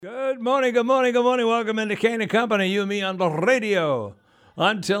Good morning, good morning, good morning. Welcome into Kane and Company, you and me on the radio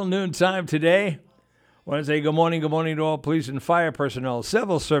until noontime today. I want to say good morning to all police and fire personnel,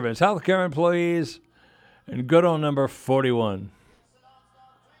 civil servants, healthcare employees, and good old number 41.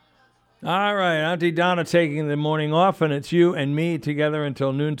 All right, Auntie Donna taking the morning off, and it's you and me together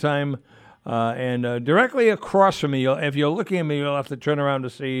until noontime. And directly across from me, if you're looking at me, you'll have to turn around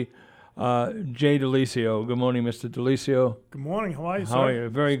to see Jay DeLisio. Good morning, Mr. DeLisio. Good morning. How are you, sir? How are you?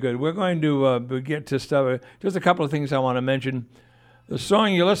 Very good. We're going to get to stuff. Just a couple of things I want to mention. The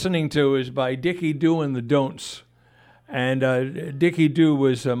song you're listening to is by Dickie Doo and the Don'ts. And Dickie Doo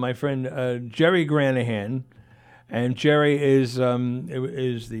was my friend Jerry Granahan. And Jerry is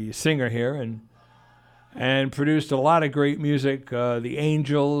the singer here and produced a lot of great music, the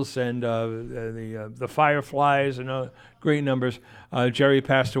Angels and the Fireflies and great numbers. Jerry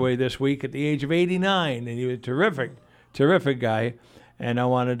passed away this week at the age of 89, and he was a terrific guy. And I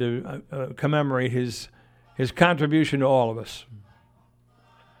wanted to commemorate his contribution to all of us.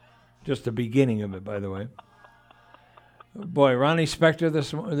 Just the beginning of it, by the way. Boy, Ronnie Spector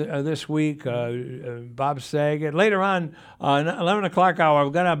this week, Bob Saget. Later on, 11 o'clock hour,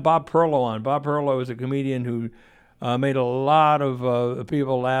 we're going to have Bob Perlow on. Bob Perlow is a comedian who made a lot of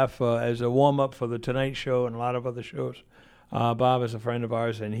people laugh as a warm-up for The Tonight Show and a lot of other shows. Bob is a friend of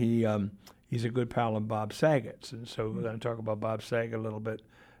ours, and he's a good pal of Bob Saget's. And so we're going to talk about Bob Saget a little bit.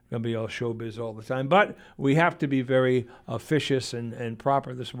 Going to be all showbiz all the time. But we have to be very officious and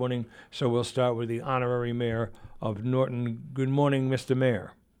proper this morning, so we'll start with the honorary mayor of Norton. Good morning, Mr.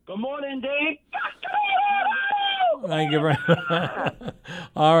 Mayor. Good morning, Dave. Thank you very much.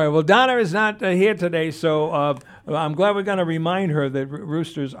 All right. Well, Donna is not here today, so I'm glad we're going to remind her that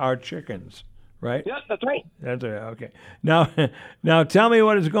roosters are chickens, right? Yep, that's right. That's right. Okay. Now tell me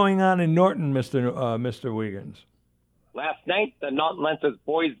what is going on in Norton, Mr. Wiggins. Last night, the Norton Lancers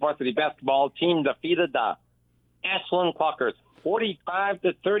boys varsity basketball team defeated the Ashland Clockers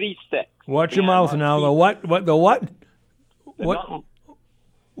 45-36. Watch your mouth now. The what? The what?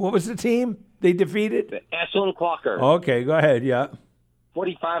 What was the team they defeated? The Ashland Clockers. Okay, go ahead. Yeah.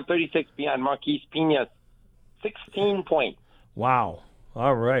 45-36 beyond Marquise Pena's 16 points. Wow.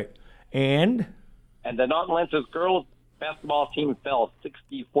 All right. And the Norton Lancers girls basketball team fell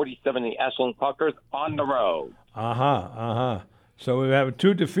 60-47 the Ashland Clockers on the road. So we have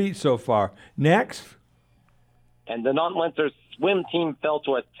 2 defeats so far. Next. And the Norton Lancers swim team fell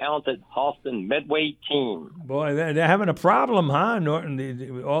to a talented Halston Medway team. Boy, they're having a problem, huh,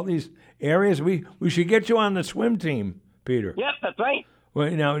 Norton? All these areas. We should get you on the swim team, Peter. Yep, that's right.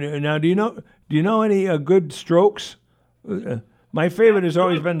 Well, now, do you know any good strokes? My favorite has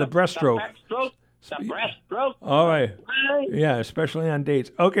always been the breaststroke. The breaststroke. All right. Yeah, especially on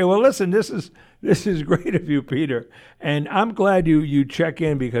dates. Okay, well, listen, this is great of you, Peter, and I'm glad you check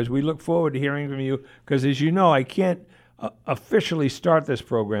in because we look forward to hearing from you. Because as you know, I can't officially start this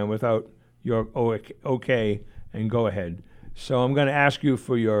program without your okay and go ahead. So I'm going to ask you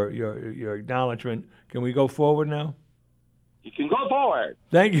for your acknowledgement. Can we go forward now? You can go forward.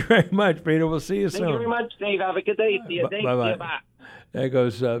 Thank you very much, Peter. We'll see you soon. Thank you very much, Dave. Have a good day. See you, Dave. Bye-bye. See you, bye. There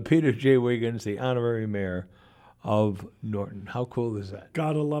goes Peter J. Wiggins, the honorary mayor of Norton. How cool is that?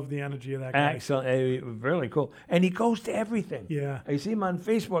 Gotta love the energy of that guy. Excellent. Really cool. And he goes to everything. Yeah. I see him on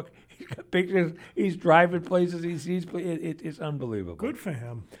Facebook. He's got pictures. He's driving places. He sees places. It's unbelievable. Good for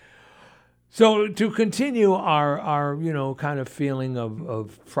him. So to continue our kind of feeling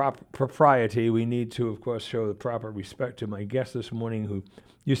of propriety, we need to, of course, show the proper respect to my guest this morning, who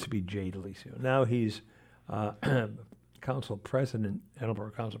used to be Jay DeLisio. Now he's Council President,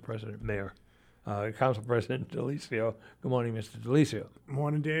 Edinburgh Council President, Mayor, Council President DeLisio. Good morning, Mr. DeLisio.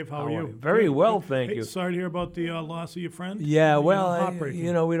 Morning, Dave. How are you? Very well, thank you. Sorry to hear about the loss of your friend. Yeah, well,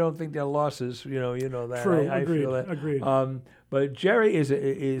 heartbreaking. we don't think they're losses. You know that. True. I Agreed. feel that. Agreed. But Jerry is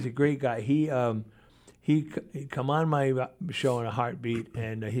a great guy. He come on my show in a heartbeat,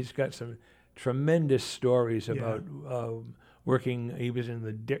 and he's got some tremendous stories about working. He was in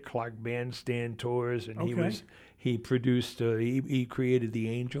the Dick Clark Bandstand tours, and he produced. He created the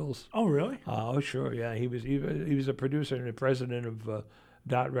Angels. Oh, really? Oh, sure. Yeah, he was a producer and a president of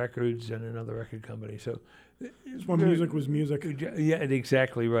Dot Records and another record company. So. It's when music was music. Yeah,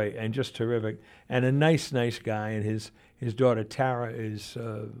 exactly right, and just terrific, and a nice guy. And his daughter Tara is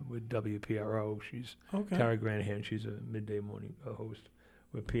with WPRO. She's Tara Granahan. She's a midday morning host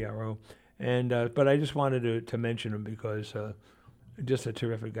with PRO, and but I just wanted to mention him because just a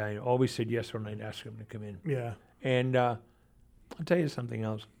terrific guy. Always said yes when I'd ask him to come in. Yeah, and I'll tell you something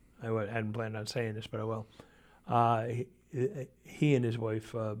else. I hadn't planned on saying this, but I will. He and his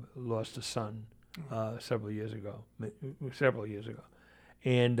wife lost a son. Several years ago,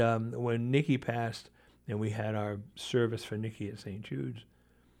 And when Nikki passed, and we had our service for Nikki at St. Jude's,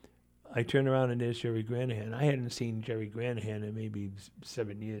 I turned around and there's Jerry Granahan. I hadn't seen Jerry Granahan in maybe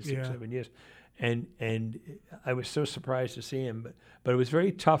 7 years, 7 years. And I was so surprised to see him. But it was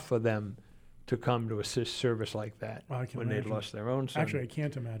very tough for them to come to a service like that when they'd lost their own son. Actually, I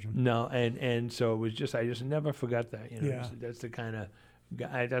can't imagine. No, and so it was just, I just never forgot that. Yeah. That's the kind of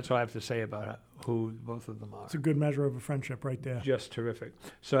guy, that's all I have to say about who both of them are. It's a good measure of a friendship right there. Just terrific.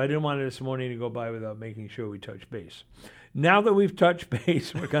 So I didn't want this morning to go by without making sure we touch base. Now that we've touched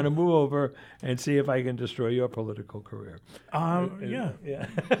base, we're going to move over and see if I can destroy your political career. Yeah.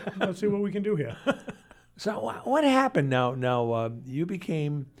 Let's see what we can do here. So what happened now? Now you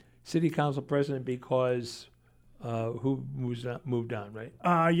became city council president because who moved on, right?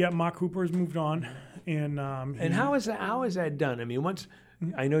 Yeah, Mark Cooper has moved on, and how is that done? I mean, once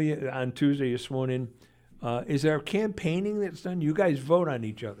I know you on Tuesday you're sworn in. Is there campaigning that's done? You guys vote on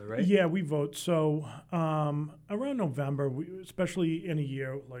each other, right? Yeah, we vote. So around November, especially in a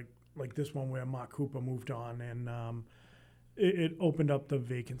year like this one where Mark Cooper moved on, and it opened up the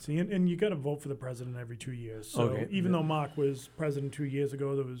vacancy. And you got to vote for the president every 2 years. So even though Mark was president 2 years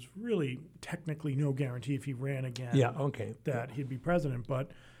ago, there was really technically no guarantee if he ran again that he'd be president.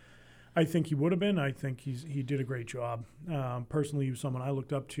 But I think he would have been. I think he did a great job. Personally, he was someone I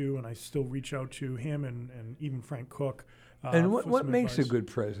looked up to, and I still reach out to him and even Frank Cook. And what makes a good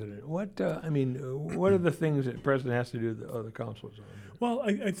president? What what are the things that the president has to do that other councilors don't do? Well,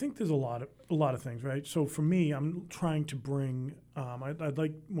 I think there's a lot of things, right? So for me, I'm trying to bring. I'd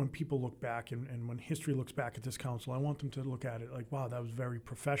like when people look back and when history looks back at this council, I want them to look at it like, wow, that was very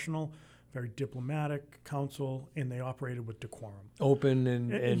professional, very diplomatic council, and they operated with decorum. Open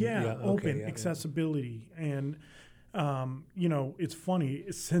and accessibility. And, it's funny,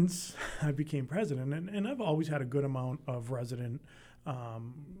 since I became president, and I've always had a good amount of residents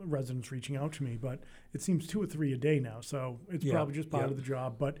reaching out to me, but it seems 2 or 3 a day now, so it's probably just part of the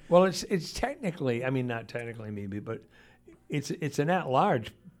job. But well, it's technically, I mean, not technically maybe, but it's an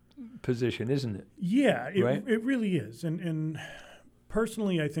at-large position, isn't it? Yeah, it really is. And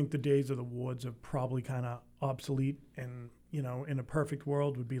personally, I think the days of the wards are probably kind of obsolete, and in a perfect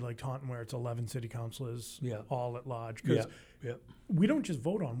world would be like Taunton, where it's 11 city councilors all at large. Because we don't just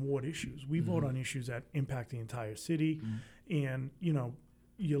vote on ward issues; we vote on issues that impact the entire city. And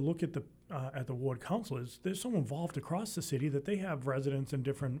you look at the ward councilors; they're so involved across the city that they have residents in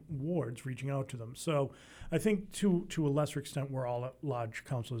different wards reaching out to them. So I think to a lesser extent, we're all at large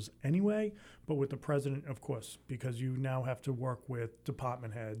councilors anyway. But with the president, of course, because you now have to work with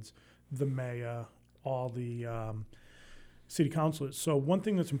department heads, the mayor, all the city councilors. So one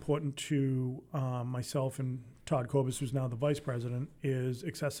thing that's important to myself and Todd Kobus, who's now the vice president, is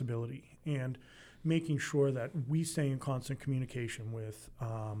accessibility and making sure that we stay in constant communication with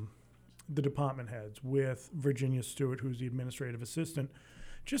the department heads, with Virginia Stewart, who's the administrative assistant,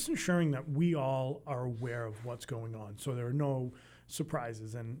 just ensuring that we all are aware of what's going on, so there are no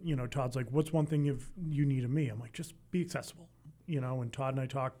surprises. And Todd's like, what's one thing you need of me? I'm like, just be accessible. And Todd and I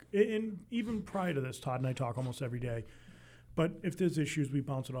talk, and even prior to this, Todd and I talk almost every day. But if there's issues, we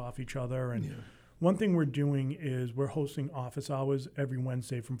bounce it off each other. And one thing we're doing is we're hosting office hours every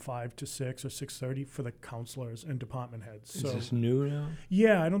Wednesday from 5 to 6 or 6:30 for the counselors and department heads. Is this new now?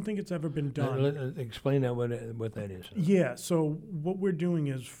 Yeah, I don't think it's ever been done. Explain that what that is. Yeah, so what we're doing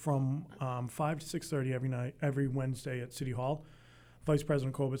is from 5 to 6:30 every Wednesday at City Hall. Vice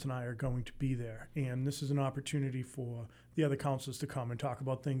President Kobus and I are going to be there, and this is an opportunity for the other councilors to come and talk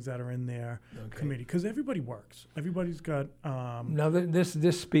about things that are in their committee, because everybody works. Everybody's got. Now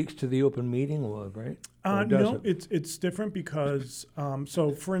this speaks to the open meeting law, right? No, it's different because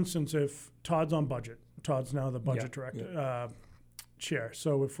so for instance, if Todd's on budget, Todd's now the budget director chair.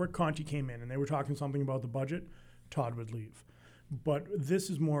 So if Rick Conti came in and they were talking something about the budget, Todd would leave. But this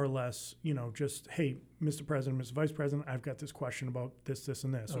is more or less, just, hey, Mr. President, Mr. Vice President, I've got this question about this,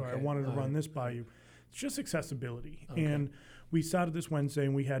 and this, or I wanted to run this by you. It's just accessibility. Okay. And we started this Wednesday,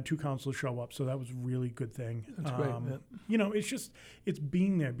 and we had 2 councilors show up, so that was a really good thing. That's great. It's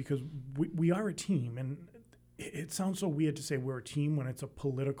being there because we are a team, and it sounds so weird to say we're a team when it's a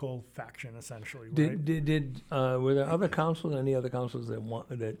political faction, essentially. Right? Were there other councils, any other councils that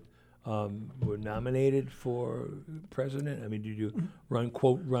were nominated for president? I mean, did you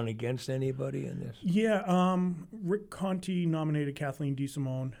run against anybody in this? Yeah, Rick Conti nominated Kathleen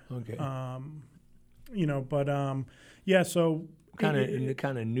DeSimone. Okay. So kind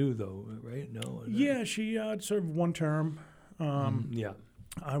of new though, right? No. She served 1 term.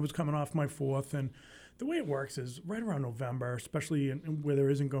 I was coming off my 4th, and The way it works is right around November, especially where there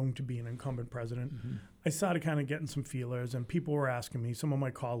isn't going to be an incumbent president, I started kind of getting some feelers, and people were asking me, some of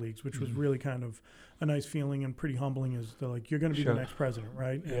my colleagues, which was really kind of a nice feeling and pretty humbling, is they're like, you're going to be the next president,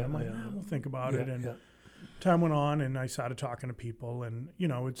 right? And I'm like, we'll think about it. And time went on, and I started talking to people, and,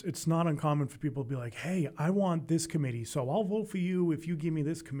 it's not uncommon for people to be like, hey, I want this committee, so I'll vote for you if you give me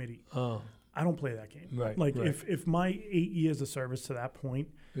this committee. Oh. I don't play that game. Right. If my 8 years of service to that point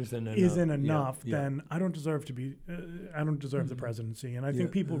isn't enough, then I don't deserve to be. I don't deserve the presidency, and I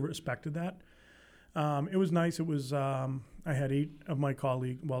think people respected that. It was nice. It was. I had 7 of my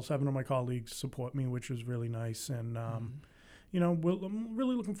colleagues support me, which was really nice, and I'm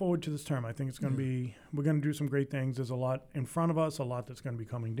really looking forward to this term. I think it's going to be. We're going to do some great things. There's a lot in front of us, a lot that's going to be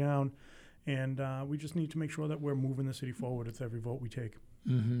coming down, and we just need to make sure that we're moving the city forward with every vote we take.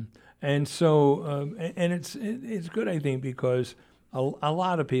 Mm-hmm. And so, and it's good, I think, because a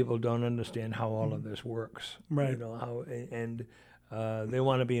lot of people don't understand how all of this works, right? They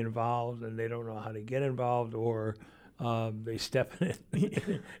want to be involved, and they don't know how to get involved, or they step in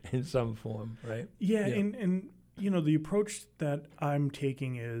it in some form, right? Yeah, and the approach that I'm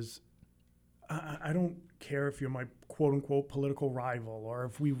taking is, I don't care if you're my quote unquote political rival, or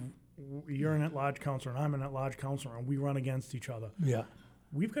if you're an at-large councilor and I'm an at-large councilor, and we run against each other. Yeah.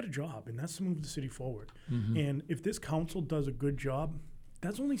 We've got a job, and that's to move the city forward. And if this council does a good job,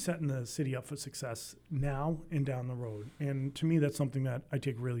 that's only setting the city up for success now and down the road. And to me, that's something that I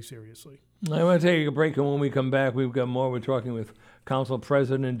take really seriously. I want to take a break, and when we come back, we've got more. We're talking with Council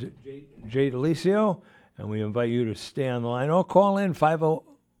President Jay DeLisio, and we invite you to stay on the line or call in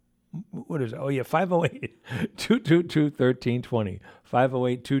 508-222-1320.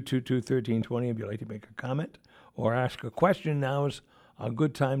 508-222-1320 if you'd like to make a comment or ask a question. Now is a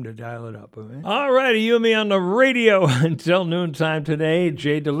good time to dial it up. All righty, you and me on the radio until noontime today.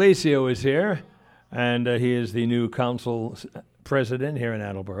 Jay DeLisio is here, and he is the new council president here in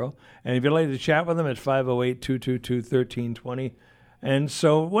Attleboro. And if you'd like to chat with him, it's 508-222-1320. And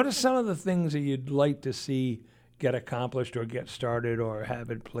so what are some of the things that you'd like to see get accomplished or get started or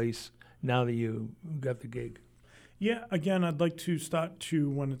have in place now that you got the gig? Yeah, again, I'd like to start to,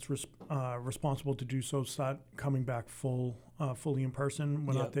 when it's responsible to do so, start coming back fully in person.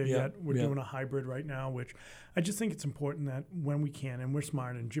 We're not there yet. We're doing a hybrid right now, which I just think it's important that when we can, and we're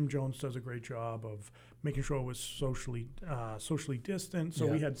smart, and Jim Jones does a great job of making sure it was socially distant. So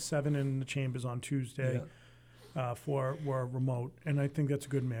we had 7 in the chambers on Tuesday, 4 were remote, and I think that's a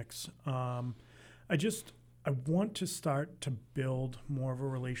good mix. I want to start to build more of a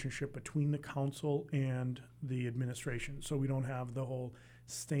relationship between the council and the administration, so we don't have the whole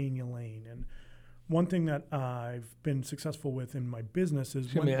stay in your lane. And one thing that I've been successful with in my business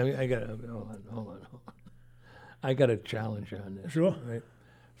is hold on. I got a challenge on this. Sure. Right.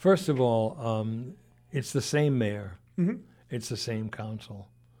 First of all, it's the same mayor. Mm-hmm. It's the same council,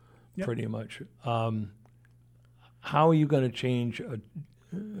 pretty much. How are you going to change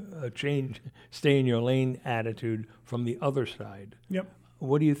stay in your lane attitude from the other side? Yep.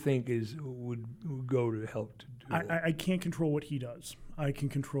 What do you think would go to help to do it? I can't control what he does. I can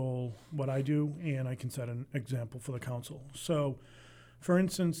control what I do, and I can set an example for the council. So, for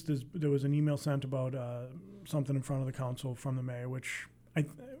instance, there was an email sent about something in front of the council from the mayor, which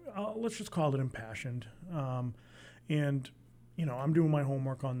let's just call it impassioned. And I'm doing my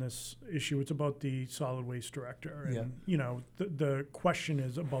homework on this issue. It's about the solid waste director. And, the question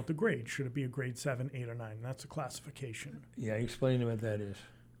is about the grade. Should it be a grade 7, 8, or 9? And that's a classification. Yeah, explain to me what that is.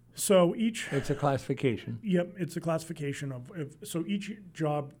 So it's a classification. Yep, it's a classification so each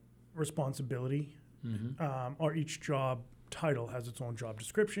job responsibility or each job title has its own job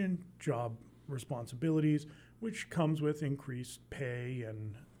description, job responsibilities, which comes with increased pay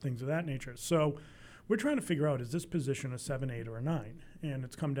and things of that nature. So we're trying to figure out, is this position a 7, 8, or a 9? And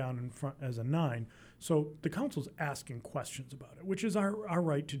it's come down in front as a 9. So the council's asking questions about it, which is our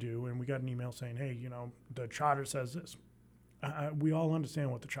right to do. And we got an email saying, hey, the charter says this. We all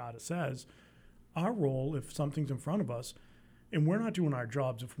understand what the charter says. Our role, if something's in front of us, and we're not doing our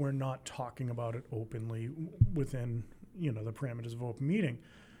jobs if we're not talking about it openly within, the parameters of open meeting.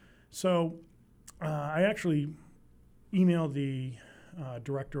 So I actually emailed the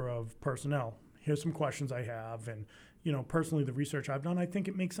director of personnel. Here's some questions I have, and personally, the research I've done, I think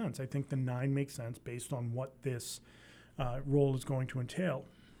it makes sense. I think the 9 makes sense based on what this role is going to entail.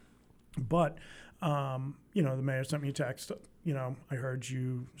 But the mayor sent me a text. I heard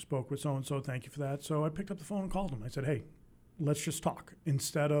you spoke with so and so. Thank you for that. So I picked up the phone and called him. I said, hey, let's just talk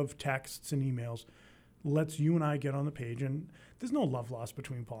instead of texts and emails. let's you and I get on the page. And there's no love lost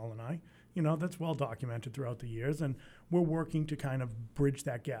between Paul and I. You know, that's well documented throughout the years. And we're working to kind of bridge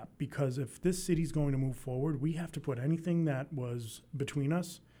that gap, because if this city's going to move forward, we have to put anything that was between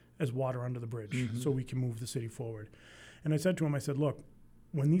us as water under the bridge so we can move the city forward. And I said to him, I said, look,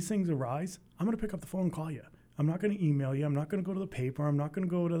 when these things arise, I'm going to pick up the phone and call you. I'm not going to email you. I'm not going to go to the paper. I'm not going to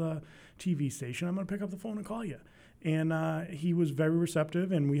go to the TV station. I'm going to pick up the phone and call you. And he was very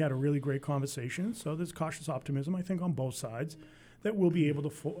receptive, and we had a really great conversation. So there's cautious optimism, I think, on both sides, that we'll be able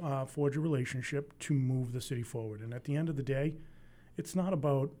to forge a relationship to move the city forward. And at the end of the day, it's not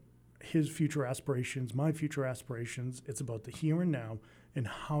about his future aspirations, my future aspirations. It's about the here and now, and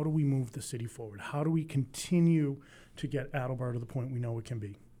how do we move the city forward? How do we continue to get Attleboro to the point we know it can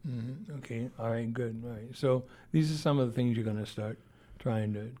be? Mm-hmm. Okay. All right. Good. All right. So these are some of the things you're going to start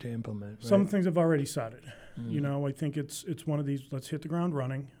trying to implement. Right? Some things have already started. You know, I think it's one of these, let's hit the ground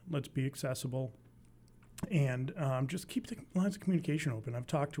running, let's be accessible, and just keep the lines of communication open. I've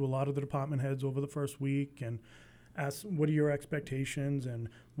talked to a lot of the department heads over the first week and asked, what are your expectations and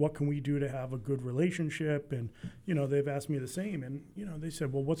what can we do to have a good relationship? And, you know, they've asked me the same. And, you know, they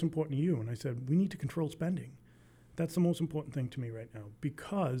said, well, what's important to you? And I said, we need to control spending. That's the most important thing to me right now,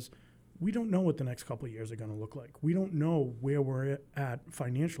 because we don't know what the next couple of years are going to look like. We don't know where we're at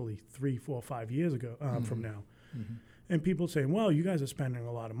financially 3, 4, 5 years ago from now. And people say, well, you guys are spending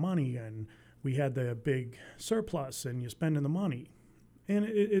a lot of money, and we had the big surplus, and you're spending the money. And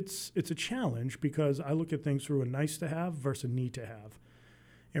it's a challenge, because I look at things through a nice to have versus a need to have.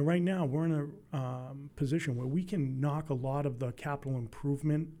 And right now we're in a position where we can knock a lot of the capital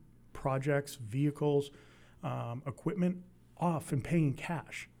improvement projects, vehicles, equipment off and paying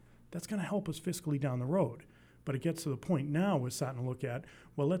cash. That's going to help us fiscally down the road. But it gets to the point now we're starting to look at,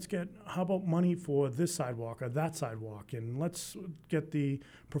 well, how about money for this sidewalk or that sidewalk? And let's get the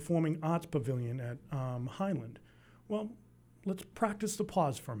Performing Arts Pavilion at Highland. Well, let's practice the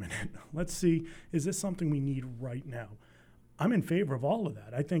pause for a minute. Let's see, is this something we need right now? I'm in favor of all of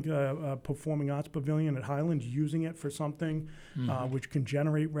that. I think a Performing Arts Pavilion at Highland, using it for something which can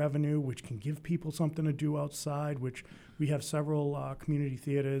generate revenue, which can give people something to do outside, which we have several community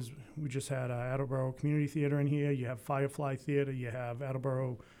theaters. We just had Attleboro Community Theater in here. You have Firefly Theater. You have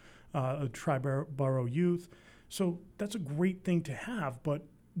Attleboro Tri-Borough Youth. So that's a great thing to have, but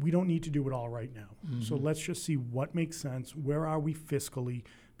we don't need to do it all right now. So let's just see what makes sense. Where are we fiscally?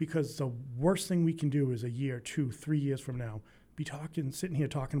 Because the worst thing we can do is a year, 2, 3 years from now, be sitting here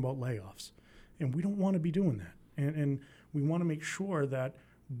talking about layoffs. And we don't want to be doing that. And we want to make sure that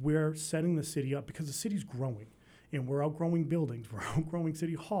we're setting the city up, because the city's growing. And we're outgrowing buildings. We're outgrowing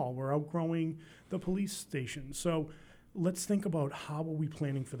City Hall. We're outgrowing the police station. So let's think about how are we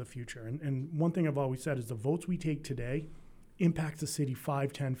planning for the future. And one thing I've always said is the votes we take today impact the city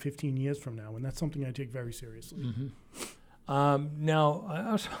 5, 10, 15 years from now. And that's something I take very seriously. Now, I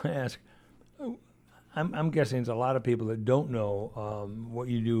also want to ask, I'm guessing there's a lot of people that don't know what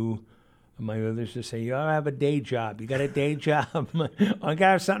you do. My others just say, you gotta have a day job. You got a day job. I gotta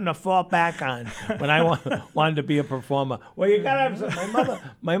have something to fall back on when I wanted to be a performer. Well, you gotta have something.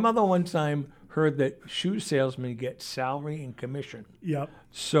 My mother one time heard that shoe salesmen get salary and commission. Yep.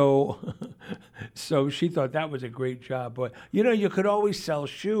 So she thought that was a great job. But, you know, you could always sell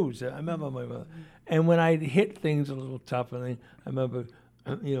shoes. I remember my mother. And when I'd hit things a little tough, I remember,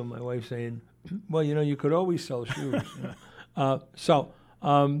 you know, my wife saying, well, you know, you could always sell shoes. Tell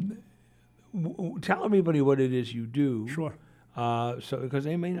everybody what it is you do. Sure. Because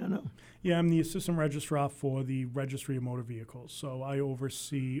they may not know. Yeah, I'm the assistant registrar for the Registry of Motor Vehicles. So I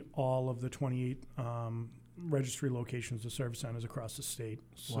oversee all of the 28 registry locations, the service centers across the state.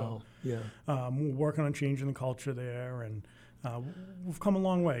 So, wow. Yeah. We're working on changing the culture there, and we've come a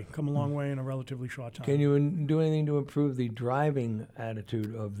long way in a relatively short time. Can you do anything to improve the driving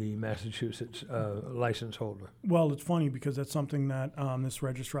attitude of the Massachusetts license holder? Well, it's funny because that's something that this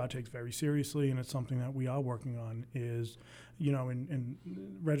registrar takes very seriously, and it's something that we are working on is, you know, and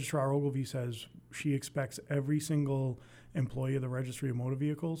Registrar Ogilvie says she expects every single employee of the Registry of Motor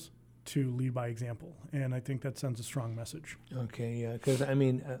Vehicles to lead by example. And I think that sends a strong message. Okay, yeah, because, I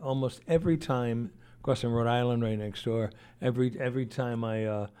mean, almost every time, of course, in Rhode Island right next door, every time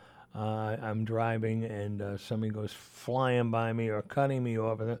I'm driving and somebody goes flying by me or cutting me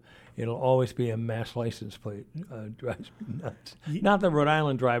off, it'll always be a Mass license plate. Drives me nuts. Not that Rhode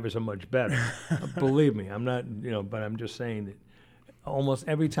Island drivers are much better. Believe me, I'm not, you know, but I'm just saying that almost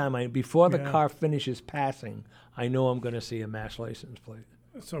every time before the car finishes passing, I know I'm going to see a Mass license plate.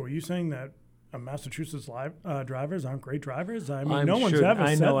 So are you saying that Massachusetts drivers aren't great drivers. I mean, I'm no one's sure, ever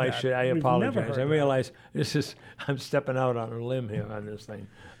I said know that. I should. I We've apologize. never heard I that. realize I'm stepping out on a limb here on this thing.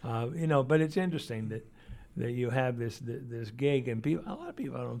 But it's interesting that you have this gig, and a lot of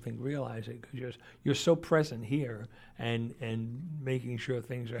people I don't think realize it because you're so present here and making sure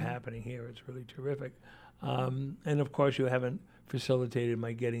things are happening here. It's really terrific. And of course, you haven't facilitated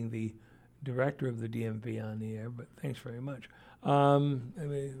my getting the director of the DMV on the air, but thanks very much. I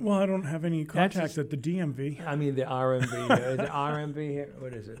don't have any contacts at the DMV. I mean, the RMV. Is it RMV here?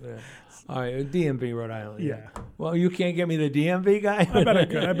 What is it? All right, DMV, Rhode Island. Yeah. Well, you can't get me the DMV guy? I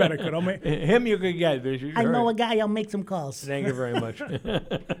bet I could. I'll make him you could get. I know a guy. I'll make some calls. Thank you very much.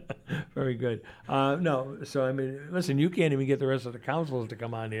 Very good. No, so, I mean, listen, you can't even get the rest of the councils to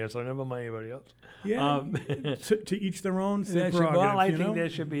come on here, so never mind anybody else. Yeah. To each their own. I think there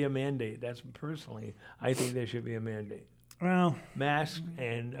should be a mandate. That's personally, I think there should be a mandate. Well, masked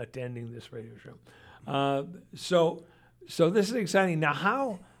and attending this radio show. So this is exciting.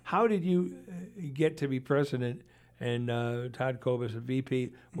 Now, how did you get to be president and Todd Kobus, a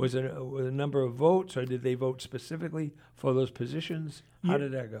VP? Was it a number of votes, or did they vote specifically for those positions? How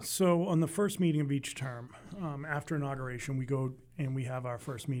did that go? So on the first meeting of each term, after inauguration, we go and we have our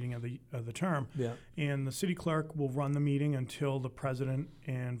first meeting of the term. Yeah. And the city clerk will run the meeting until the president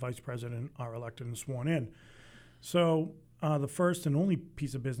and vice president are elected and sworn in. So the first and only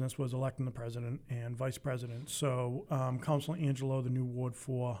piece of business was electing the president and vice president. So Councilor Angelo, the new Ward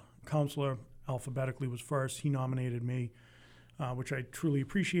 4 councilor, alphabetically was first. He nominated me, which I truly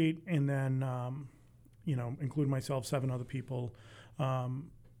appreciate. And then, including myself, 7 other people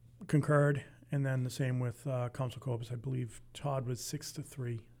concurred. And then the same with Councilor Kobus. I believe Todd was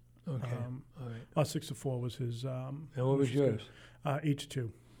 6-3. Okay. All right. 6-4 was his. And what was yours?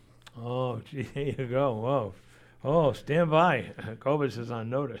 8-2. Oh, gee, there you go. Whoa. Oh, stand by. Kobus is on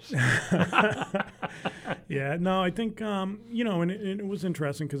notice. Yeah, no, I think, and it was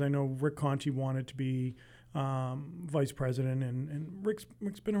interesting because I know Rick Conti wanted to be vice president, and Rick's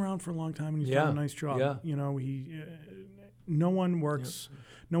been around for a long time, and he's done a nice job. Yeah. No one works,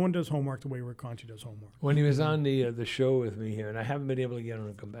 no one does homework the way Rick Conti does homework. When he was on the show with me here, and I haven't been able to get him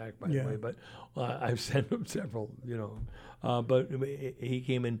to come back, by the way, but I've sent him several, but he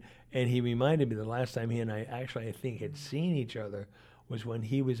came in and he reminded me the last time he and I think had seen each other was when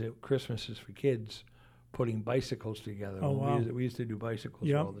he was at Christmases for Kids putting bicycles together. Oh, wow. We used to do bicycles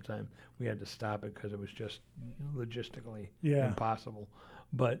all the time. We had to stop it because it was just logistically impossible.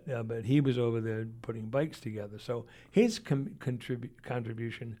 But he was over there putting bikes together. So his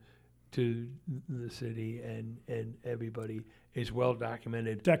contribution to the city and everybody is well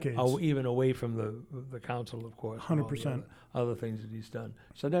documented. Decades. Even away from the council, of course. 100%. Other things that he's done.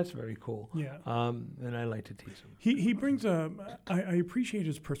 So that's very cool. Yeah. And I like to tease him. He brings I appreciate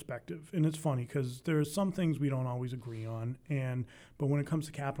his perspective, and it's funny because there are some things we don't always agree on, but when it comes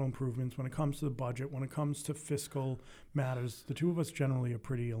to capital improvements, when it comes to the budget, when it comes to fiscal matters, the two of us generally are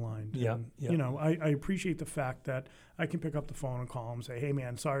pretty aligned. Yeah. And, I appreciate the fact that I can pick up the phone and call him and say, hey,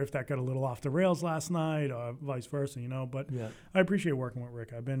 man, sorry if that got a little off the rails last night, or vice versa, but I appreciate working with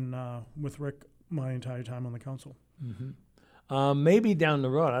Rick. I've been with Rick my entire time on the council. Mm-hmm. Maybe down the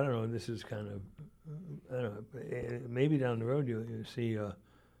road, I don't know, this is kind of, maybe down the road you see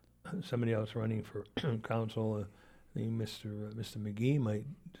somebody else running for council. I think Mr. McGee might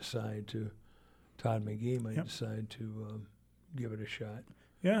decide to, Todd McGee might decide to give it a shot.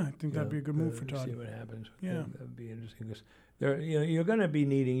 Yeah, I think that'd be a good move for Todd. See what happens. Yeah. That'd be interesting because you're going to be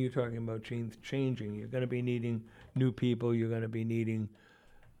needing, you're talking about changing, you're going to be needing new people, you're going to be needing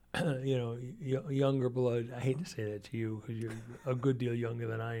younger blood. I hate to say that to you because you're a good deal younger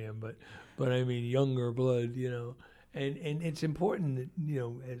than I am, but I mean younger blood. And it's important that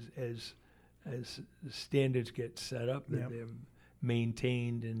as standards get set up that they're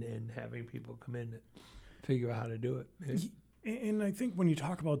maintained and having people come in that figure out how to do it. And I think when you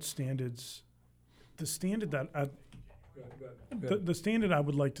talk about standards, the standard that the standard I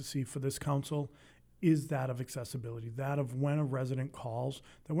would like to see for this council is that of accessibility, that of when a resident calls,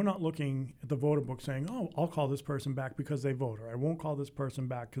 that we're not looking at the voter book saying, oh, I'll call this person back because they vote, or I won't call this person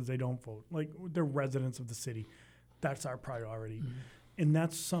back because they don't vote. Like, they're residents of the city. That's our priority. Mm-hmm. And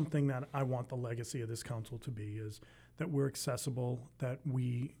that's something that I want the legacy of this council to be, is that we're accessible, that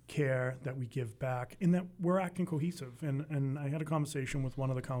we care, that we give back, and that we're acting cohesive. And I had a conversation with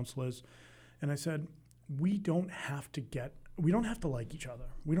one of the councilors, and I said, we don't have to like each other.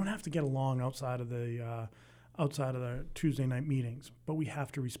 We don't have to get along outside of the Tuesday night meetings, but we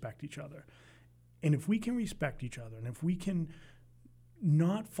have to respect each other. And if we can respect each other, and if we can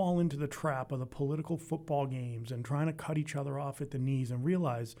not fall into the trap of the political football games and trying to cut each other off at the knees and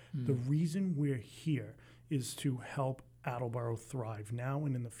realize the reason we're here is to help Attleboro thrive now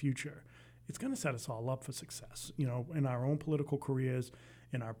and in the future. It's going to set us all up for success, in our own political careers,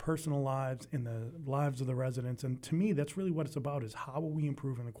 in our personal lives, in the lives of the residents. And to me, that's really what it's about, is how are we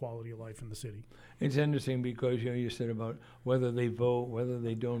improving the quality of life in the city? It's interesting because, you said about whether they vote, whether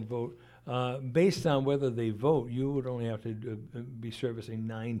they don't vote. Based on whether they vote, you would only have to be servicing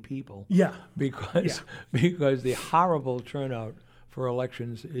 9 people. Yeah. Because the horrible turnout for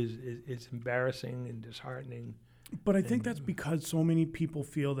elections is embarrassing and disheartening. But I think that's because so many people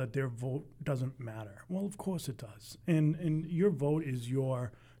feel that their vote doesn't matter. Well, of course it does. And your vote is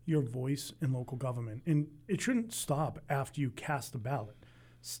your voice in local government. And it shouldn't stop after you cast the ballot.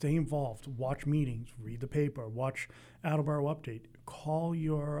 Stay involved, watch meetings, read the paper, watch Attleboro Update, call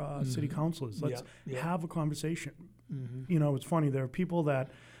your city councilors. Let's have a conversation. Mm-hmm. It's funny. There are people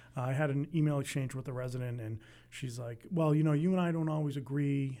that I had an email exchange with a resident, and she's like, well, you and I don't always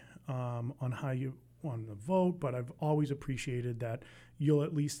agree on how you want to vote, but I've always appreciated that you'll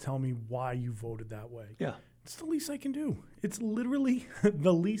at least tell me why you voted that way. Yeah. It's the least I can do. It's literally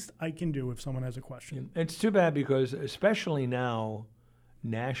the least I can do if someone has a question. It's too bad because especially now,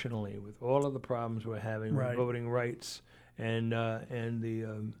 nationally, with all of the problems we're having with voting rights and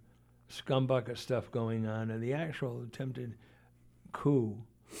the scumbucket stuff going on and the actual attempted coup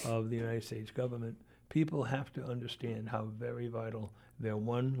of the United States government, people have to understand how very vital their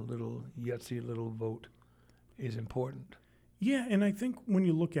one little yahtzee little vote is important. Yeah, and I think when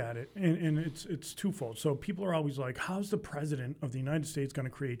you look at it, and it's twofold. So people are always like, how's the president of the United States going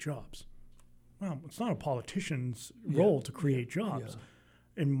to create jobs? Well, it's not a politician's role to create jobs.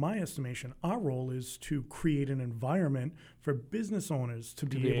 Yeah. In my estimation, our role is to create an environment for business owners to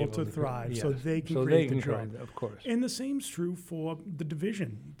be able to thrive so they can create the job. Of course. And the same's true for the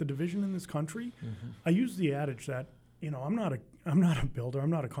division. The division in this country, I use the adage that, I'm not a builder. I'm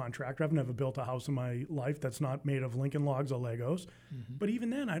not a contractor. I've never built a house in my life that's not made of Lincoln logs or Legos. Mm-hmm. But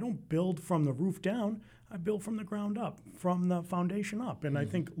even then, I don't build from the roof down. I build from the ground up, from the foundation up. And I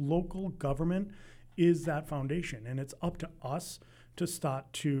think local government is that foundation. And it's up to us to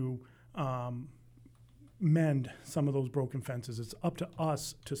start to mend some of those broken fences. It's up to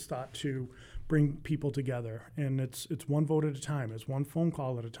us to start to bring people together. And it's one vote at a time. It's one phone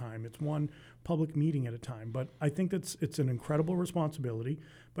call at a time. It's one public meeting at a time. But I think it's an incredible responsibility,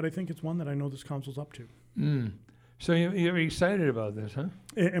 but I think it's one that I know this council's up to. Mm. So you're excited about this, huh?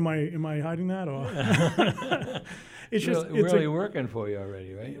 Am I hiding that, or it's really working for you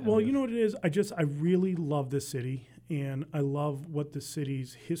already, right? Well, you know what it is. I really love this city, and I love what the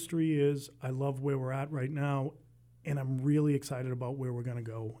city's history is. I love where we're at right now, and I'm really excited about where we're going to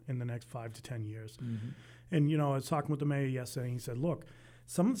go in the next 5 to 10 years. Mm-hmm. And I was talking with the mayor yesterday, and he said, "Look,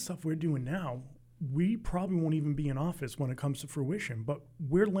 some of the stuff we're doing now, we probably won't even be in office when it comes to fruition, but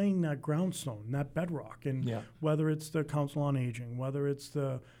we're laying that groundstone, that bedrock." And whether it's the Council on Aging, whether it's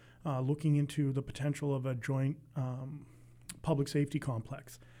the looking into the potential of a joint public safety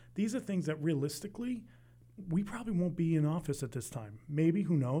complex, these are things that realistically we probably won't be in office at this time. Maybe,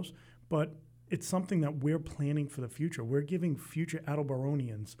 who knows? But it's something that we're planning for the future. We're giving future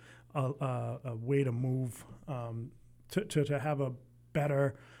Attleboroanians a way to move to have a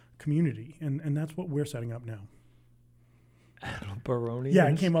better community, and that's what we're setting up now. Attleboroanians? Yeah,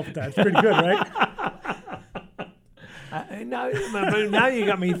 I came up with that. It's pretty good, right? Now you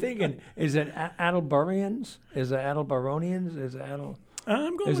got me thinking. Is it Attleborians? Is it Attleboroanians? Is it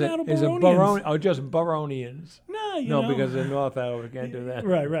I'm going with Attleboroanians. Is it or just Boronians? No, because in North Attleboro we can't do that.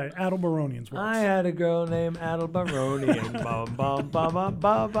 Right. Attleboroanians works. I had a girl named Attleboroanian.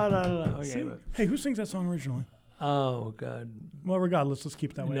 Okay. Hey, who sings that song originally? Oh, God. Well, regardless, let's keep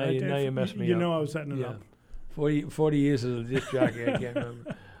it that way. Now you messed me up. You know I was setting it up. 40 years as a disc jockey, I can't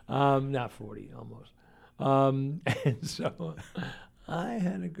remember. Not 40, almost. And so I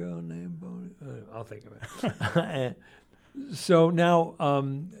had a girl named Bonnie. I'll think of it. So now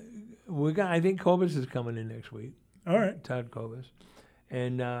I think Cobus is coming in next week. All right. Todd Cobus.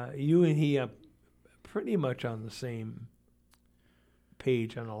 And you and he are pretty much on the same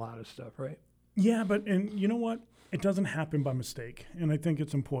page on a lot of stuff, right? Yeah, and you know what? It doesn't happen by mistake, and I think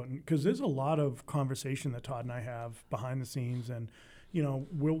it's important because there's a lot of conversation that Todd and I have behind the scenes, and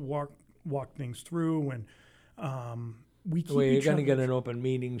we'll walk things through, and we keep. You're going to get an open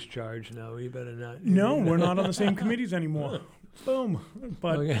meetings charge now. You better not. No, we're not on the same committees anymore. Boom.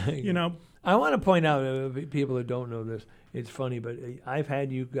 But I want to point out people that don't know this. It's funny, but I've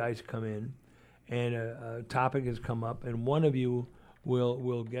had you guys come in, and a topic has come up, and one of you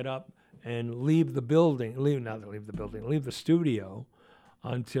will get up and leave the studio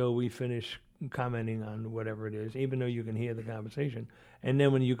until we finish commenting on whatever it is, even though you can hear the conversation. And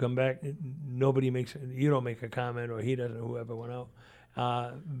then when you come back, you don't make a comment, or he doesn't, whoever went out.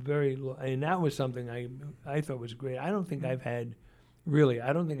 And that was something I thought was great. I don't think I've had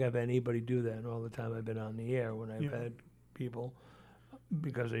anybody do that in all the time I've been on the air when I've had people,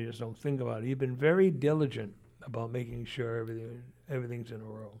 because they just don't think about it. You've been very diligent about making sure everything's in a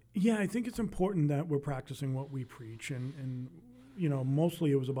row. Yeah, I think it's important that we're practicing what we preach, and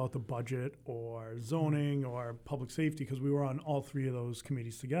mostly it was about the budget or zoning or public safety, because we were on all three of those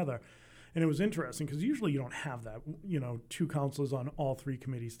committees together. And it was interesting because usually you don't have that, two councilors on all three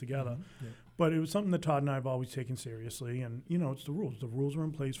committees together. Mm-hmm. Yeah. But it was something that Todd and I have always taken seriously. And, it's the rules. The rules are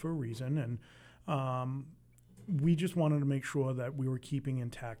in place for a reason. And we just wanted to make sure that we were keeping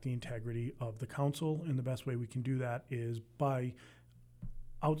intact the integrity of the council. And the best way we can do that is by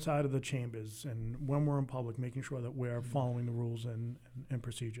outside of the chambers and when we're in public, making sure that we're following the rules and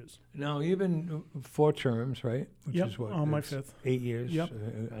procedures. Now, even 4 terms, right? Which is what? On my 5th. 8 years. Yep.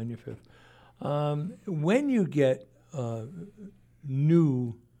 On your 5th. When you get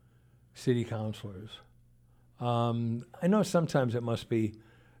new city councilors, I know sometimes it must be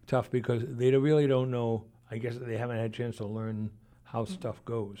tough because they really don't know. I guess they haven't had a chance to learn how stuff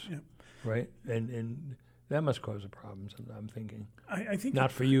goes, right? And that must cause a problem. I'm thinking. I think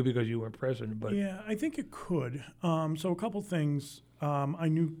not for you because you weren't president, but I think it could. So a couple things. I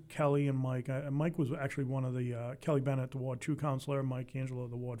knew Kelly and Mike. Mike was actually one of the Kelly Bennett, the Ward 2 counselor. Mike Angelo,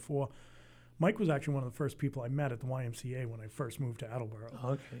 the Ward 4. Mike was actually one of the first people I met at the YMCA when I first moved to Attleboro.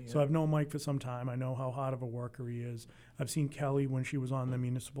 Okay. Yeah. So I've known Mike for some time. I know how hard of a worker he is. I've seen Kelly when she was on the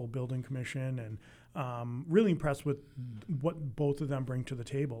Municipal Building Commission, and really impressed with what both of them bring to the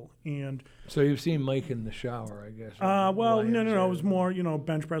table. And so you've seen Mike in the shower, I guess. Well, no. It was more,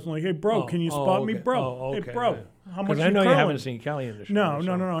 bench press, like, hey, bro, can you spot me, bro? Okay. Hey, bro, how much? Because I know you haven't seen Kelly in the shower.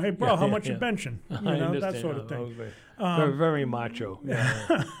 No. Hey, bro, how much you benching? That sort of thing. Okay. Very, very macho.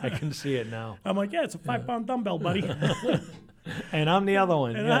 Yeah, I can see it now. I'm like, it's a 5-pound dumbbell, buddy. And I'm the other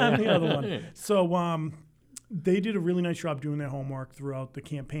one. I'm the other one. So they did a really nice job doing their homework throughout the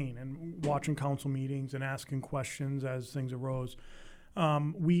campaign and watching council meetings and asking questions as things arose.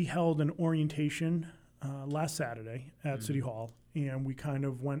 We held an orientation last Saturday at City Hall, and we kind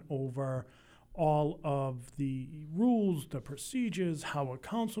of went over all of the rules, the procedures, how a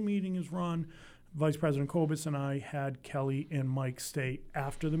council meeting is run. Vice President Kobus and I had Kelly and Mike stay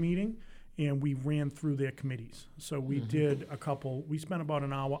after the meeting, and we ran through their committees. So we did we spent about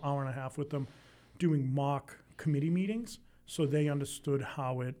an hour and a half with them doing mock committee meetings, so they understood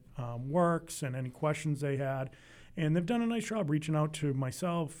how it works and any questions they had. And they've done a nice job reaching out to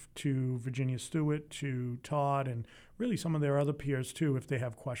myself, to Virginia Stewart, to Todd, and really some of their other peers too if they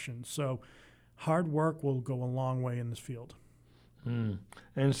have questions. So hard work will go a long way in this field.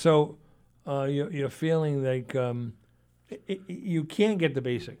 And so you're feeling like you can't get the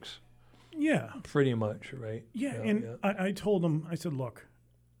basics. Yeah. Pretty much, right? Yeah, I told them, I said, look,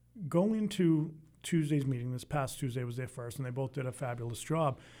 go into Tuesday's meeting. This past Tuesday was their first, and they both did a fabulous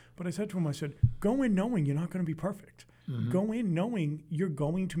job. But I said to them, go in knowing you're not going to be perfect. Go in knowing you're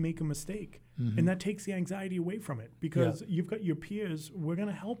going to make a mistake. And that takes the anxiety away from it because you've got your peers. We're going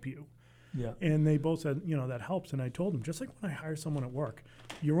to help you. Yeah. And they both said, that helps. And I told them, just like when I hire someone at work,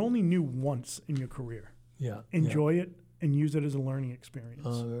 you're only new once in your career. Yeah. Enjoy it and use it as a learning experience.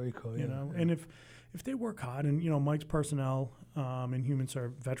 Oh, very cool. And if they work hard, and Mike's personnel in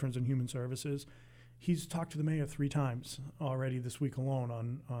veterans and human services, he's talked to the mayor 3 times already this week alone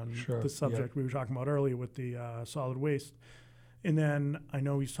on the subject we were talking about earlier with the solid waste. And then I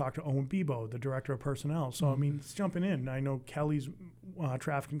know he's talked to Owen Bebo, the director of personnel. So, it's jumping in. I know Kelly's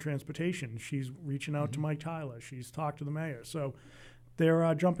traffic and transportation. She's reaching out to Mike Tyler. She's talked to the mayor. So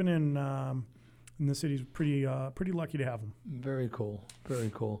they're jumping in. And the city's pretty lucky to have them. Very cool.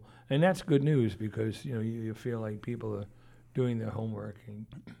 Very cool. And that's good news because, you feel like people are doing their homework and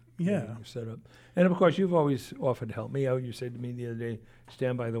set up. And, of course, you've always offered to help me out. You said to me the other day,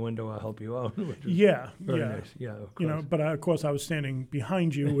 stand by the window, I'll help you out. Which is very nice. Yeah, of course. But, of course, I was standing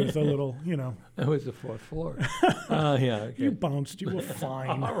behind you with a little, That was the 4th floor. Okay. You bounced. You were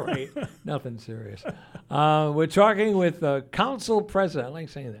fine. All right. Nothing serious. We're talking with Council President. I like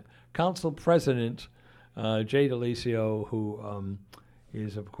saying that. Council President Jay DeLacio, who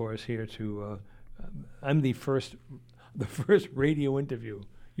is, of course, here to. I'm the first radio interview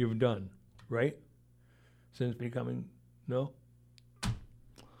you've done, right? Since becoming no.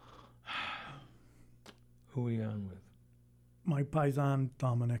 Who are we on with? My paisan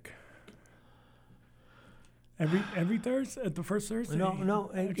Dominic. Every Thursday, the first Thursday. I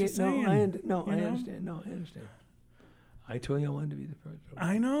understand. I told you I wanted to be the first.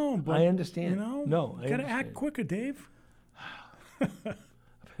 I know, but I understand. You know, no, I gotta understand. act quicker, Dave. I've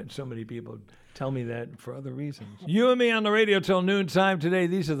had so many people tell me that for other reasons. You and me on the radio till noontime today.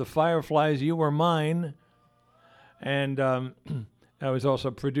 These are the Fireflies. You Were Mine. And that was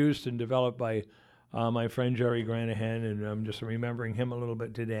also produced and developed by my friend Jerry Granahan, and I'm just remembering him a little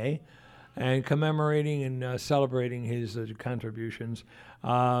bit today and commemorating and celebrating his contributions.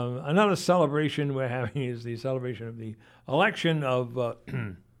 Another celebration we're having is the celebration of the election of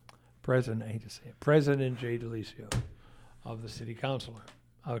President, I hate to say it, President Jay DeLisio of the City Council.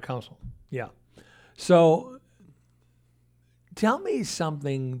 Yeah. So tell me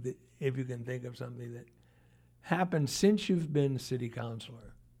something, that, if you can think of something that happened since you've been city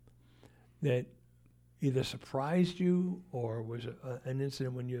councilor that either surprised you or was an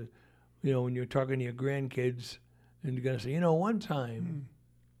incident when when you're talking to your grandkids and you're going to say, one time,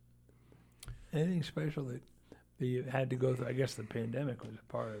 anything special that you had to go through? I guess the pandemic was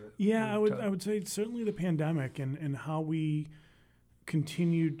a part of it. Yeah, I would say certainly the pandemic and how we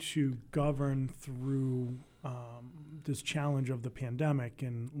continued to govern through this challenge of the pandemic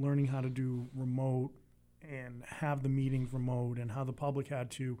and learning how to do remote and have the meetings remote, and how the public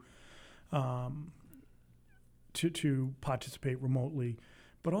had to participate remotely,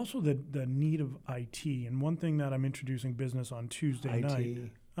 but also the need of IT. And one thing that I'm introducing business on Tuesday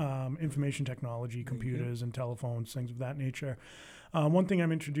night, information technology, computers and telephones, things of that nature. One thing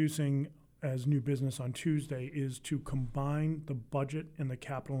I'm introducing as new business on Tuesday is to combine the budget and the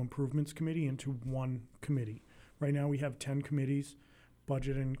capital improvements committee into one committee. Right now we have 10 committees,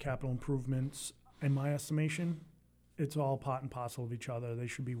 budget and capital improvements. In my estimation, it's all part and parcel of each other. They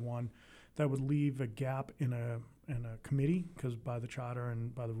should be one. That would leave a gap in a committee, because by the charter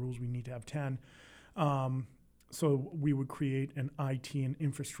and by the rules we need to have 10. So we would create an IT and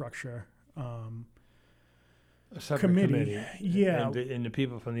infrastructure a separate committee. Yeah. And the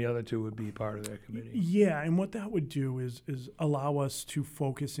people from the other two would be part of that committee. Yeah, and what that would do is allow us to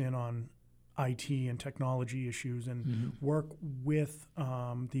focus in on IT and technology issues and work with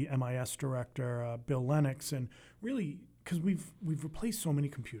the MIS director, Bill Lennox, and really, because we've replaced so many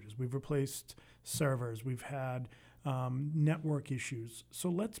computers, we've replaced servers, we've had network issues. So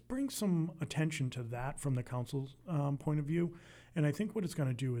let's bring some attention to that from the council's point of view. And I think what it's going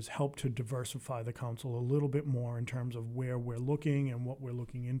to do is help to diversify the council a little bit more in terms of where we're looking and what we're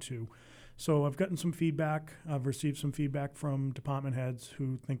looking into. So I've gotten some feedback. I've received some feedback from department heads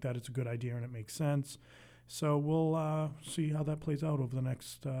who think that it's a good idea and it makes sense. So we'll see how that plays out over the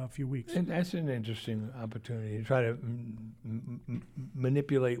next few weeks. And that's an interesting opportunity to try to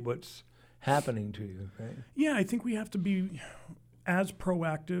manipulate what's happening to you, right? Yeah, I think we have to be as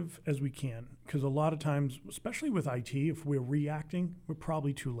proactive as we can, because a lot of times, especially with IT, if we're reacting, we're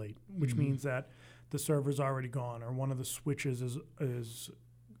probably too late, which means that the server's already gone or one of the switches is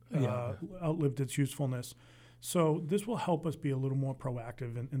outlived its usefulness. So this will help us be a little more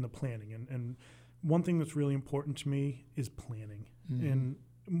proactive in the planning. And one thing that's really important to me is planning. And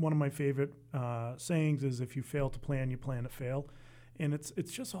one of my favorite sayings is, if you fail to plan, you plan to fail. And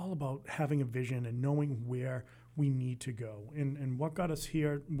it's just all about having a vision and knowing where we need to go. And what got us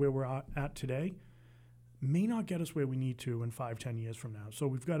here where we're at today may not get us where we need to in 5-10 years from now. So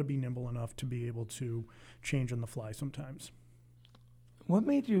we've got to be nimble enough to be able to change on the fly sometimes.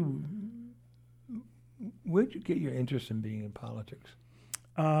 Where'd you get your interest in being in politics?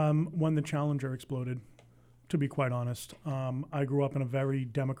 When the Challenger exploded, to be quite honest. I grew up in a very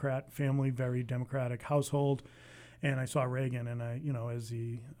Democrat family, very Democratic household, and I saw Reagan, and as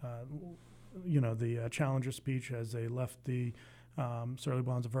the Challenger speech, as they left the surly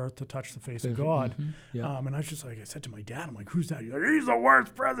bonds of earth to touch the face of God. And I was just like, I said to my dad, I'm like, who's that? He's like, he's the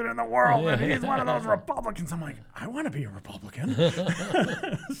worst president in the world, and he's one of those Republicans. I'm like, I want to be a Republican.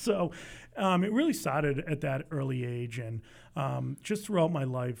 So it really started at that early age. And just throughout my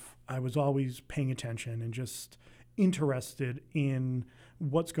life, I was always paying attention and just interested in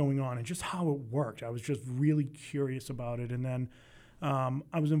what's going on and just how it worked. I was just really curious about it. And then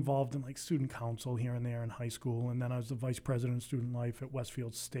I was involved in like student council here and there in high school, and then I was the vice president of student life at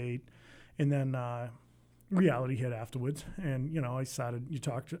Westfield State, and then reality hit afterwards. And I started. You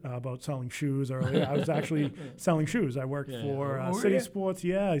talked about selling shoes earlier. I was actually selling shoes. I worked for City Sports.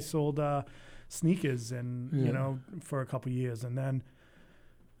 Yeah, I sold sneakers, and for a couple of years, and then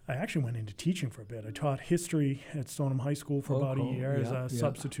I actually went into teaching for a bit. I taught history at Stoneham High School for about a year as a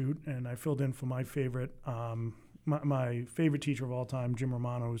substitute, and I filled in for my favorite. My favorite teacher of all time, Jim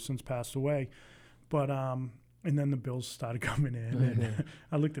Romano, who's since passed away. But and then the bills started coming in, and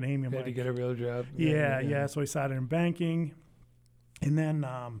I looked at Amy. I'm like, to get a real job. Yeah. So I started in banking, and then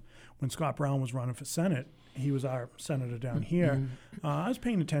when Scott Brown was running for Senate, he was our senator down here. I was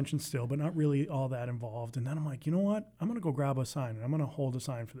paying attention still, but not really all that involved. And then I'm like, you know what? I'm going to go grab a sign, and I'm going to hold a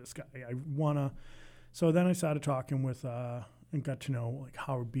sign for this guy. I want to. So then I started talking with and got to know like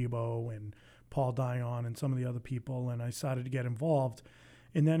Howard Bebo and Paul Dion and some of the other people, and I started to get involved.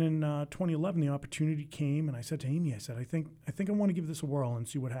 And then in 2011, the opportunity came, and I said to Amy, I said, I think I want to give this a whirl and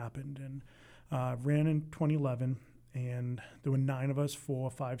see what happened. And ran in 2011, and there were 9 of us, 4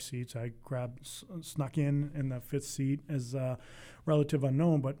 or 5 seats. I snuck in the 5th seat as a relative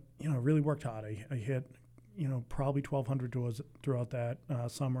unknown, but it really worked hard. I hit probably 1,200 doors throughout that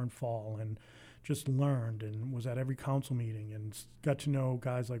summer and fall, and just learned and was at every council meeting and got to know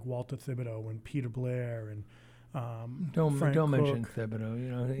guys like Walter Thibodeau and Peter Blair and Frank don't Cook. mention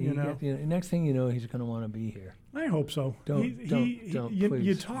Thibodeau. Next thing you know, he's going to want to be here. I hope so. Don't. You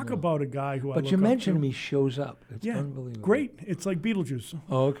Please, talk about a guy who. But I you look mentioned up him, to. he shows up. It's unbelievable. Great. It's like Beetlejuice.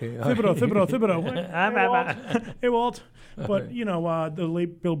 Oh, okay. Thibodeau. Hey, Walt. But the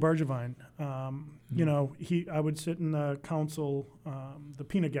late Bill Bergevine. I would sit in the council, the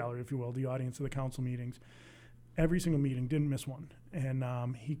peanut gallery, if you will, the audience of the council meetings. Every single meeting, didn't miss one.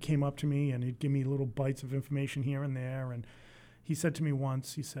 And he came up to me and he'd give me little bites of information here and there. And he said to me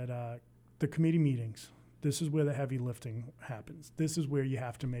once, he said, the committee meetings, this is where the heavy lifting happens. This is where you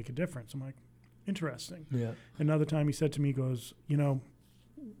have to make a difference. I'm like, interesting. Yeah. Another time he said to me, he goes,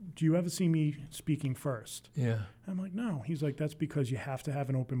 do you ever see me speaking first? Yeah. I'm like, no. He's like, that's because you have to have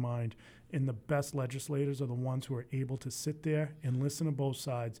an open mind. And the best legislators are the ones who are able to sit there and listen to both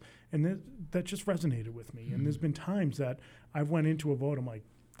sides. And that just resonated with me. And there's been times that I've went into a vote, I'm like,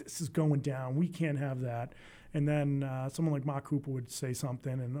 this is going down. We can't have that. And then someone like Mark Cooper would say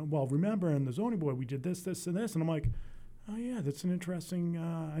something. And, well, remember, in the zoning board, we did this, this, and this. And I'm like, oh, yeah, that's an interesting,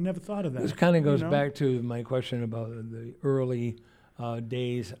 I never thought of that. This kind of goes back to my question about the early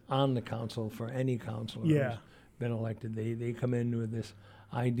days on the council for any councilor who's been elected. They come in with this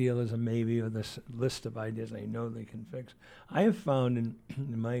idealism maybe, or this list of ideas they know they can fix. I have found in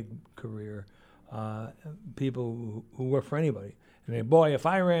my career people who work for anybody. And they, boy, if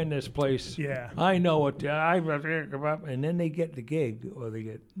I ran this place, I know what and then they get the gig or they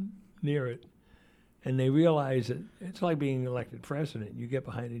get near it, and they realize that it's like being elected president. You get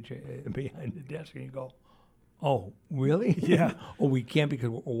behind the desk and you go, oh, really? Yeah. Oh, we can't because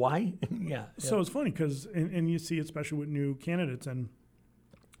why? Yeah. So it's funny because, and you see, especially with new candidates, and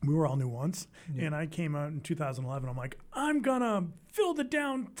we were all new once, and I came out in 2011. I'm like, I'm gonna fill the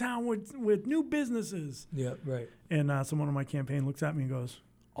downtown with new businesses. Yeah, right. And someone on my campaign looks at me and goes,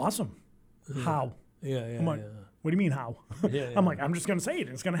 awesome. How? Yeah. I'm like, what do you mean how? I'm like, I'm just gonna say it.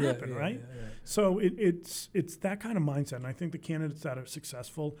 It's gonna happen, right? Yeah. So it's that kind of mindset, and I think the candidates that are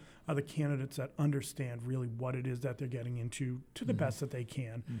successful are the candidates that understand really what it is that they're getting into to the best that they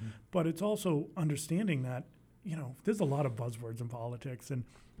can. Mm-hmm. But it's also understanding that there's a lot of buzzwords in politics, and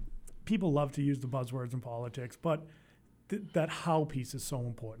people love to use the buzzwords in politics, but that how piece is so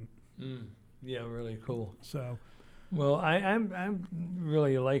important. Yeah, really cool. So, well, I'm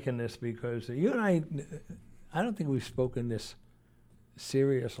really liking this because you and I don't think we've spoken this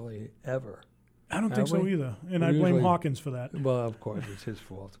seriously ever. I don't think so either, and I blame Hawkins for that. Well, of course, it's his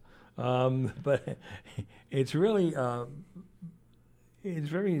fault. But it's really it's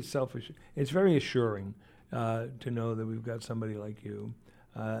very selfish. It's very assuring to know that we've got somebody like you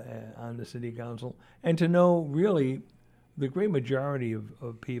on the city council, and to know really the great majority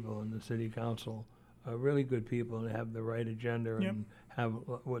of people in the city council are really good people and have the right agenda and have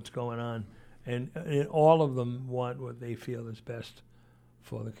what's going on, and all of them want what they feel is best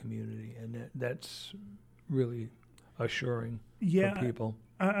for the community, and that's really assuring for people.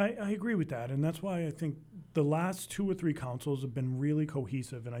 I agree with that, and that's why I think the last 2 or 3 councils have been really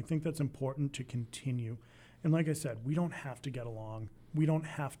cohesive, and I think that's important to continue. And like I said, we don't have to get along. We don't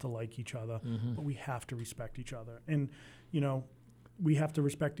have to like each other, but we have to respect each other. And, we have to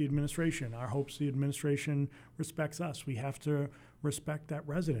respect the administration. Our hopes the administration respects us. We have to respect that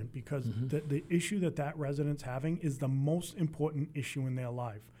resident because the issue that resident's having is the most important issue in their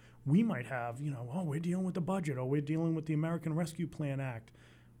life. We might have, we're dealing with the budget, or we're dealing with the American Rescue Plan Act.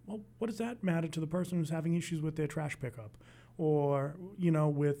 Well, what does that matter to the person who's having issues with their trash pickup or,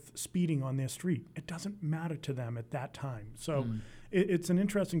 with speeding on their street? It doesn't matter to them at that time. So it's an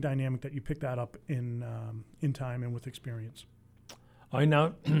interesting dynamic that you pick that up in time and with experience. I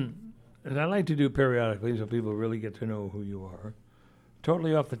know, as I like to do periodically so people really get to know who you are,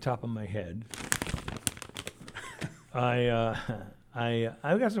 totally off the top of my head,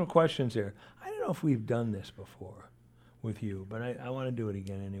 I've got some questions here. I don't know if we've done this before with you, but I want to do it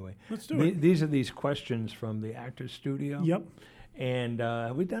again anyway. Let's do it. These are these questions from the Actors Studio. Yep. And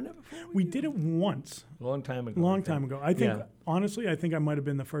have we done it before? We did it once. A long time ago. Long time ago. I think, Yeah. honestly, I think I might have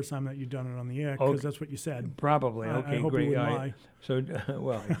been the first time that you've done it on the air because Okay. that's what you said. Probably. I Okay, hope you great. wouldn't All right. lie. So,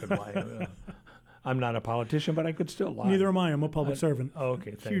 well, I could lie. I'm not a politician, but I could still lie. Neither am I. I'm a public servant.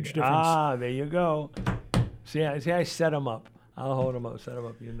 Okay, thank Huge you. difference. Ah, there you go. See, I set them up. I'll hold them up, set them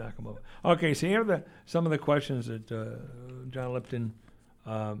up, you knock them over. Okay, so here are some of the questions that John Lipton,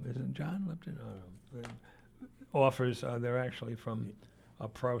 is it John Lipton? Oh, no. Offers. They're actually from a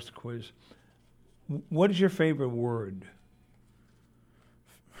Proust quiz. What is your favorite word?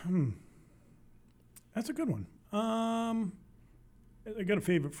 That's a good one. I got a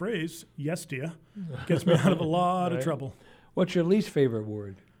favorite phrase. Yes, dear. Gets me out of a lot of trouble. What's your least favorite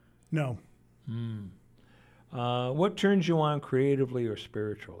word? No. What turns you on creatively or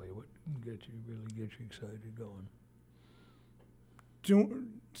spiritually? What really gets you excited going?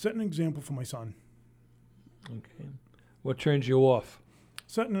 Set an example for my son. Okay. What turns you off?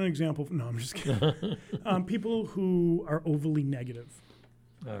 Setting an example. No, I'm just kidding. People who are overly negative.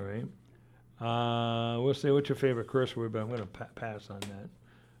 All right. We'll say what's your favorite curse word, but I'm going to pass on that.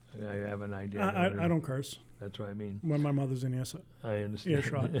 I have an idea. I don't curse. That's what I mean. When my mother's in I understand.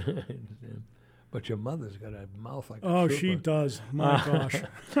 earshot. I understand. But your mother's got a mouth like a Oh, trooper. she does. My gosh.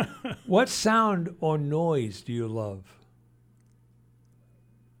 What sound or noise do you love?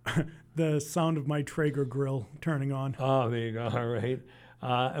 The sound of my Traeger grill turning on. Oh, there you go. All right.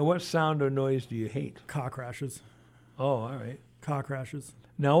 And what sound or noise do you hate? Car crashes. Oh, all right. Car crashes.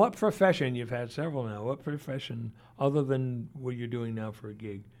 Now, what profession, you've had several now, what profession, other than what you're doing now for a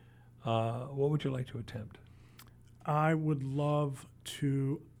gig, what would you like to attempt? I would love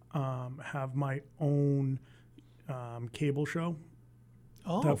to have my own cable show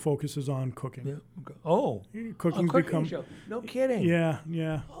that focuses on cooking. Yeah. Okay. Oh, Cooking's a cooking become show. No kidding. Yeah.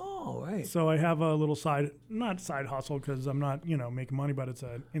 Oh, right. So I have a little not side hustle because I'm not making money, but it's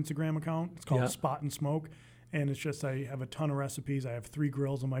an Instagram account. It's called Spot and Smoke, and it's just I have a ton of recipes. I have 3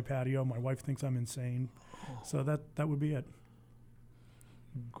 grills on my patio. My wife thinks I'm insane, so that would be it.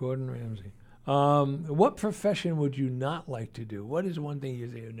 Gordon Ramsay. What profession would you not like to do? What is one thing you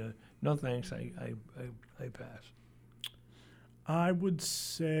say, no thanks, I pass? I would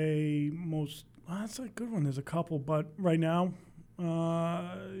say that's a good one. There's a couple, but right now,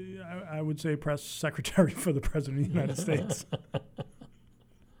 I would say press secretary for the President of the United States.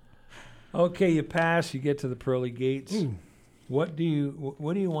 Okay, you pass, you get to the pearly gates. Ooh. What do you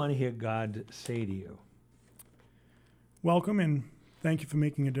want to hear God say to you? Welcome and thank you for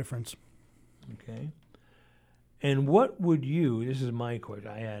making a difference. Okay. And what would you, this is my question,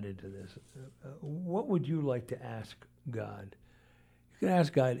 I added to this, what would you like to ask God? You can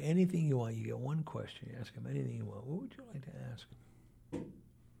ask God anything you want. You get one question, you ask him anything you want. What would you like to ask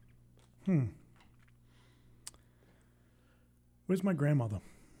him? Where's my grandmother?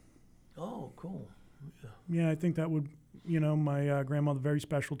 Oh, cool. Yeah, I think that would, my grandmother, very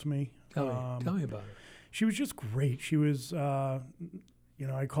special to me. Tell me about her. She was just great. She was, I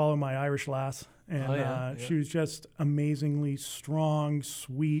call her my Irish lass. And she was just amazingly strong,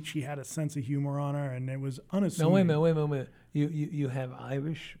 sweet. She had a sense of humor on her, and it was unassuming. No, wait a minute. You have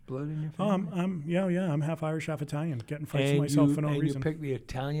Irish blood in your family? I'm half Irish, half Italian. Getting fights for myself for no reason. And you picked the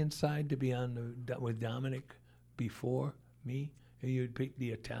Italian side to be on with Dominic before me? And you'd pick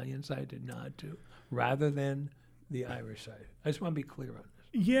the Italian side to nod to, rather than the Irish side. I just want to be clear on this.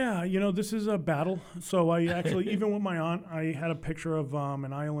 Yeah, this is a battle. So I actually, even with my aunt, I had a picture of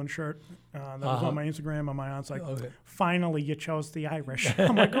an Ireland shirt that was on my Instagram, and my aunt's like, finally, you chose the Irish.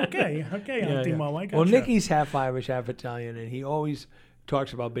 I'm like, okay, Auntie Mo, I got Well, Nicky's half Irish, half Italian, and he always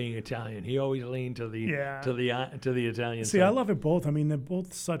talks about being Italian. He always leaned to the Italian See, side. I love it both. I mean, they're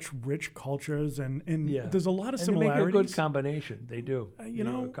both such rich cultures, and there's a lot of similarities. They make a good combination. They do.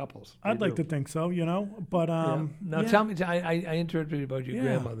 Couples. I'd like to think so. But now tell me. I interrupted you about your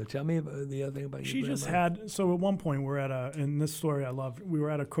grandmother. Tell me about the other thing about your grandmother. She just had. So at one point, we're at in this story I love. We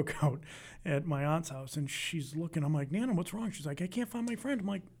were at a cookout at my aunt's house, and she's looking. I'm like, Nana, what's wrong? She's like, I can't find my friend. I'm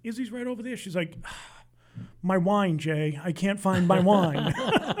like, Izzy's right over there. She's like, my wine, Jay. I can't find my wine.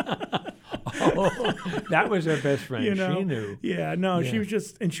 That was her best friend. She knew. Yeah, no, she was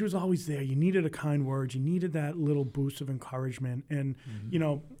just, and she was always there. You needed a kind word. You needed that little boost of encouragement. And,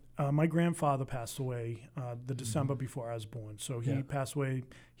 my grandfather passed away the December before I was born. So he passed away.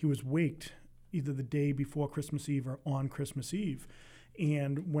 He was waked either the day before Christmas Eve or on Christmas Eve.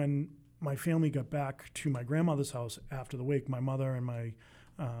 And when my family got back to my grandmother's house after the wake, my mother and my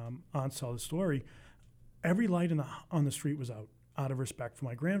aunt saw the story. Every light on the street was out of respect for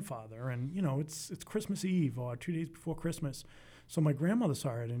my grandfather. And, it's Christmas Eve or 2 days before Christmas. So my grandmother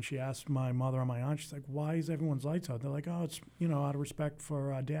saw it, and she asked my mother and my aunt, she's like, why is everyone's lights out? They're like, oh, it's, out of respect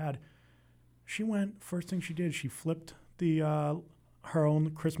for Dad. She went, first thing she did, she flipped the her own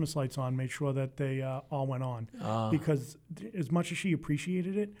Christmas lights on, made sure that they all went on. Because as much as she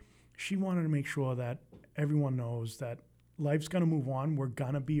appreciated it, she wanted to make sure that everyone knows that life's going to move on. We're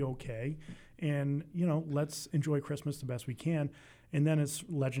going to be okay. And, let's enjoy Christmas the best we can. And then, as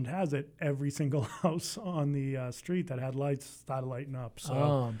legend has it, every single house on the street that had lights started lighting up.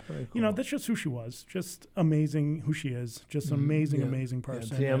 So, very cool. that's just who she was. Just amazing who she is. Just an amazing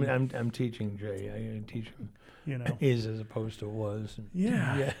person. Yeah, see, I'm teaching Jay. I teach him. Is as opposed to was.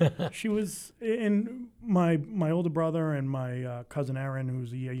 Yeah. She was, and my older brother and my cousin Aaron,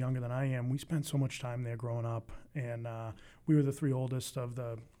 who's a year younger than I am, we spent so much time there growing up. And we were the three oldest of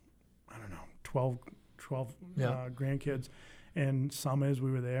the, 12 grandkids. And summers we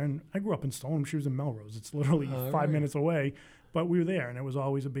were there, and I grew up in Stoneham. She was in Melrose. It's literally 5 minutes away, but we were there, and it was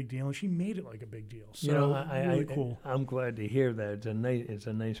always a big deal. And she made it like a big deal. So really cool. I'm glad to hear that. It's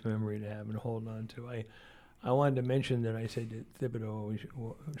a nice memory to have and hold on to. I wanted to mention that I said that Thibodeau always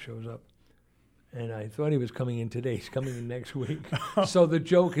shows up, and I thought he was coming in today. He's coming in next week. So the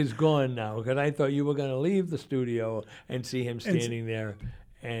joke is gone now, because I thought you were going to leave the studio and see him standing there,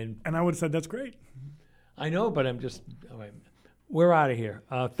 and I would have said that's great. I know, but I'm just. All right. We're out of here.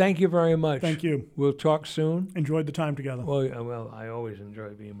 Thank you very much. Thank you. We'll talk soon. Enjoyed the time together. Well, I always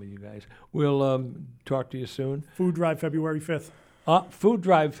enjoy being with you guys. We'll talk to you soon. Food Drive, February 5th. Food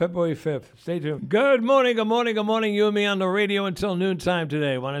Drive, February 5th. Stay tuned. Good morning, good morning, good morning. You and me on the radio until noontime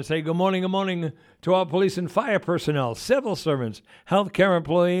today. Want to say good morning to our police and fire personnel, civil servants, healthcare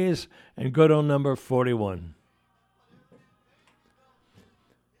employees, and good old number 41.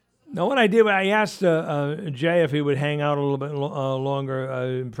 Now, what I did, I asked Jay if he would hang out a little bit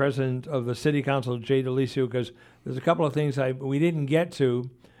longer, president of the city council, Jay DeLisio, because there's a couple of things we didn't get to,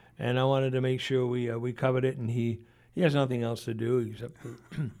 and I wanted to make sure we covered it, and he has nothing else to do except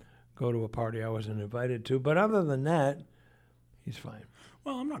go to a party I wasn't invited to. But other than that, he's fine.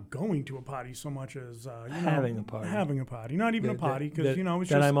 Well, I'm not going to a party so much as having a party. Having a party, not even a party, because it's that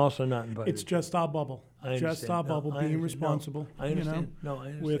just. I'm also not invited. It's just our bubble. Just our bubble, being responsible. I understand. I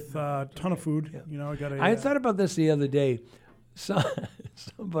understand. With a ton of food. Yeah. I thought about this the other day.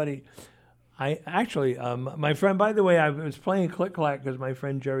 Somebody, my friend. By the way, I was playing Click Clack because my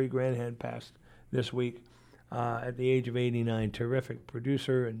friend Jerry Granhan passed this week at the age of 89. Terrific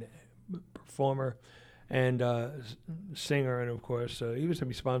producer and performer. And singer, and of course, he was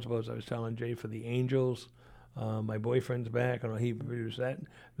responsible, as I was telling Jay, for the Angels. My Boyfriend's Back, and he produced that.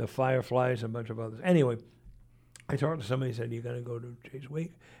 The Fireflies, and a bunch of others. Anyway, I talked to somebody, said, "You going to go to Jay's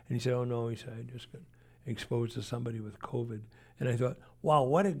wake?" And he said, "Oh, no." He said, "I just got exposed to somebody with COVID." And I thought, wow,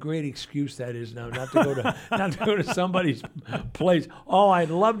 what a great excuse that is now not to go to somebody's place. Oh,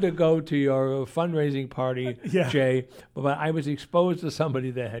 I'd love to go to your fundraising party, Jay, but I was exposed to somebody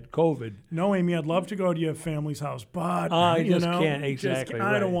that had COVID. No, Amy, I'd love to go to your family's house, but I just can't. Exactly.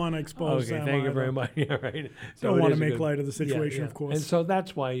 I don't want to expose them. Okay, thank you very much. Yeah, right. Don't want to make light of the situation, of course. And so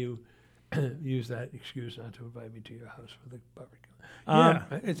that's why you use that excuse not to invite me to your house for the barbecue.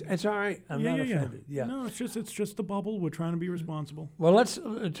 It's all right. I'm not offended. Yeah. No, it's just the bubble. We're trying to be responsible. Well, let's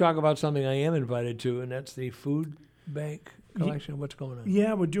talk about something I am invited to, and that's the food bank collection. What's going on?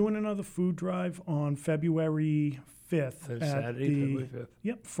 Yeah, we're doing another food drive on February 5th. Saturday, February 5th.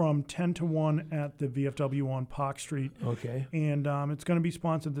 Yep, from 10 to 1 at the VFW on Park Street. Okay. And it's going to be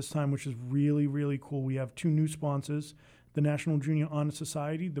sponsored this time, which is really, really cool. We have two new sponsors. The National Junior Honor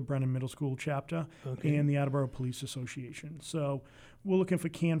Society, the Brennan Middle School chapter, and the Attleboro Police Association. So we're looking for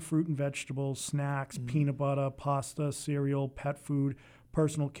canned fruit and vegetables, snacks, peanut butter, pasta, cereal, pet food,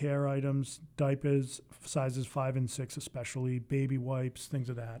 personal care items, diapers, sizes 5 and 6 especially, baby wipes, things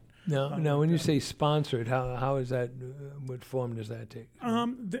of that. Now, when you say sponsored, how is that? What form does that take?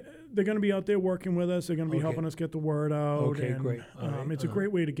 They're going to be out there working with us. They're going to be helping us get the word out. Okay, and, great. It's a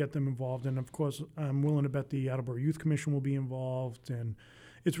great way to get them involved. And, of course, I'm willing to bet the Attleboro Youth Commission will be involved. And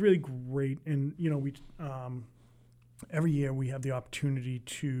it's really great. And, we every year we have the opportunity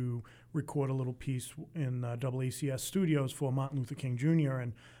to record a little piece in AACS Studios for Martin Luther King Jr.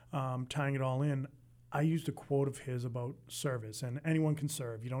 and tying it all in. I used a quote of his about service, and anyone can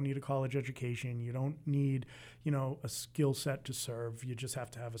serve. You don't need a college education. You don't need, a skill set to serve. You just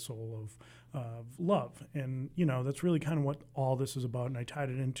have to have a soul of love. And, that's really kind of what all this is about. And I tied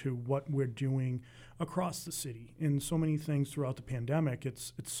it into what we're doing across the city. In so many things throughout the pandemic,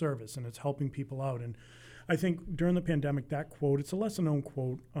 it's service, and it's helping people out. And I think during the pandemic, that quote, it's a lesser-known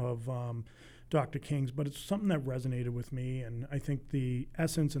quote of Dr. King's, but it's something that resonated with me, and I think the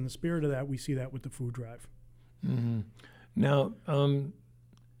essence and the spirit of that, we see that with the food drive. Mm-hmm. Now,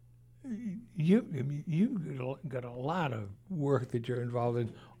 you got a lot of work that you're involved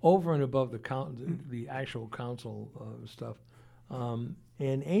in over and above the actual council stuff. And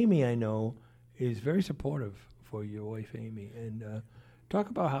Amy, I know, is very supportive for your wife, Amy. And talk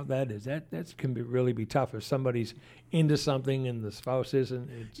about how that is. That can really be tough if somebody's into something and the spouse isn't.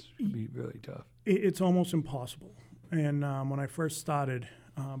 It can be really tough. It's almost impossible. And when I first started,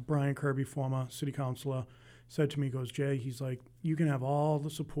 Brian Kirby, former city councilor, said to me, goes, Jay, he's like, you can have all the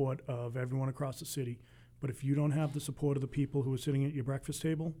support of everyone across the city, but if you don't have the support of the people who are sitting at your breakfast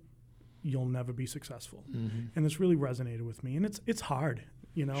table, you'll never be successful. Mm-hmm. And this really resonated with me. And it's hard,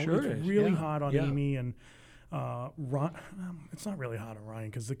 you know. Sure it's really hard on Amy and Ron. It's not really hard on Ryan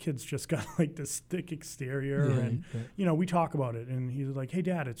because the kid's just got like this thick exterior. And, you know, we talk about it. And he's like, hey,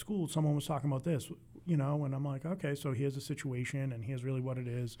 Dad, at school, someone was talking about this. You know, and I'm like, okay, so here's the situation, and here's really what it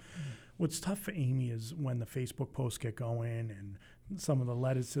is. What's tough for Amy is when the Facebook posts get going and some of the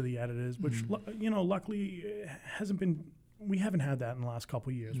letters to the editors, which, you know, luckily we haven't had that in the last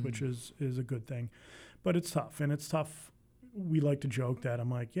couple of years, which is a good thing. But it's tough, and it's tough. We like to joke that I'm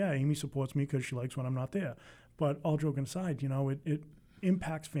like, yeah, Amy supports me because she likes when I'm not there. But all joking aside, you know, it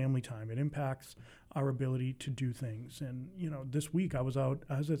impacts family time. It impacts our ability to do things. And, you know, this week I was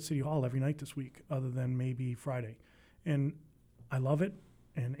at City Hall every night this week other than maybe Friday. And I love it.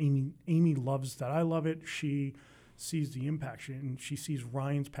 And Amy loves that I love it. She sees the impact and she sees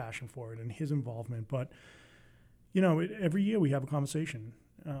Ryan's passion for it and his involvement. But, you know, every year we have a conversation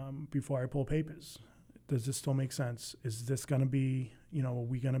before I pull papers. Does this still make sense? Is this going to be, you know, are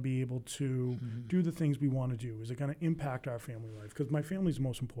we going to be able to do the things we want to do? Is it going to impact our family life? Because my family is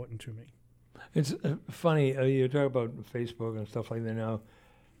most important to me. It's funny, you talk about Facebook and stuff like that now.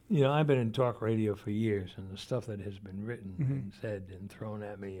 You know, I've been in talk radio for years, and the stuff that has been written and said and thrown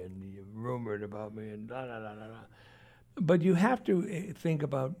at me and rumored about me and da-da-da-da-da. But you have to think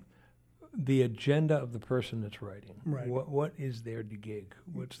about the agenda of the person that's writing. Right. What is their gig?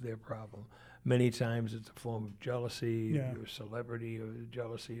 What's their problem? Many times it's a form of jealousy, or celebrity, or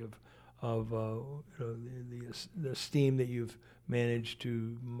jealousy of you know, the esteem that you've managed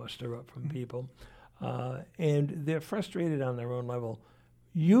to muster up from people. And they're frustrated on their own level,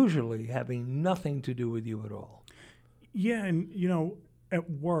 usually having nothing to do with you at all. Yeah, and, you know, at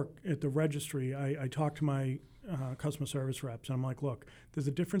work, at the registry, I talk to my customer service reps, and I'm like, look, there's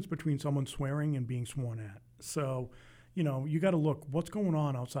a difference between someone swearing and being sworn at. So, you know, you got to look what's going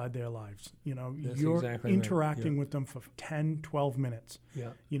on outside their lives. You know, you're exactly interacting with them for 10, 12 minutes.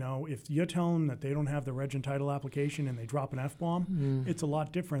 Yeah. You know, if you're telling them that they don't have the reg and title application and they drop an F-bomb, it's a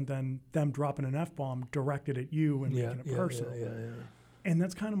lot different than them dropping an F-bomb directed at you and making it personal. And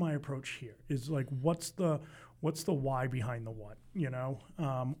that's kind of my approach here is like, what's the why behind the what, you know?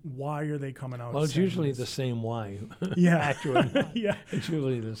 Why are they coming out? Well, it's usually the same why. Yeah. Actually. It's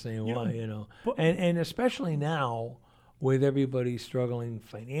usually the same why, you know. And especially now, with everybody struggling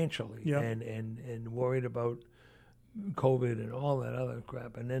financially and worried about COVID and all that other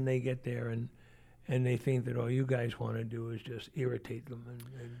crap. And then they get there and they think that all you guys want to do is just irritate them.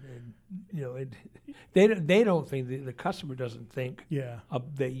 And you know, they don't think, the customer doesn't think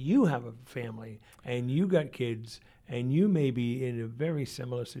that you have a family and you got kids and you may be in a very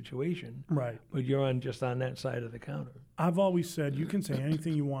similar situation. Right. But you're just on that side of the counter. I've always said, you can say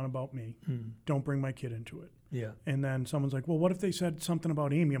anything you want about me. Don't bring my kid into it. Yeah. And then someone's like, well, what if they said something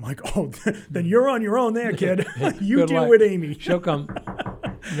about Amy? I'm like, oh, then you're on your own there, kid. You deal with Amy. She'll come.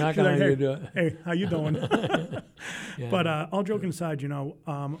 Not going to do it. Hey, how you doing? But all joking aside, you know,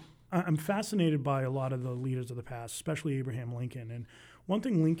 I'm fascinated by a lot of the leaders of the past, especially Abraham Lincoln. And one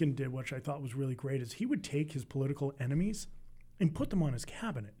thing Lincoln did, which I thought was really great, is he would take his political enemies and put them on his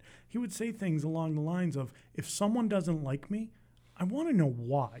cabinet. He would say things along the lines of, if someone doesn't like me, I want to know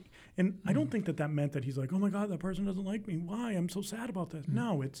why. And I don't think that meant that he's like, oh, my God, that person doesn't like me. Why? I'm so sad about this.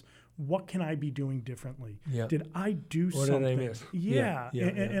 No, it's what can I be doing differently? Yeah. Did I do something? What did I miss?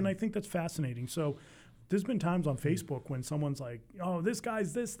 And I think that's fascinating. So there's been times on Facebook when someone's like, oh, this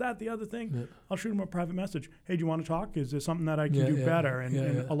guy's this, that, the other thing. Yeah. I'll shoot him a private message. Hey, do you want to talk? Is there something that I can do better?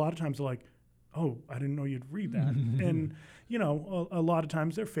 And a lot of times they're like, oh, I didn't know you'd read that. And, you know, a lot of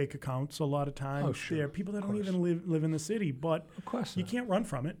times they're fake accounts. A lot of times they're people that don't even live in the city. But you can't run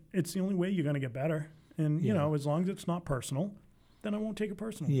from it. It's the only way you're going to get better. And, you know, as long as it's not personal, then I won't take it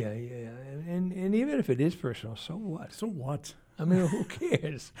personally. Yeah. And even if it is personal, so what? So what? I mean, who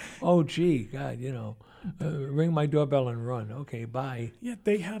cares? Oh, gee, God, you know, ring my doorbell and run. Okay, bye. Yeah,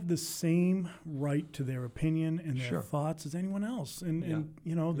 they have the same right to their opinion and their thoughts as anyone else. And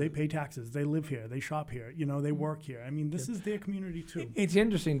you know, they pay taxes. They live here. They shop here. You know, they work here. I mean, this is their community, too. It's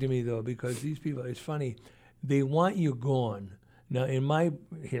interesting to me, though, because these people, it's funny, they want you gone. Now, in my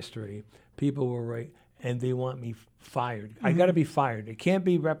history, people were right, and they want me fired. I got to be fired. It can't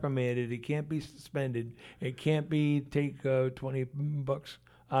be reprimanded. It can't be suspended. It can't be take $20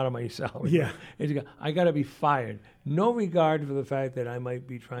 out of my salary. Yeah. I got to be fired. No regard for the fact that I might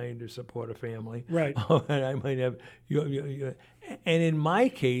be trying to support a family. Right. And I might have. And in my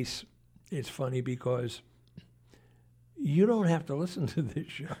case, it's funny because you don't have to listen to this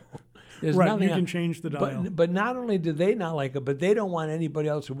show. There's right, nothing you can change the dial. But not only do they not like it, but they don't want anybody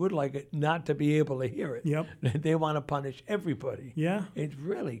else who would like it not to be able to hear it. Yep. They want to punish everybody. Yeah. It's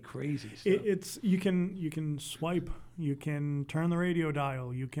really crazy stuff. It's you can swipe, you can turn the radio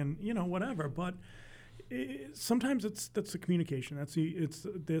dial, you can whatever. But sometimes that's the communication. It's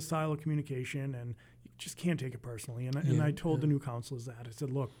their style of communication, and you just can't take it personally. And I told the new counselors that. I said,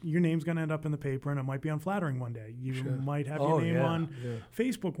 look, your name's going to end up in the paper, and it might be unflattering one day. You might have your name on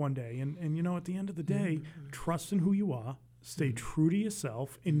Facebook one day. And at the end of the day, trust in who you are. Stay true to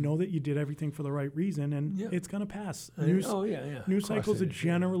yourself and know that you did everything for the right reason, and it's going to pass. News cycles are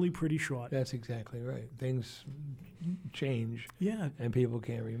generally pretty short. That's exactly right. Things change, and people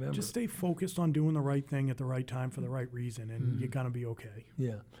can't remember. Just stay focused on doing the right thing at the right time for the right reason, and you're going to be okay.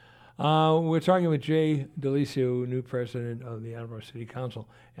 Yeah. We're talking with Jay Delisio, new president of the Attleboro City Council,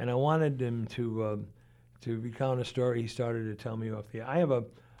 and I wanted him to recount a story he started to tell me off the air. I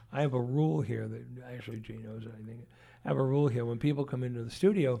have a rule here that actually Jay knows it, I think. I have a rule here. When people come into the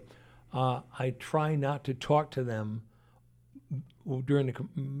studio, I try not to talk to them during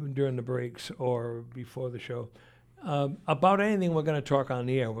the breaks or before the show about anything we're going to talk on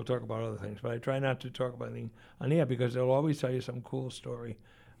the air. We'll talk about other things, but I try not to talk about anything on the air because they'll always tell you some cool story.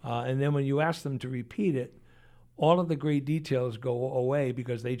 And then when you ask them to repeat it, all of the great details go away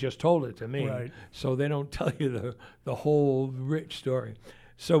because they just told it to me. Right. So they don't tell you the whole rich story.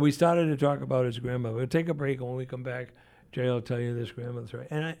 So we started to talk about his grandmother. We'll take a break, and when we come back, Jay will tell you this grandmother story.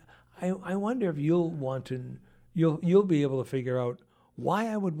 And I wonder if you'll be able to figure out why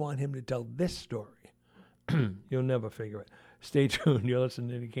I would want him to tell this story. You'll never figure it. Stay tuned. You're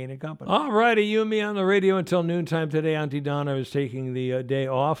listening to Kane and Company. All righty, you and me on the radio until noontime today. Auntie Donna is taking the day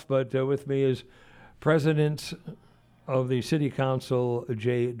off, but with me is President of the City Council,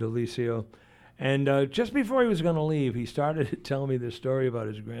 Jay Delisio. And just before he was going to leave, he started to tell me this story about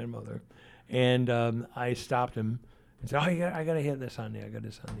his grandmother. And I stopped him and said, I got to hear this on there. I got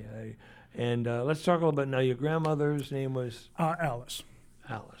this on there. And let's talk a little bit. Now, your grandmother's name was? Alice.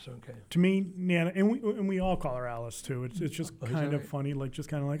 Alice, okay. To me, Nana, and we all call her Alice, too. It's just kind of funny,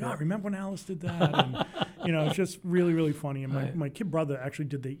 remember when Alice did that? And, it's just really, really funny. And my kid brother actually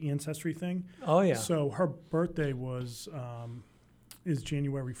did the ancestry thing. Oh, yeah. So her birthday is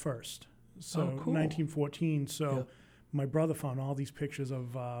January 1st. So 1914. So my brother found all these pictures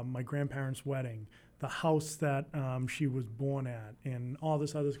of my grandparents' wedding, the house that she was born at, and all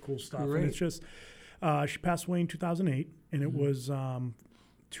this other cool stuff. Great. And it's just, she passed away in 2008, and it was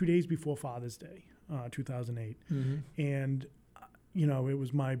 2 days before Father's Day, 2008. And, it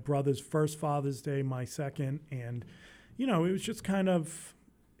was my brother's first Father's Day, my second. And, it was just kind of,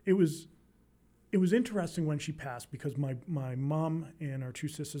 it was interesting when she passed because my mom and her two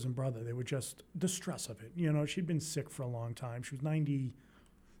sisters and brother, they were just the stress of it. She'd been sick for a long time. She was 95,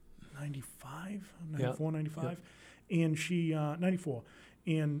 94, 95. And she, 94.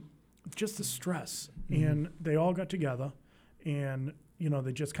 And just the stress. And they all got together and,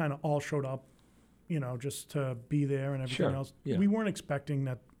 they just kind of all showed up, just to be there and everything else. Yeah. We weren't expecting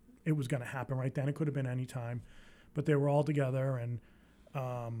that it was going to happen right then. It could have been any time. But they were all together and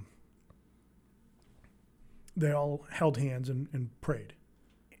they all held hands and prayed.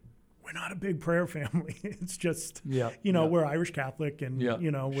 We're not a big prayer family. It's just, we're Irish Catholic and,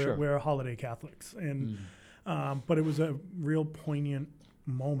 we're holiday Catholics. And but it was a real poignant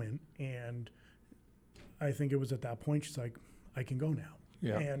moment. And I think it was at that point she's like, I can go now.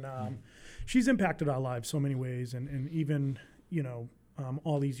 Yeah. And she's impacted our lives so many ways. And even,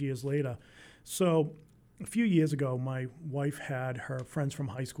 all these years later. So a few years ago, my wife had her friends from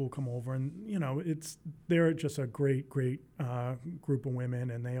high school come over, and they're just a great group of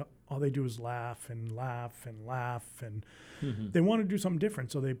women, and all they do is laugh and laugh and laugh, and they want to do something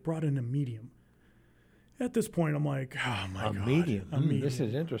different, so they brought in a medium. At this point, I'm like, oh my God, medium. This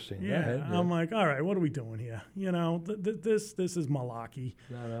is interesting. Yeah, I'm like, all right, what are we doing here? This is malarkey.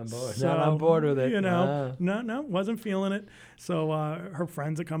 Not on board. So, not on board with it. No, wasn't feeling it. So her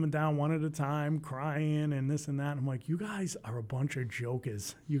friends are coming down one at a time, crying and this and that. I'm like, you guys are a bunch of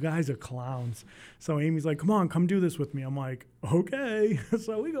jokers. You guys are clowns. So Amy's like, come do this with me. I'm like, okay.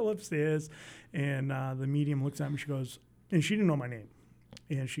 So we go upstairs, and the medium looks at me. She goes, and she didn't know my name,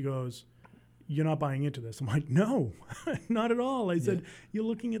 and she goes, you're not buying into this. I'm like, no, not at all. I said, you're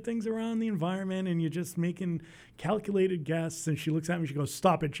looking at things around the environment and you're just making calculated guesses. And she looks at me, she goes,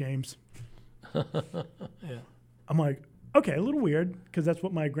 stop it, James. I'm like, okay, a little weird, because that's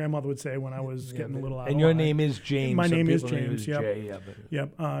what my grandmother would say when I was getting a little out of line. And your name is James. My name is James. James.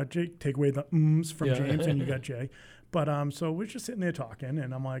 Yep. Jake, take away the ums from James, and you got Jay. But so we're just sitting there talking,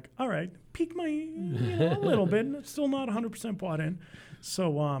 and I'm like, all right, pique my a little bit. Still not 100% bought in.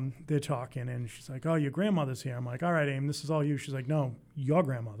 So they're talking, and she's like, oh, your grandmother's here. I'm like, all right, Aim, this is all you. She's like, no, your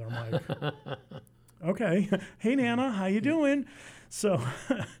grandmother. I'm like, okay. Hey, Nana, how you doing? So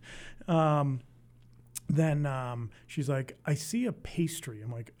then she's like, I see a pastry.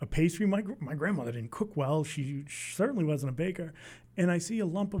 I'm like, a pastry? My grandmother didn't cook well. She certainly wasn't a baker. And I see a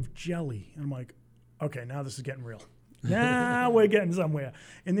lump of jelly. And I'm like, okay, now this is getting real. Now we're getting somewhere.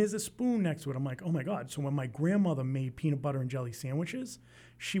 And there's a spoon next to it. I'm like, oh, my God. So when my grandmother made peanut butter and jelly sandwiches,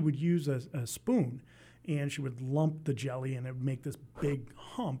 she would use a spoon, and she would lump the jelly, and it would make this big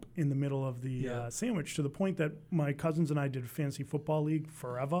hump in the middle of the sandwich, to the point that my cousins and I did a fantasy football league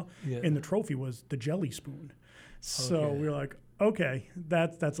forever, and the trophy was the jelly spoon. So we were like, okay,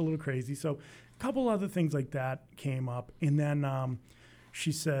 that's a little crazy. So a couple other things like that came up. And then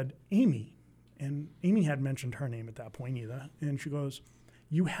she said, Amy. And Amy hadn't mentioned her name at that point either. And she goes,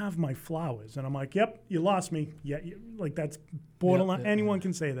 you have my flowers. And I'm like, yep, you lost me. Yeah, like that's borderline. Anyone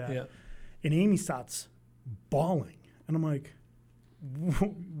can say that. Yeah. And Amy starts bawling. And I'm like,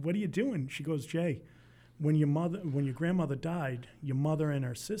 what are you doing? She goes, Jay, when your grandmother died, your mother and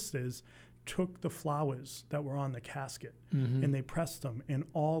her sisters took the flowers that were on the casket, and they pressed them. And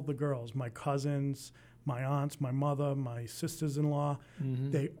all the girls, my cousins, my aunts, my mother, my sisters-in-law,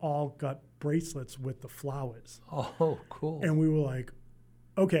 they all got bracelets with the flowers. Oh, cool. And we were like,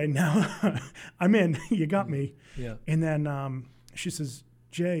 okay, now I'm in. You got me. Yeah. And then she says,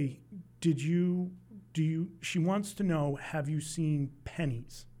 Jay, she wants to know, have you seen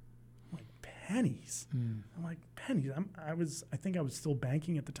pennies? I'm like, pennies? I'm like, pennies? I think I was still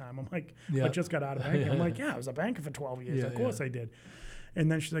banking at the time. I'm like, I just got out of banking. I'm like, I was a banker for 12 years. Of course I did. And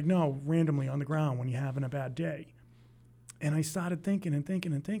then she's like, no, randomly on the ground when you're having a bad day. And I started thinking.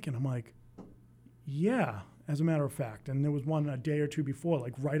 I'm like, yeah, as a matter of fact. And there was one a day or two before,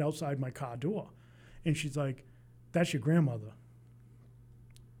 like right outside my car door. And she's like, that's your grandmother.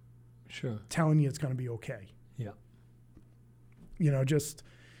 Sure. Telling you it's going to be okay. Yeah. Just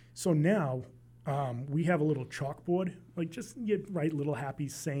so now we have a little chalkboard, like just you write little happy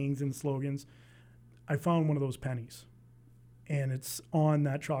sayings and slogans. I found one of those pennies, and it's on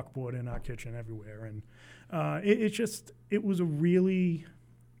that chalkboard in our kitchen everywhere. And it was a really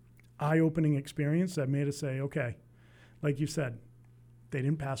eye-opening experience that made us say, okay, like you said, they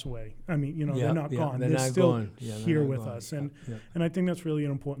didn't pass away. I mean, they're not gone. They're still here with us. And I think that's really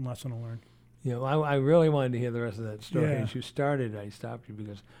an important lesson to learn. Yeah, I really wanted to hear the rest of that story. As you started, I stopped you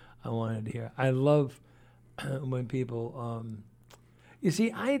because I wanted to hear. I love when people, you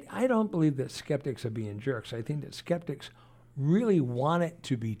see, I don't believe that skeptics are being jerks. I think that skeptics really want it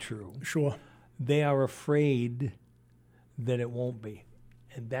to be true. Sure. They are afraid that it won't be.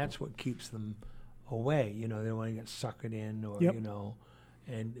 And that's what keeps them away. They don't want to get suckered in or,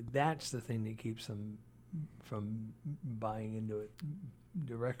 and that's the thing that keeps them from buying into it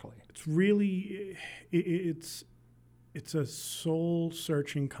directly. It's really, it's a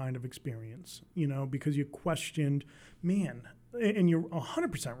soul-searching kind of experience, because you questioned, man, and you're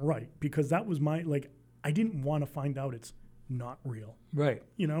 100% right, because that was I didn't want to find out it's not real. Right.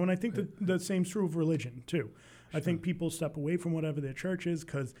 And I think that the same's true of religion, too. Sure. I think people step away from whatever their church is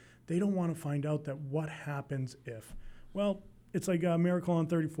because they don't want to find out that what happens if, it's like a Miracle on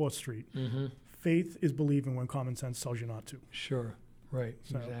 34th Street. Faith is believing when common sense tells you not to. Sure. Right.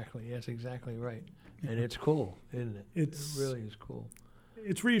 So. Exactly. That's exactly right. And it's cool, isn't it? It really is cool.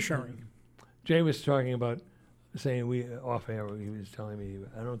 It's reassuring. Jay was talking about saying off air, he was telling me,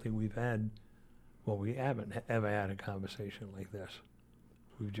 I don't think we haven't ever had a conversation like this.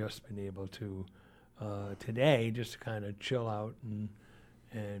 We've just been able to, today, just kind of chill out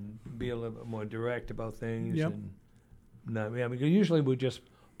and be a little bit more direct about things. Yep. And because usually we're just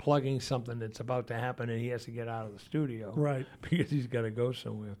plugging something that's about to happen and he has to get out of the studio. Right. Because he's got to go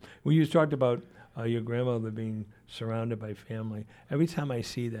somewhere. When you talked about your grandmother being surrounded by family, every time I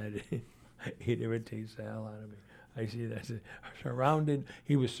see that, it irritates the hell out of me. I see that.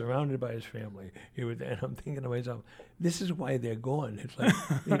 He was surrounded by his family. And I'm thinking to myself, this is why they're gone. It's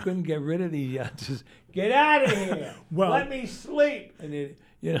like they couldn't get rid of these just get out of here. Let me sleep. And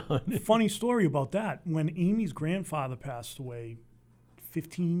funny story about that. When Amy's grandfather passed away,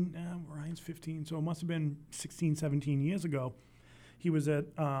 Ryan's 15, so it must have been 16, 17 years ago. He was at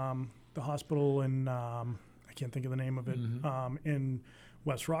the hospital in I can't think of the name of it, in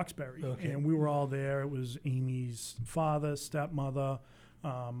West Roxbury, and we were all there. It was Amy's father, stepmother,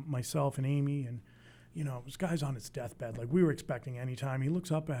 myself, and Amy, and this guy's on his deathbed. Like, we were expecting any time. He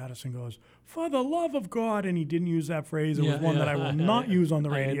looks up at us and goes, "For the love of God," and he didn't use that phrase. It was one that I will not use on the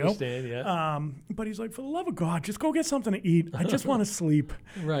radio. I understand, yeah. But he's like, "For the love of God, just go get something to eat. I just want to sleep."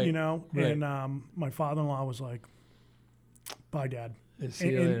 Right. And my father-in-law was like, "Bye, Dad."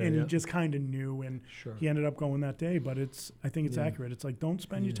 And he just kind of knew, and he ended up going that day. But I think it's accurate. It's like, don't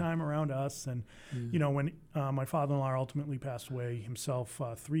spend your time around us. And when my father-in-law ultimately passed away himself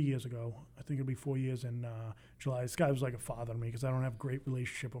 3 years ago, I think it'll be 4 years in July. This guy was like a father to me because I don't have a great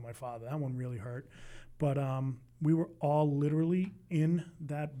relationship with my father. That one really hurt. But we were all literally in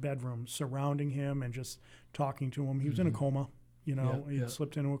that bedroom, surrounding him and just talking to him. He was in a coma. He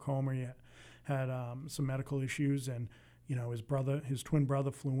slipped into a coma. He had some medical issues, and his twin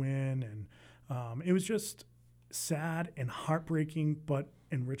brother flew in, and it was just sad and heartbreaking, but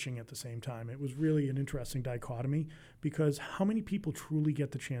enriching at the same time. It was really an interesting dichotomy, because how many people truly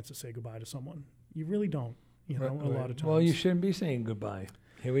get the chance to say goodbye to someone? You really don't, a lot of times. Well, you shouldn't be saying goodbye.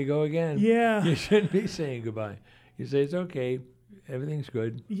 Here we go again. Yeah. You shouldn't be saying goodbye. You say, it's okay, everything's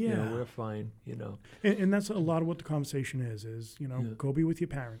good. Yeah. We're fine, And that's a lot of what the conversation is go be with your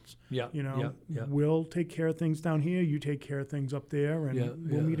parents. Yeah. We'll take care of things down here, you take care of things up there, and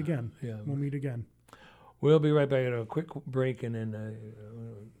we'll meet again. Yeah. We'll meet again. We'll be right back at a quick break, and then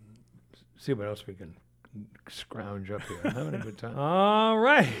see what else we can scrounge up here. I'm having a good time. All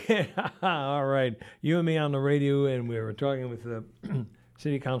right. All right. You and me on the radio, and we were talking with the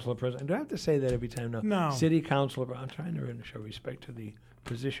city councilor president. Do I have to say that every time? No. City councilor. I'm trying to show respect to the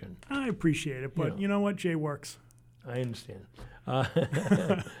position. I appreciate it, but you know what? Jay works. I understand.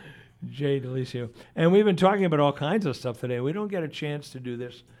 Jay DeLisio. And we've been talking about all kinds of stuff today. We don't get a chance to do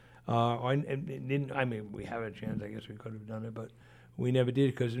this. We have a chance. I guess we could have done it, but we never did,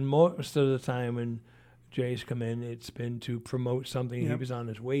 because most of the time when Jay's come in, it's been to promote something he was on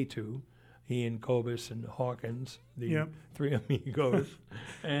his way to. He and Cobus and Hawkins, the three amigos,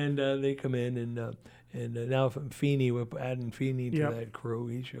 and they come in, and now Feeney, we're adding Feeney to that crew.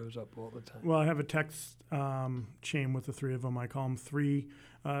 He shows up all the time. Well, I have a text chain with the three of them. I call them three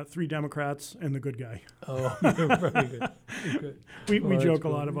Democrats and the good guy. Oh, very good. Good. We joke a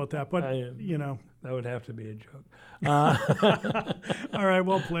lot about that, but that would have to be a joke. All right,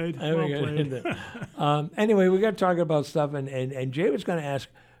 well played. Anyway, we got talking about stuff, and Jay was going to ask.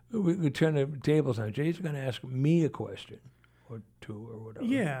 We turn the tables on. Jay's going to ask me a question or two or whatever.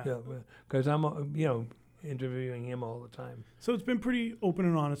 Yeah. Because I'm, interviewing him all the time. So it's been pretty open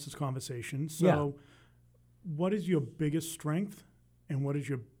and honest, this conversation. So what is your biggest strength, and what is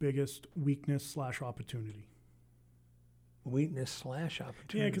your biggest weakness / opportunity? Weakness /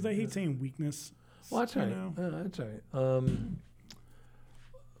 opportunity. Yeah, because I hate saying weakness. Well, that's all right. That's all right.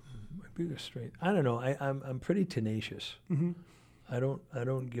 My biggest strength. I don't know. I'm pretty tenacious. Mm-hmm. I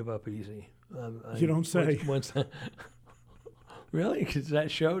don't give up easy. You don't say. Really? Because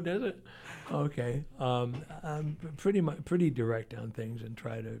that show does it? Okay. I'm pretty direct on things and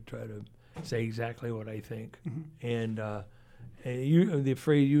try to say exactly what I think. Mm-hmm. And the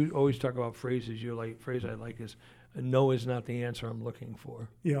phrase you always talk about phrases. Phrase I like is, "No is not the answer I'm looking for."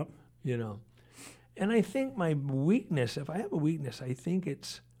 Yep. And I think my weakness, if I have a weakness, I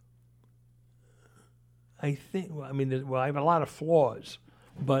have a lot of flaws,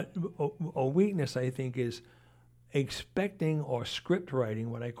 but a weakness, I think, is expecting or script writing,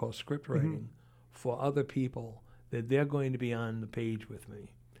 what I call script writing, for other people, that they're going to be on the page with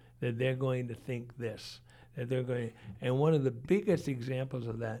me, that they're going to think this, and one of the biggest examples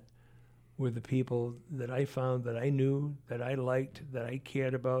of that were the people that I found that I knew, that I liked, that I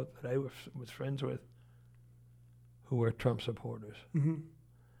cared about, that I was friends with, who were Trump supporters. Mm-hmm.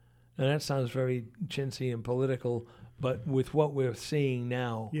 And that sounds very chintzy and political, but with what we're seeing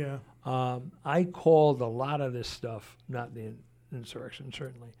now, I called a lot of this stuff, not the insurrection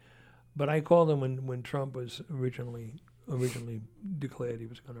certainly, but I called them when Trump was originally declared he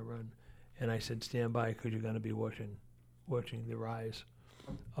was going to run, and I said, stand by, because you're going to be watching the rise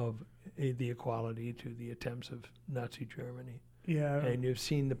of the equality to the attempts of Nazi Germany. Yeah. And you've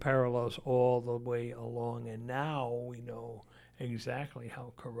seen the parallels all the way along, and now we know exactly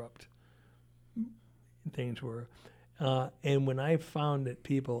how corrupt things were. And when I found that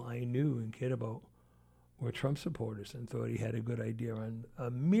people I knew and cared about were Trump supporters and thought he had a good idea on a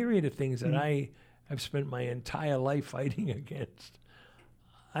myriad of things that I have spent my entire life fighting against,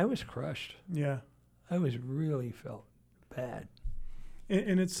 I was crushed. Yeah. I really felt bad.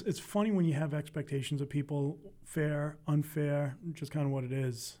 And it's funny when you have expectations of people, fair, unfair, just kind of what it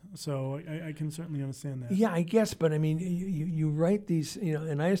is. So I can certainly understand that. Yeah, I guess, but I mean, you write these,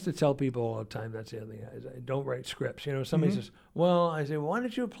 and I used to tell people all the time, that's the other thing, I don't write scripts. Somebody says, well, I say, why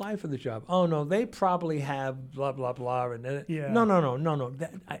don't you apply for the job? Oh, no, they probably have blah, blah, blah. And then, no.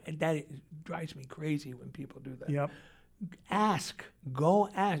 That drives me crazy when people do that. Yep. Go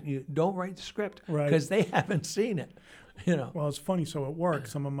ask. You don't write the script Right. because they haven't seen it. Well, it's funny. So at work,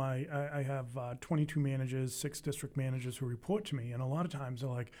 I have 22 managers, 6 district managers who report to me. And a lot of times they're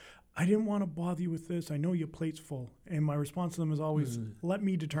like, I didn't want to bother you with this. I know your plate's full. And my response to them is always, let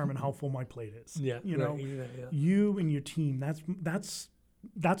me determine how full my plate is. Yeah. You and your team,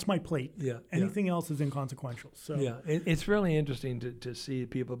 that's my plate. Yeah. Anything else is inconsequential. So yeah, it's really interesting to see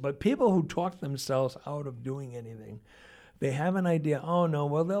people. But people who talk themselves out of doing anything, they have an idea, oh, no,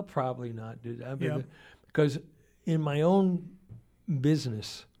 well, they'll probably not do that. Yep. Because in my own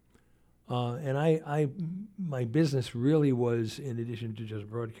business, and my business really was, in addition to just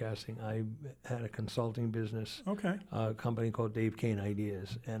broadcasting, I had a consulting business, a company called Kane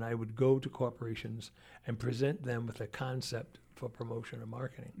Ideas, and I would go to corporations and present them with a concept for promotion and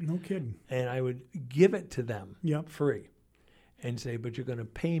marketing. No kidding. And I would give it to them free and say, but you're going to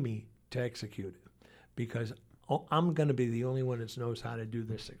pay me to execute it because I'm going to be the only one that knows how to do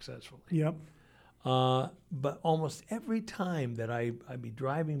this successfully. Yep. But almost every time that I'd be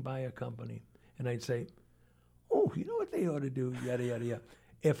driving by a company and I'd say, oh, you know what they ought to do, yada, yada, yada.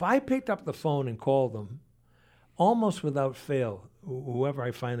 If I picked up the phone and called them, almost without fail, whoever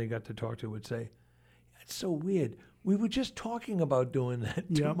I finally got to talk to would say, that's so weird. We were just talking about doing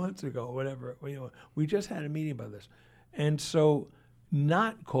that 2 months ago, or whatever. We just had a meeting about this. And so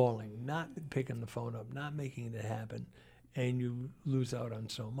not calling, not picking the phone up, not making it happen, and you lose out on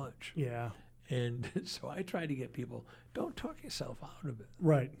so much. Yeah. And so I try to get people, don't talk yourself out of it.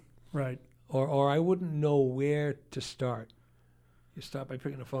 Right. Or I wouldn't know where to start. You start by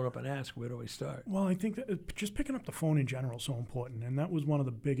picking the phone up and ask, where do I start? Well, I think that just picking up the phone in general is so important. And that was one of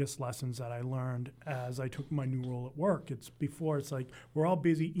the biggest lessons that I learned as I took my new role at work. It's like, we're all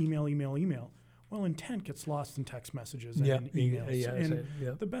busy, email. Well, intent gets lost in text messages and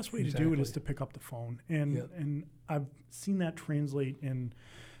emails. The best way to do it is to pick up the phone. And I've seen that translate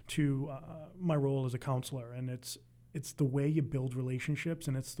into my role as a counselor. And it's the way you build relationships,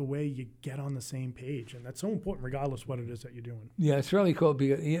 and it's the way you get on the same page. And that's so important regardless of what it is that you're doing. Yeah, it's really cool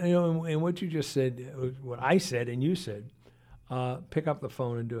because, and what you just said, what I said and you said, pick up the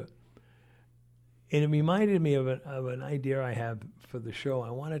phone and do it. And it reminded me of an idea I have for the show.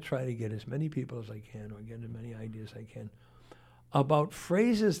 I want to try to get as many people as I can, or get as many ideas as I can, about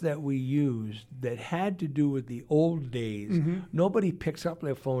phrases that we used that had to do with the old days. Mm-hmm. Nobody picks up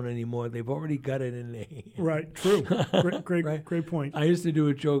their phone anymore. They've already got it in their hand. Right, true. Great, right? Great point. I used to do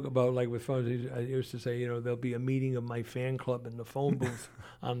a joke about, like with phones, I used to say, there'll be a meeting of my fan club in the phone booth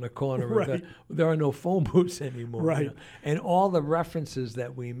on the corner. Right. There are no phone booths anymore. Right. And all the references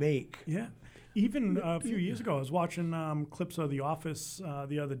that we make. Yeah. Even a few years ago, I was watching clips of The Office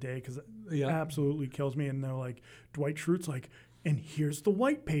the other day because it absolutely kills me. And they're like, Dwight Schrute's like, and here's the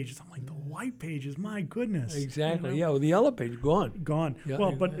white pages. I'm like, the white pages, my goodness. Exactly. Yeah, well, the yellow page, gone. Yeah,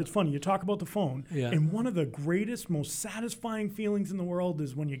 well, but it's funny. You talk about the phone, and one of the greatest, most satisfying feelings in the world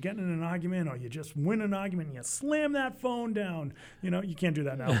is when you get in an argument or you just win an argument and you slam that phone down. You can't do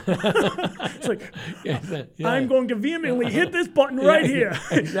that now. It's like, I'm going to vehemently hit this button right here.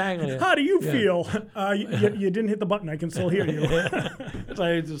 Exactly. How do you feel? You didn't hit the button. I can still hear you. That's what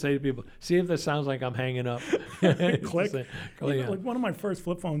I used to say to people. See if this sounds like I'm hanging up. Click. Like one of my first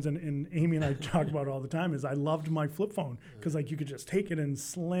flip phones, and Amy and I talk about it all the time, is I loved my flip phone because you could just take it and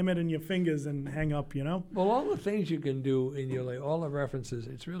slam it in your fingers and hang up, Well, all the things you can do in your all the references,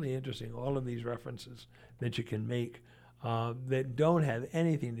 it's really interesting. All of these references that you can make that don't have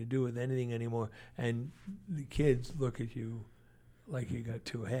anything to do with anything anymore, and the kids look at you like you got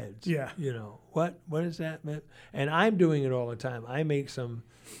two heads. Yeah. What is that, man? And I'm doing it all the time. I make some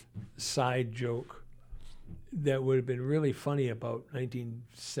side joke that would have been really funny about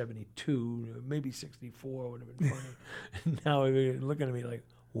 1972, maybe 64 would have been funny. And now they're looking at me like,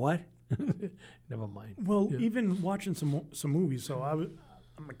 what? Never mind. Well, even watching some movies. So I'm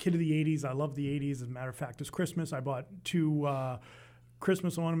a kid of the 80s. I love the 80s. As a matter of fact, this Christmas I bought 2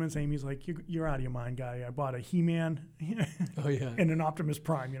 Christmas ornaments. Amy's like, you're out of your mind, guy. I bought a He-Man and an Optimus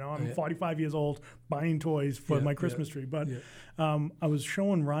Prime. I'm 45 years old buying toys for my Christmas tree. But I was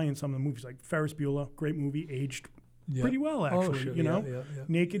showing Ryan some of the movies, like Ferris Bueller, great movie, aged pretty well, actually. sure. You know, Yeah.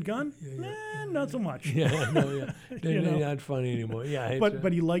 Naked Gun, not so much. Yeah, no, yeah. They're know? not funny anymore. Yeah,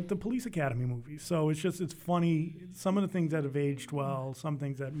 But he liked the Police Academy movies, so it's funny. Some of the things that have aged well, some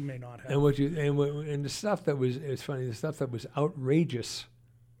things that may not have. And the stuff that was, it's funny, the stuff that was outrageous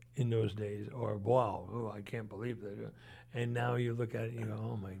in those days, or wow, I can't believe that. And now you look at it, you go,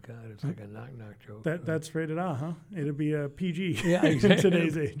 oh my God, it's like a knock-knock joke. That's rated R, huh? It'd be a PG Yeah, in exactly.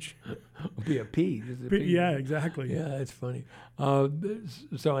 today's age. It'll be a P. Just a P. Yeah, exactly. Yeah, it's funny.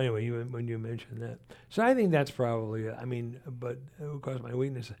 So anyway, when you mentioned that, so I think that's probably, but of course my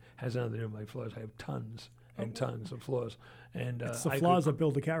weakness has nothing to do with my flaws. I have tons and tons of flaws. And It's the I flaws could that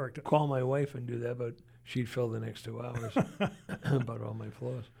build a character. call my wife and do that, but she'd fill the next 2 hours about all my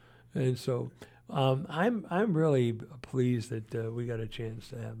flaws. And so I'm really pleased that we got a chance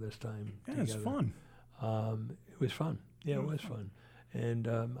to have this time together. It's fun. It was fun. Yeah, it was fun. And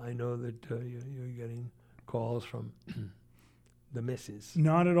I know that you're getting calls from the missus.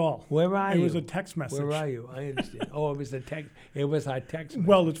 Not at all. Where are you? It was a text message. Where are you? I understand. Oh, it was the text. It was our text message.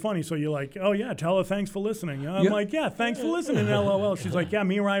 Well, it's funny. So you're like, oh, yeah, tell her thanks for listening. I'm like, yeah, thanks for listening, LOL. She's like, yeah,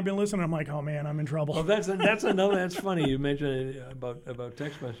 me and Ryan have been listening. I'm like, oh, man, I'm in trouble. Well, that's another. That's funny. You mentioned it about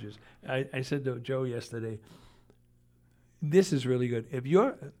text messages. I said to Joe yesterday, this is really good.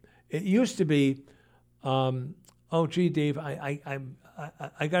 It used to be, oh, gee, Dave,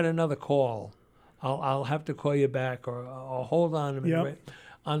 I got another call. I'll have to call you back, or hold on a minute. Yep. Right?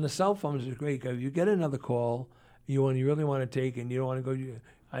 On the cell phones, it's great. If you get another call, you really want to take, and you don't want to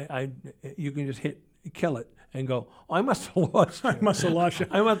go, you can just kill it and go, oh, I must have lost you. I must have lost you.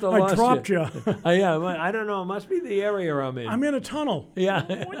 I must have lost dropped you. Yeah, I don't know. It must be the area I'm in. I'm in a tunnel. Yeah.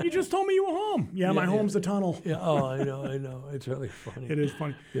 What, you just told me you were home. Yeah, my home's the tunnel. Yeah. Oh, I know. It's really funny. It is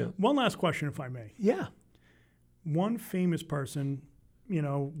funny. Yeah. One last question, if I may. Yeah. One famous person,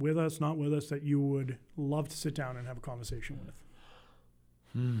 with us, not with us, that you would love to sit down and have a conversation with.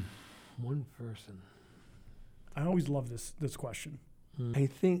 One person. I always love this question. I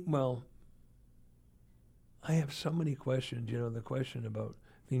think, I have so many questions. The question about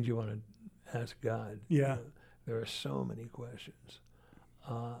things you want to ask God. Yeah. There are so many questions.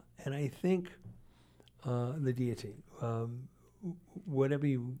 And I think the deity, whatever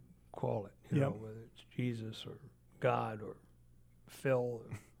you call it, whether it's Jesus or God or Phil or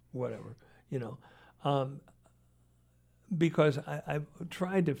whatever, because I've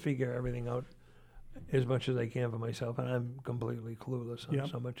tried to figure everything out as much as I can for myself, and I'm completely clueless on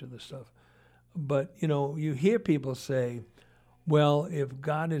so much of this stuff. But, you hear people say, well, if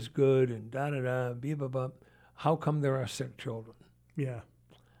God is good and da-da-da, blah, how come there are sick children? Yeah.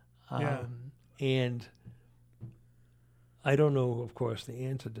 And I don't know, of course, the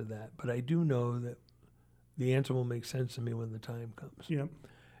answer to that, but I do know that the answer will make sense to me when the time comes. Yep.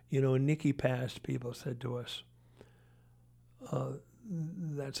 When Nikki passed, people said to us,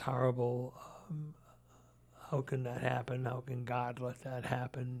 that's horrible. How can that happen? How can God let that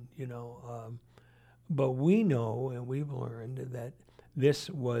happen? But we know, and we've learned, that this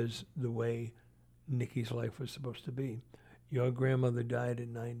was the way Nikki's life was supposed to be. Your grandmother died at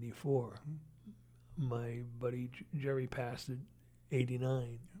 94. My buddy Jerry passed at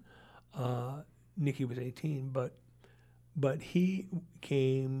 89. Nikki was 18, but he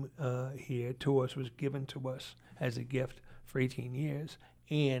came here to us, was given to us as a gift for 18 years,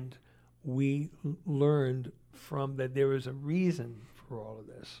 and we learned from that there is a reason for all of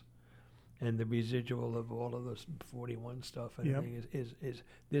this, and the residual of all of this 41 stuff and everything is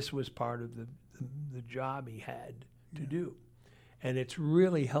this was part of the job he had to do, and it's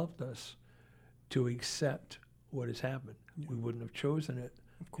really helped us to accept what has happened. We wouldn't have chosen it.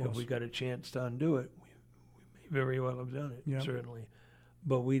 Of course. If we got a chance to undo it, we may very well have done it, certainly,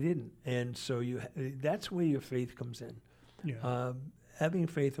 but we didn't, and so that's where your faith comes in. Yeah. Having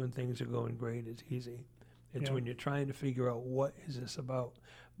faith when things are going great is easy. It's when you're trying to figure out what is this about.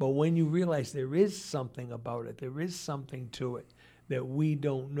 But when you realize there is something about it, there is something to it that we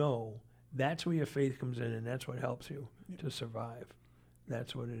don't know, that's where your faith comes in, and that's what helps you to survive.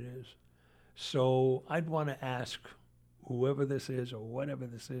 That's what it is. So I'd want to ask whoever this is or whatever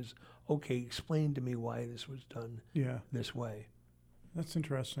this is, okay, explain to me why this was done this way. That's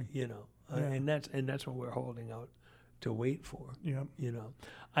interesting. And that's what we're holding out to wait for. Yeah.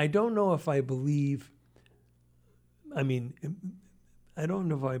 I don't know if I believe. I don't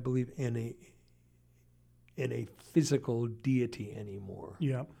know if I believe in a physical deity anymore.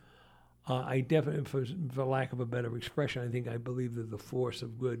 Yeah. I definitely, for lack of a better expression, I think I believe that the force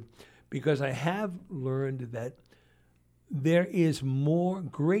of good, because I have learned that there is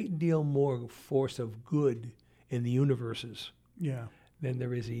great deal more force of good in the universes than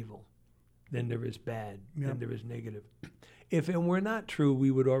there is evil. than there is bad, Yep. than there is negative. If it were not true,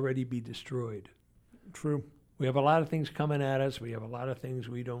 we would already be destroyed. True. We have a lot of things coming at us. We have a lot of things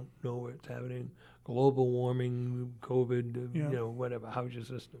we don't know what's happening. Global warming, COVID, whatever, housing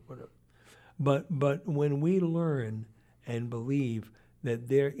system, whatever. But when we learn and believe that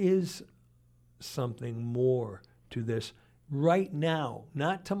there is something more to this right now,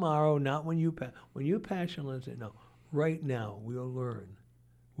 not tomorrow, not when you pass your limits, no, right now we'll learn,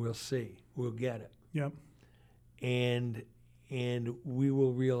 we'll see, we'll get it. Yep. And we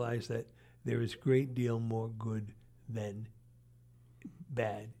will realize that there is a great deal more good than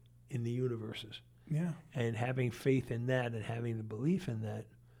bad in the universes. Yeah. And having faith in that and having the belief in that,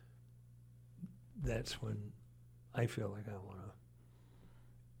 that's when I feel like I want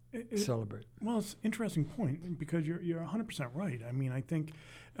to celebrate. Well, it's an interesting point because you're 100% right. I mean, I think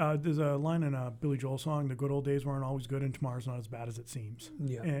there's a line in a Billy Joel song, "The good old days weren't always good and tomorrow's not as bad as it seems."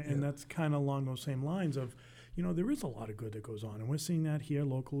 Yeah. And that's kind of along those same lines of, there is a lot of good that goes on. And we're seeing that here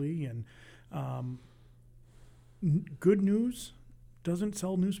locally. And good news doesn't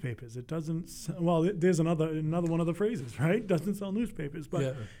sell newspapers. It doesn't there's another one of the phrases, right? Doesn't sell newspapers.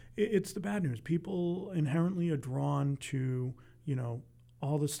 But it's the bad news. People inherently are drawn to,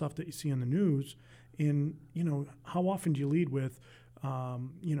 all the stuff that you see in the news. In, how often do you lead with,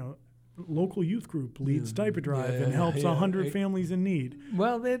 local youth group leads diaper drive and helps 100 families in need?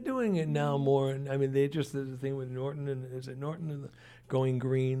 Well, they're doing it now more. I mean, they just did the thing with Norton, and is it Norton and the going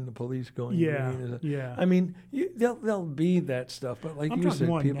green, the police going green? Yeah. I mean, there'll be that stuff, but like I'm you talking said,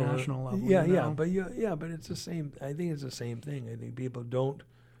 more people national level. but it's the same. I think it's the same thing. I think people don't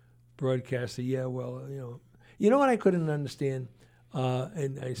broadcast it. You know what I couldn't understand,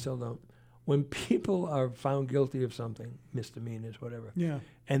 and I still don't. When people are found guilty of something, misdemeanors, whatever,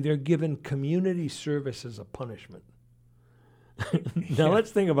 and they're given community service as a punishment. Now let's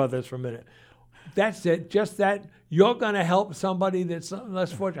think about this for a minute. That's it. Just that you're going to help somebody that's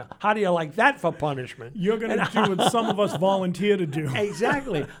less fortunate. How do you like that for punishment? You're going to do what some of us volunteer to do.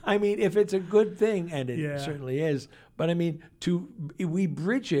 Exactly. I mean, if it's a good thing, and it certainly is, but I mean, we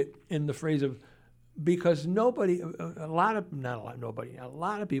bridge it in the phrase of, because a lot of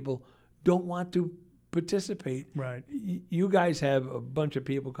people don't want to participate. Right. You guys have a bunch of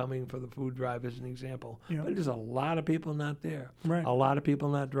people coming for the food drive as an example, but there's a lot of people not there. Right. A lot of people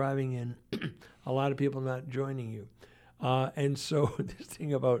not driving in. A lot of people not joining you. And so this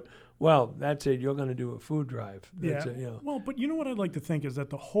thing about, well, that's it, you're going to do a food drive. That's it, Well, but you know what I'd like to think is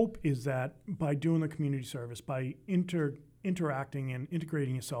that the hope is that by doing the community service, by interacting and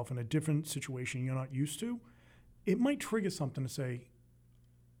integrating yourself in a different situation you're not used to, it might trigger something to say,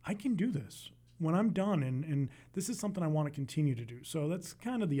 I can do this when I'm done, and this is something I want to continue to do. So that's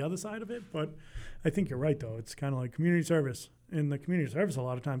kind of the other side of it, but I think you're right, though. It's kind of like community service. In the community service, a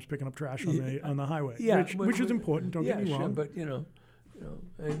lot of times picking up trash on the highway, which is important, don't get me wrong. But,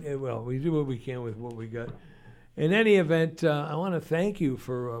 well, we do what we can with what we got. In any event, I want to thank you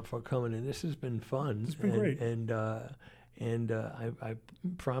for coming in. This has been fun. It's been great. And I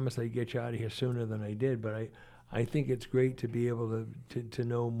promised I'd get you out of here sooner than I did, but I think it's great to be able to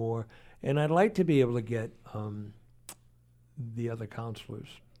know more. And I'd like to be able to get the other counselors,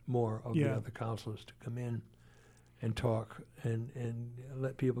 more of the other counselors to come in and talk and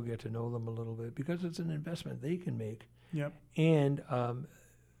let people get to know them a little bit, because it's an investment they can make. Yep. And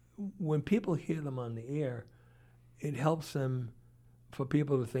when people hear them on the air, it helps them, for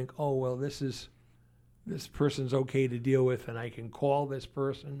people to think, oh, well, this person's okay to deal with, and I can call this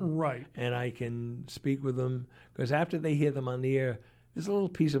person. Right. And I can speak with them. Because after they hear them on the air, there's a little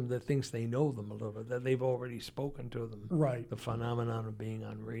piece of them that thinks they know them a little bit, that they've already spoken to them. Right. The phenomenon of being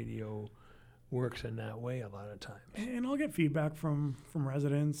on radio works in that way a lot of times. And I'll get feedback from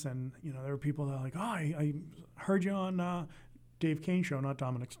residents, and there are people that are like, oh, I heard you on Dave Kane show, not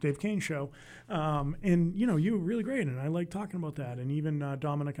Dominic's, Dave Kane show, and you were really great, and I like talking about that. And even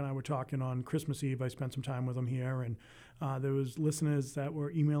Dominic and I were talking on Christmas Eve. I spent some time with him here, and there was listeners that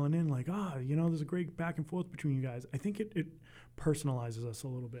were emailing in like, there's a great back and forth between you guys. I think it personalizes us a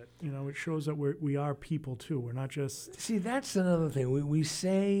little bit. It shows that we are people too. We're not just... See, that's another thing. We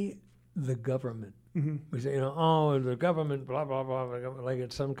say the government. Mm-hmm. We say, the government, blah, blah, blah, like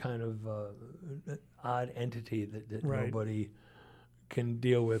it's some kind of odd entity that nobody can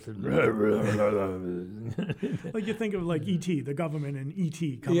deal with. Like you think of like E.T., the government and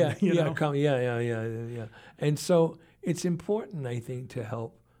E.T. coming, yeah. And so it's important, I think, to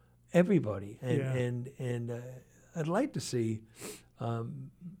help everybody. And I'd like to see, the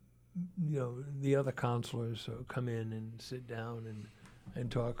other counselors come in and sit down and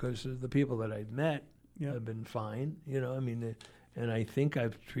talk, because the people that I've met have been fine. and I think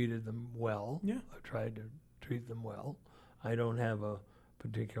I've treated them well. Yeah. I've tried to treat them well. I don't have a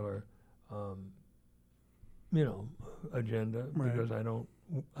particular, agenda Right. because I don't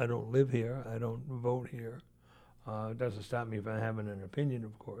live here. I don't vote here. It doesn't stop me from having an opinion,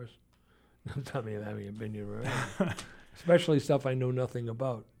 of course. It doesn't stop me from having an opinion, right? Especially stuff I know nothing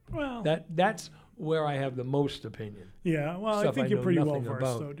about. Well, That's where I have the most opinion. yeah. Well, I Stuff think I you're know pretty well nothing versed,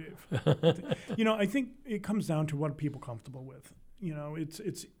 about. though, Dave. I think it comes down to what are people comfortable with.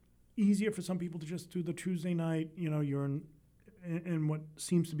 It's easier for some people to just do the Tuesday night. You're in what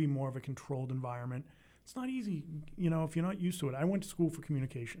seems to be more of a controlled environment. It's not easy, if you're not used to it. I went to school for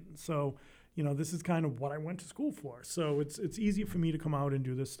communication, so this is kind of what I went to school for. So it's easier for me to come out and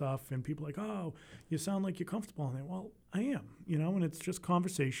do this stuff, and people are like, oh, you sound like you're comfortable in it. Well, I am, and it's just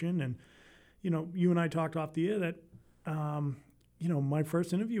conversation. And you and I talked off the air that my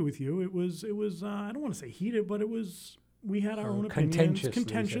first interview with you, it was I don't want to say heated, but we had our own opinions.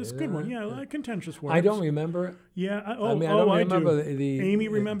 Contentious, good one. Yeah, contentious words. I don't remember it. Yeah. I don't remember do. the Amy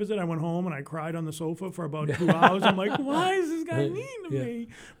remembers it. I went home and I cried on the sofa for about 2 hours. I'm like, why is this guy mean to me?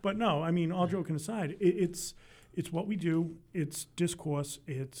 But no, all joking aside, it's what we do. It's discourse.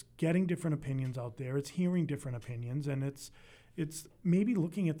 It's getting different opinions out there. It's hearing different opinions, and it's maybe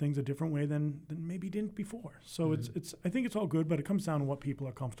looking at things a different way than maybe didn't before. So it's I think it's all good, but it comes down to what people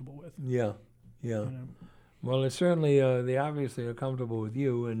are comfortable with. Yeah. Well, it's certainly they obviously are comfortable with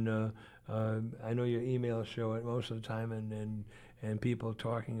you, and I know your emails show it most of the time, and people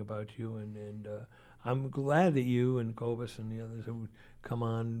talking about you, and I'm glad that you and Cobus and the others who come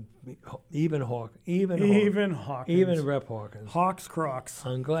on, even Rep Hawkins, Hawks Crocs.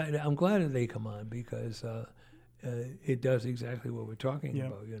 I'm glad that they come on because it does exactly what we're talking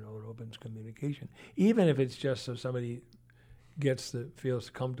about. It opens communication, even if it's just so somebody feels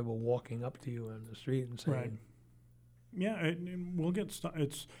comfortable walking up to you on the street and saying, right. Yeah, we'll get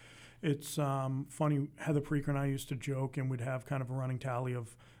it's funny. Heather Preeker and I used to joke, and we'd have kind of a running tally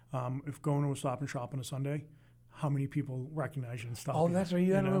of if going to a Stop and Shop on a Sunday, how many people recognize you and stop. Oh, you, that's right.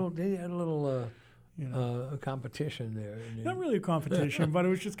 You had a little a competition there. Not really a competition, but it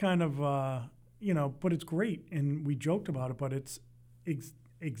was just kind of But it's great, and we joked about it. But it's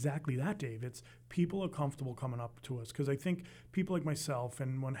exactly that, Dave. It's people are comfortable coming up to us because I think people like myself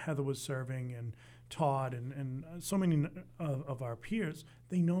and when Heather was serving and Todd and so many of our peers,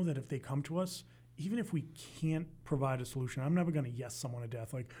 they know that if they come to us, even if we can't provide a solution, I'm never going to yes someone to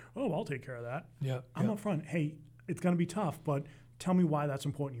death like, oh, I'll take care of that. Yeah, I'm up front. Hey, it's going to be tough, but tell me why that's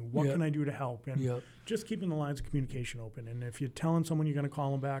important to you. What can I do to help? And just keeping the lines of communication open. And if you're telling someone you're going to call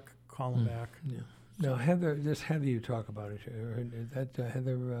them back, call them back. Yeah. Now, Heather, you talk about it. Is that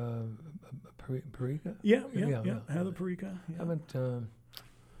Heather Preeker? Yeah. Heather Preeker. Yeah.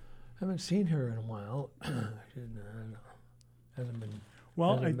 Haven't seen her in a while. Hasn't been.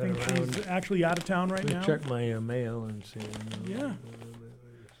 Well, I think she's actually out of town right now. Check my mail and see.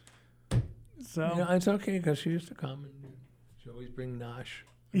 So it's okay because she used to come and she always bring nosh.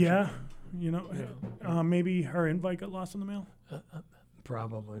 Yeah, maybe her invite got lost in the mail.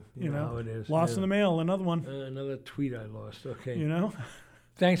 Probably. You know how it is. Lost in the mail. Another one. Another tweet I lost. Okay.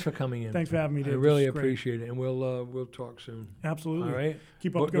 Thanks for coming in. Thanks for having me, Dave. I really appreciate it, and we'll talk soon. Absolutely. All right.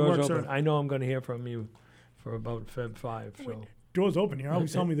 Keep up the good work, open. sir. I know I'm going to hear from you for about Feb 5. So. Wait, door's open. You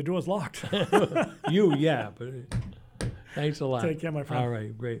always tell me the door's locked. But thanks a lot. Take care, my friend. All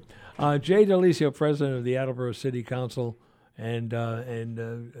right, great. Jay DeLisio, president of the Attleboro City Council, and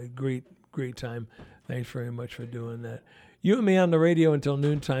a great time. Thanks very much for doing that. You and me on the radio until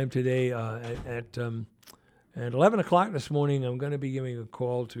noontime today. At 11 o'clock this morning, I'm going to be giving a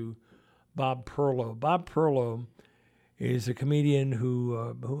call to Bob Perlow. Bob Perlow is a comedian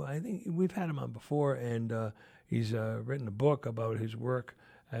who I think we've had him on before, and he's written a book about his work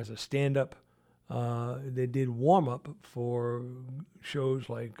as a stand-up. They did warm-up for shows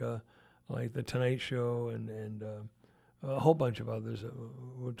like The Tonight Show and a whole bunch of others that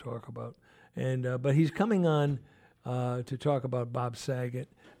we'll talk about. And but he's coming on to talk about Bob Saget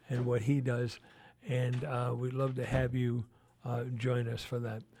and what he does, and we'd love to have you join us for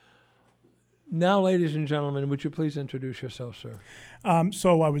that. Now, ladies and gentlemen, would you please introduce yourself, sir?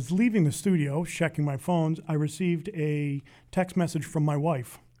 So I was leaving the studio, checking my phones. I received a text message from my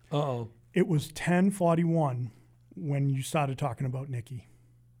wife. Uh-oh. It was 10:41 when you started talking about Nikki.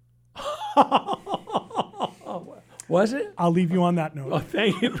 Was it? I'll leave you on that note. Oh,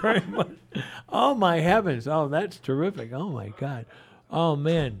 thank you very much. Oh, my heavens. Oh, that's terrific. Oh, my God. Oh,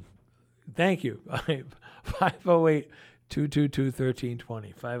 man. Thank you.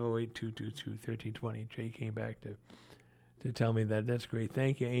 508-222-1320. 508-222-1320. Jay came back to tell me that. That's great.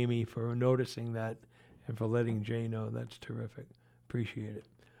 Thank you, Amy, for noticing that and for letting Jay know. That's terrific. Appreciate it.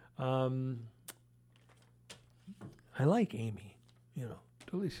 I like Amy,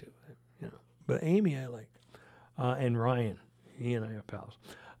 Delisa, but Amy I like. And Ryan, he and I are pals.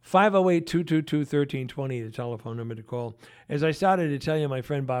 508-222-1320, the telephone number to call. As I started to tell you, my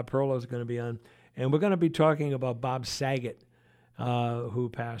friend Bob Perlow is going to be on, and we're going to be talking about Bob Saget, who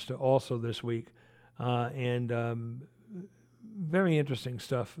passed also this week, and very interesting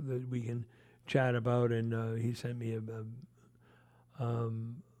stuff that we can chat about. And he sent me a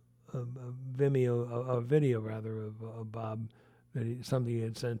video of Bob, something he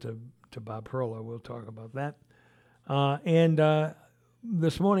had sent to Bob Perlow. We'll talk about that. And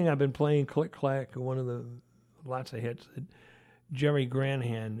this morning I've been playing Click Clack, one of the lots of hits that Jerry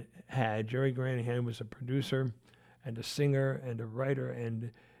Granahan had. Jerry Granahan was a producer and a singer and a writer,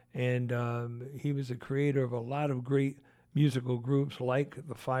 and he was a creator of a lot of great musical groups like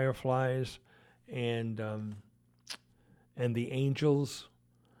the Fireflies and the Angels,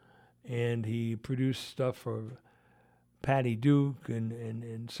 and he produced stuff for Patty Duke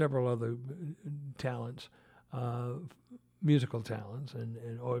and several other talents. Musical talents,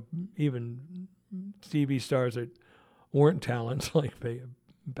 or even TV stars that weren't talents like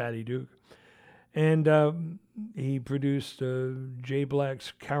Patty Duke. And he produced Jay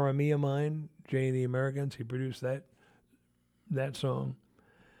Black's Cara Mia Mine, Jay and the Americans. He produced that song.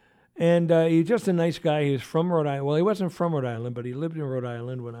 And he's just a nice guy. He's from Rhode Island. Well, he wasn't from Rhode Island, but he lived in Rhode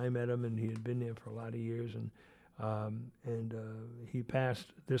Island when I met him, and he had been there for a lot of years. And he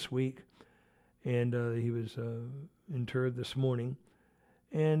passed this week. And he was interred this morning.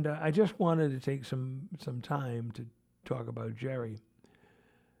 And I just wanted to take some time to talk about Jerry,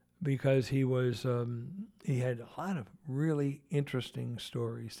 because he had a lot of really interesting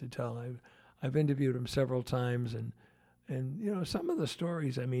stories to tell. I've interviewed him several times, and some of the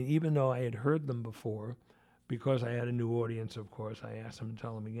stories, I mean, even though I had heard them before, because I had a new audience, of course, I asked him to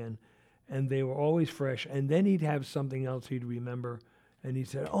tell them again, and they were always fresh. And then he'd have something else he'd remember. And he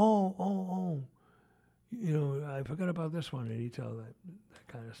said, oh, I forgot about this one. And he'd tell that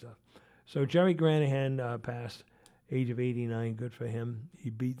kind of stuff. So Jerry Granahan passed, age of 89. Good for him.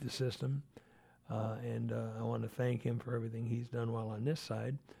 He beat the system. And I want to thank him for everything he's done while on this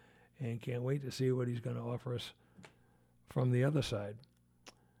side. And can't wait to see what he's going to offer us from the other side.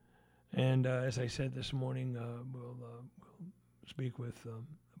 And as I said this morning, we'll speak with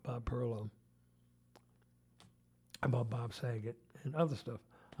Bob Perlow about Bob Saget and other stuff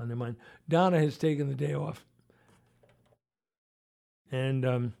on their mind. Donna has taken the day off, and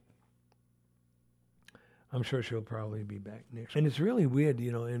I'm sure she'll probably be back next. And it's really weird,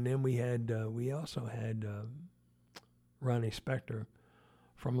 And then we also had Ronnie Spector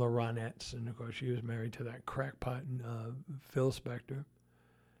from the Ronettes, and of course she was married to that crackpot Phil Spector.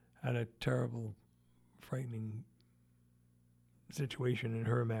 Had a terrible, frightening situation in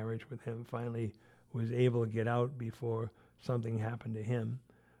her marriage with him. Finally was able to get out before something happened to him.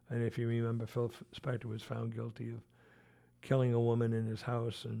 And if you remember, Phil Spector was found guilty of killing a woman in his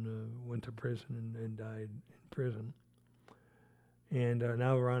house and went to prison and died in prison. And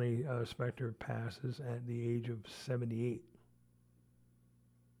now Ronnie Spector passes at the age of 78.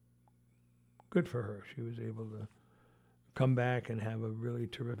 Good for her. She was able to come back and have a really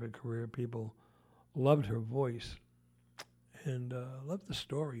terrific career. People loved her voice and loved the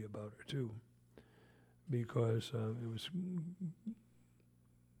story about her, too, because it was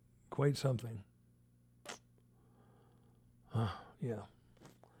quite something. Yeah.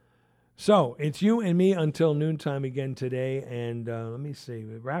 So it's you and me until noontime again today. And let me see.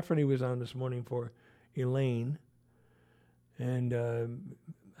 Rafferty was on this morning for Elaine. And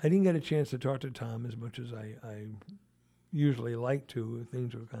I didn't get a chance to talk to Tom as much as I usually like to.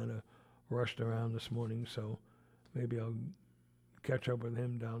 Things were kind of rushed around this morning. So maybe I'll catch up with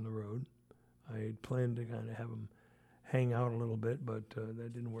him down the road. I had planned to kind of have him hang out a little bit, but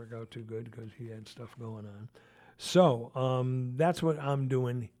that didn't work out too good because he had stuff going on. So that's what I'm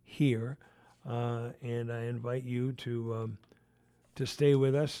doing here, and I invite you to stay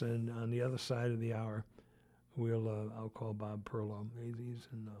with us. And on the other side of the hour, I'll call Bob Perlow. He's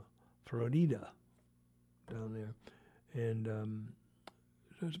in Florida down there, and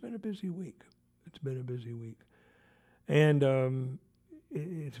so it's been a busy week. And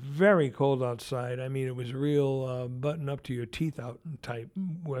it's very cold outside. I mean, it was real button up to your teeth out type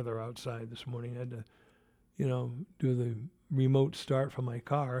weather outside this morning. I had to, do the remote start from my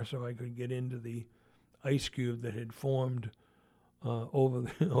car so I could get into the ice cube that had formed over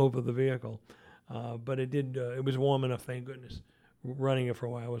the vehicle. But it did. It was warm enough, thank goodness. Running it for a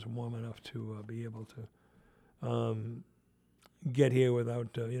while was warm enough to be able to get here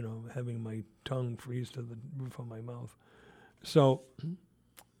without, having my tongue freeze to the roof of my mouth. So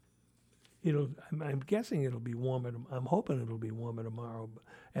I'm guessing it'll be warmer. I'm hoping it'll be warmer tomorrow.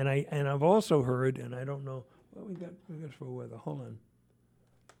 And I've also heard, and I don't know what we got for weather. Hold on.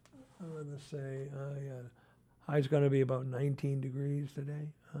 I'm going to say, yeah, high's going to be about 19 degrees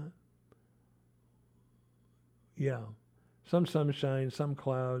today. Huh? Yeah, some sunshine, some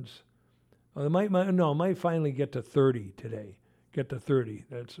clouds. It might finally get to 30 today. Get to 30.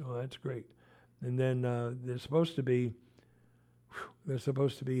 That's great. And then there's supposed to be a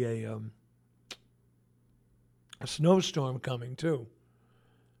snowstorm coming too.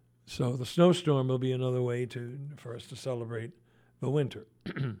 So the snowstorm will be another way for us to celebrate the winter.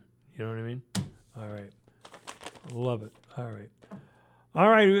 You know what I mean? All right. Love it. All right. All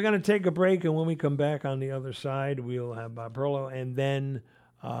right, we're going to take a break, and when we come back on the other side, we'll have Bob Perlow. And then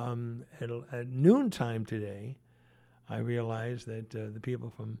at noontime today, I realized that the people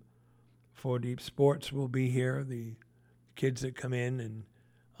from Four Deep Sports will be here, the kids that come in, and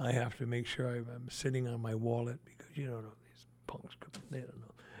I have to make sure I'm sitting on my wallet because you don't know, these punks come in, they don't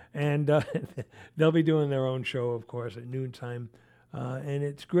know. And they'll be doing their own show, of course, at noontime. And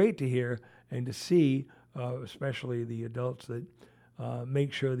it's great to hear and to see, especially the adults, that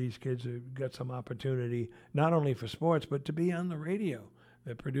make sure these kids have got some opportunity, not only for sports, but to be on the radio.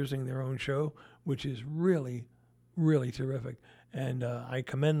 They're producing their own show, which is really, really terrific. And I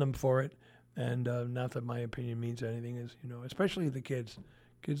commend them for it. And not that my opinion means anything, especially the kids.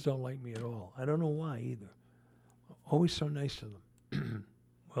 Kids don't like me at all. I don't know why either. Always so nice to them.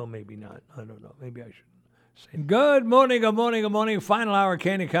 Well, maybe not. I don't know. Maybe I shouldn't say. Good morning, good morning, good morning. Final hour,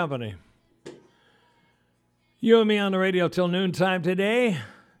 Kane and Company. You and me on the radio till noontime today.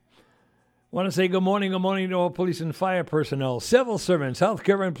 Want to say good morning to all police and fire personnel, civil servants,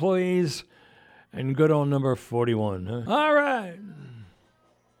 healthcare employees, and good old number 41. Huh? All right.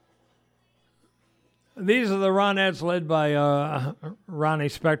 These are the Ronettes led by Ronnie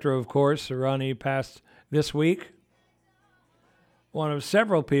Spector, of course. Ronnie passed this week. One of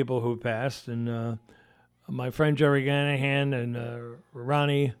several people who passed, and my friend Jerry Ganahan and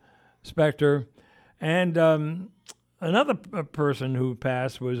Ronnie Spector. And another person who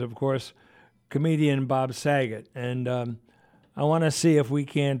passed was, of course, comedian Bob Saget. And I want to see if we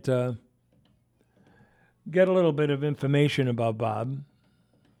can't get a little bit of information about Bob.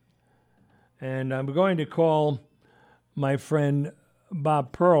 And I'm going to call my friend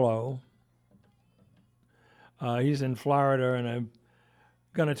Bob Perlow. He's in Florida, and I'm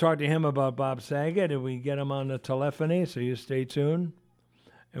going to talk to him about Bob Saget. If we get him on the telephony, so you stay tuned,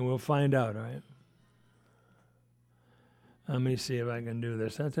 and we'll find out, all right? Let me see if I can do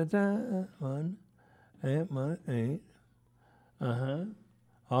this. 1, 8, 1, 8. Hold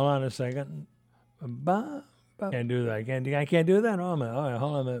on a second. Can't do that. I can't do that. Oh, man. All right,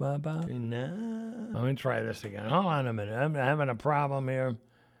 hold on a minute. Let me try this again. Hold on a minute. I'm having a problem here.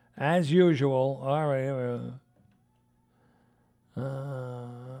 As usual. All right. Here we go.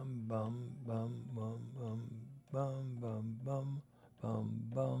 Bum, bum, bum, bum, bum, bum, bum, bum,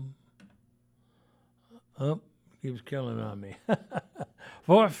 bum. Oh, keeps killing on me.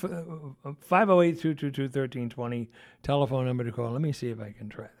 508-222-1320. Telephone number to call. Let me see if I can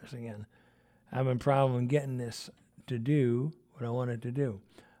try this again. Having a problem getting this to do what I want it to do.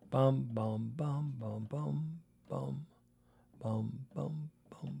 Bum, bum, bum, bum, bum, bum, bum, bum,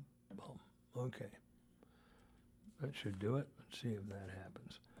 bum, bum. Okay. That should do it. Let's see if that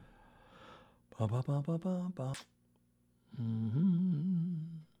happens. Bum, bum, bum, bum, bum, bum.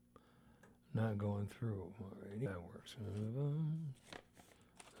 Not going through. Alrighty. That works.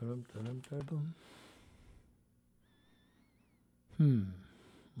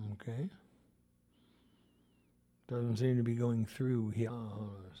 Okay. Doesn't seem to be going through here. Hold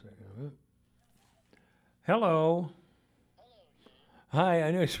on a second. Hello. Hi,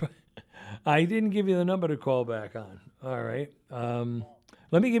 I know. I didn't give you the number to call back on. All right.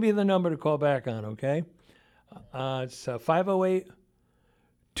 Let me give you the number to call back on, okay? It's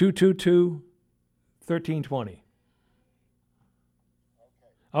 508-222-1320.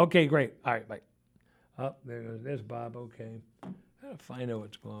 Okay, great. All right, bye. Oh, there's Bob. Okay. I gotta find out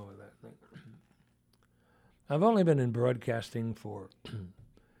what's going on with that thing. I've only been in broadcasting for, I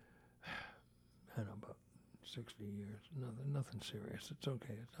don't know, about 60 years. Nothing serious. It's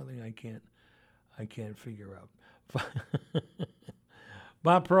okay. It's nothing I can't figure out.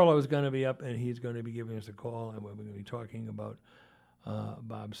 Bob Perlow is going to be up, and he's going to be giving us a call, and we're going to be talking about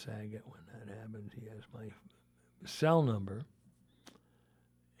Bob Saget when that happens. He has my cell number,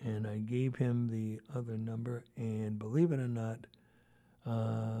 and I gave him the other number, and believe it or not,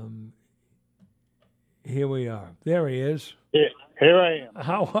 here we are. There he is. Yeah, here I am.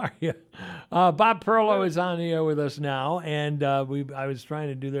 How are you? Bob Perlow is on the air with us now, and I was trying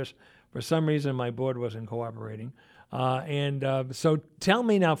to do this. For some reason, my board wasn't cooperating. So tell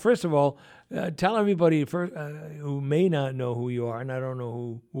me now, first of all, tell everybody who may not know who you are, and I don't know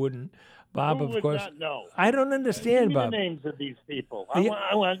who wouldn't. Bob, Who of would course. not know? I don't understand, Give me Bob. the names of these people.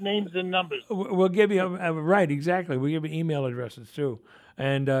 I want names and numbers. We'll give you right, exactly. We'll give you email addresses too,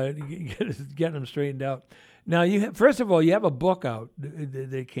 and get them straightened out. Now, first of all, you have a book out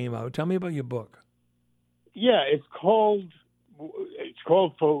that came out. Tell me about your book. Yeah, it's called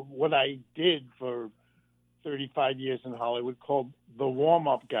for what I did for 35 years in Hollywood, called The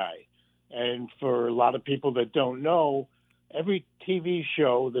Warm-Up Guy. And for a lot of people that don't know, every TV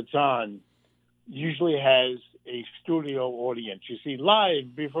show that's on usually has a studio audience. You see,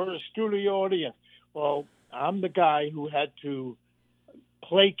 live before a studio audience. Well, I'm the guy who had to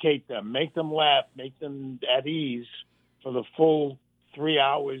placate them, make them laugh, make them at ease for the full 3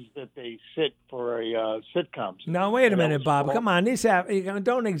 hours that they sit for a sitcom. Now, wait a minute, Bob. Come on.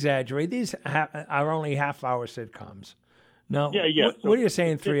 Don't exaggerate. These are only half-hour sitcoms. Now, yeah. What are you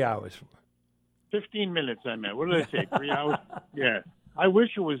saying 3 hours for? 15 minutes, I meant. What did I say? 3 hours? Yeah. I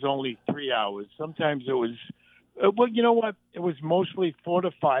wish it was only 3 hours. Sometimes it was, well, you know what? It was mostly 4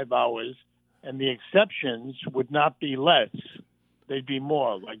 to 5 hours, and the exceptions would not be less. They'd be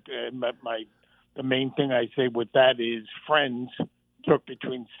more. Like the main thing I say with that is Friends took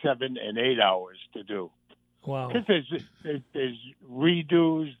between 7 and 8 hours to do. Wow. Because there's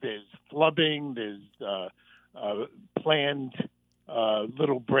redos, there's flubbing, there's planned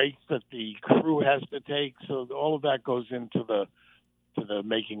little breaks that the crew has to take. So all of that goes into the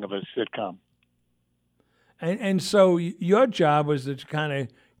making of a sitcom. And so your job was to kind of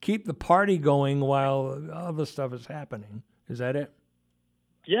keep the party going while other stuff is happening. Is that it?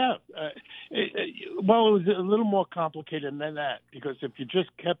 Yeah. Well, it was a little more complicated than that, because if you just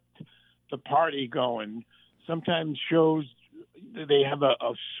kept the party going, sometimes shows, they have a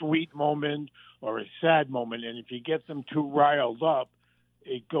sweet moment or a sad moment, and if you get them too riled up,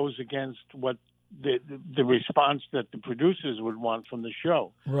 it goes against what the response that the producers would want from the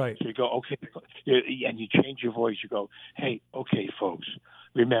show. Right. So you go, okay, and you change your voice. You go, hey, okay, folks,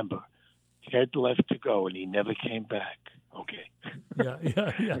 remember, Ted left to go, and he never came back. Okay. Yeah.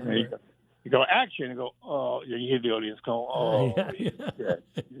 Right. You go, action, and go, oh, you hear the audience go, oh, yeah.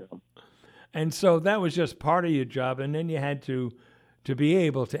 And so that was just part of your job, and then you had to be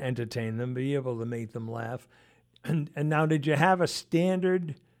able to entertain them, be able to make them laugh. And now, did you have a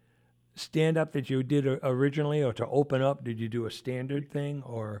standard stand-up that you did originally, or to open up, did you do a standard thing?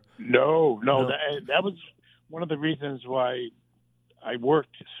 Or No. That was one of the reasons why I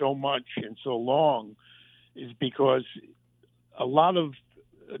worked so much and so long, is because a lot of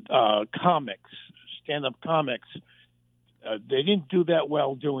comics, stand-up comics, they didn't do that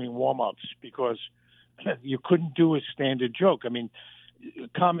well doing warm-ups, because you couldn't do a standard joke. I mean,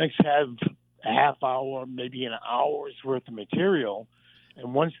 comics have a half hour, maybe an hour's worth of material,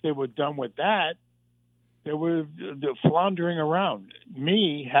 and once they were done with that, they were floundering around.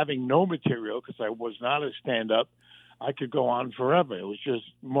 Me, having no material, because I was not a stand-up, I could go on forever. It was just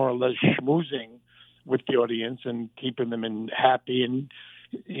more or less schmoozing with the audience and keeping them happy, and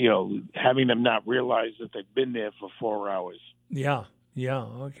having them not realize that they've been there for 4 hours. Yeah.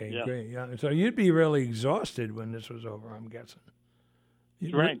 Okay, yeah. Great. Yeah. So you'd be really exhausted when this was over, I'm guessing.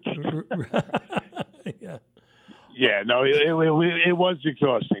 Right. Yeah. Yeah, no, it was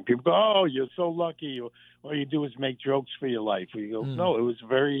exhausting. People go, oh, you're so lucky. All you do is make jokes for your life. You go, no, it was a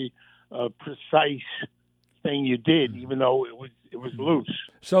very precise thing you did, even though it was loose.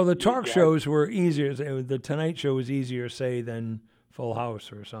 So the talk shows were easier. The Tonight Show was easier, say, than Full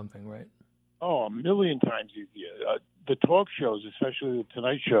House or something, right? Oh, a million times easier. The talk shows, especially the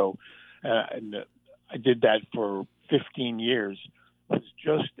Tonight Show, and I did that for 15 years, was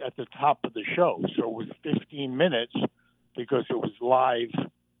just at the top of the show. So it was 15 minutes because it was live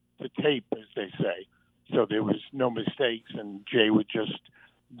to tape, as they say. So there was no mistakes, and Jay would just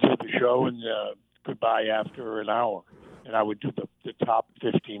do the show and goodbye after an hour. And I would do the top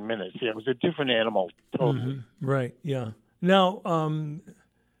 15 minutes. Yeah, it was a different animal, totally. Mm-hmm. Right, yeah. Now,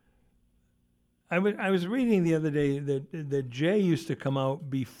 I was reading the other day that Jay used to come out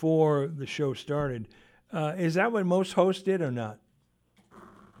before the show started. Is that what most hosts did or not?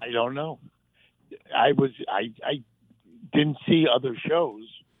 I don't know. I didn't see other shows.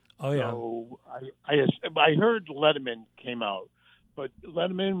 Oh yeah. So I heard Letterman came out, but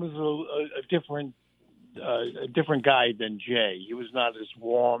Letterman was a different guy than Jay. He was not as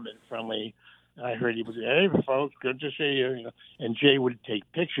warm and friendly. I heard he was, hey, folks, good to see you. And Jay would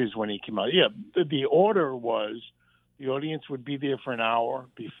take pictures when he came out. Yeah, the order was the audience would be there for an hour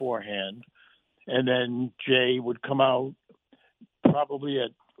beforehand. and then Jay would come out probably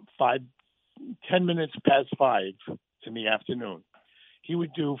at 10 minutes past 5 in the afternoon. He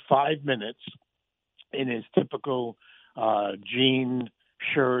would do 5 minutes in his typical jean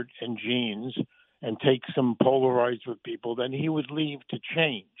shirt and jeans and take some Polaroids with people. Then he would leave to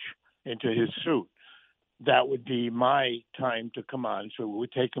change into his suit. That would be my time to come on. So it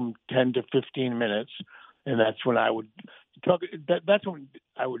would take him 10 to 15 minutes, and that's when I would talk. That's when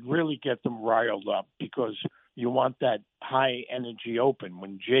I would really get them riled up, because you want that high energy open.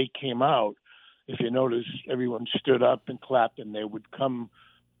 When Jay came out, if you notice, everyone stood up and clapped, and they would come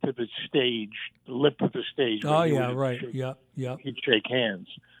to the stage, the lip of the stage. Oh yeah, right. Yeah. He'd shake hands.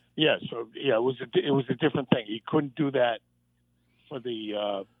 Yeah. So yeah, it was a different thing. He couldn't do that for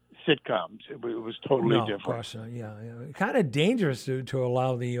the sitcoms. It was totally different. Of course not. Yeah. Kind of dangerous to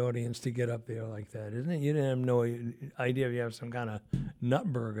allow the audience to get up there like that, isn't it? You didn't have no idea if you have some kind of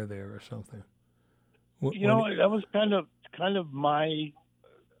nutburger there or something. That was kind of my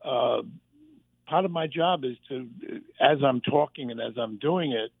part of my job is to, as I'm talking and as I'm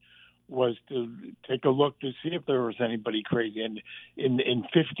doing it, was to take a look to see if there was anybody crazy. And in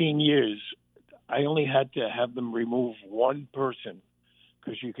 15 years, I only had to have them remove one person,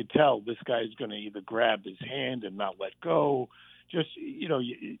 because you could tell this guy's going to either grab his hand and not let go. Just,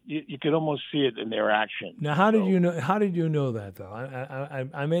 you could almost see it in their action. Now, how did you know that, though?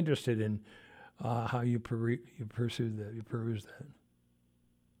 I'm interested in how you perused that.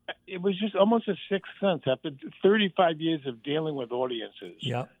 It was just almost a sixth sense. After 35 years of dealing with audiences,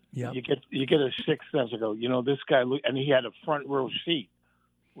 yeah, you get a sixth sense. I go, this guy, and he had a front row seat,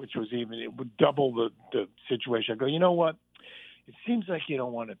 which was it would double the situation. I go, you know what? It seems like you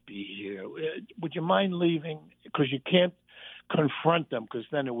don't want to be here. Would you mind leaving? Because you can't confront them, because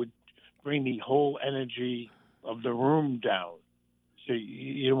then it would bring the whole energy of the room down. So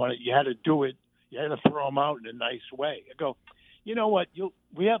you had to do it. You had to throw them out in a nice way. I go, you know what?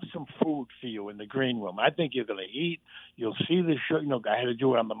 We have some food for you in the green room. I think you're going to eat. You'll see the show. I had to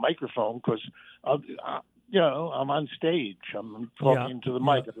do it on the microphone because, I'm on stage. I'm talking to the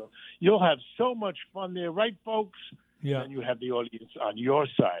mic. Yeah. You'll have so much fun there, right, folks? Yeah. And you have the audience on your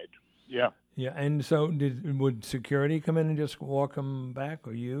side. Yeah. Yeah. And so would security come in and just walk them back,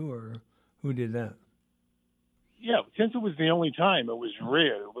 or you, or who did that? Yeah, since it was the only time, it was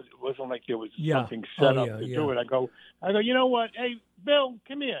rare. It wasn't like there was something set up to do it. I go, you know what? Hey, Bill,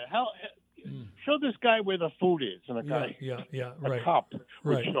 come here. Show this guy where the food is. And a cop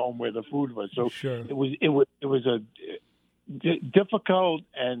would show him where the food was. So sure. it was a difficult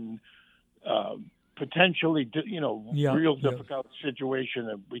and potentially real difficult situation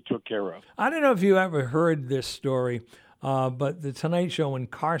that we took care of. I don't know if you ever heard this story, but the Tonight Show, when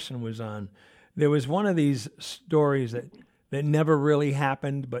Carson was on, there was one of these stories that never really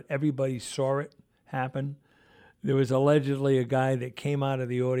happened, but everybody saw it happen. There was allegedly a guy that came out of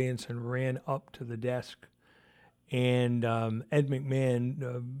the audience and ran up to the desk, and Ed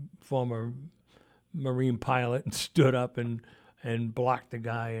McMahon, former Marine pilot, stood up and blocked the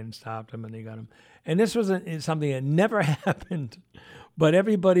guy and stopped him, and they got him. And this was something that never happened, but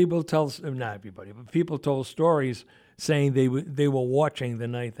everybody will tell, not everybody, but people told stories saying they were watching the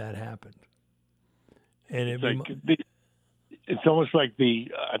night that happened. And it's almost like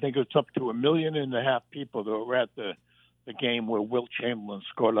I think it's up to 1.5 million people that were at the game where Wilt Chamberlain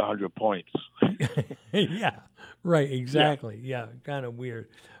scored 100 points. Yeah, right, exactly. Yeah, kind of weird.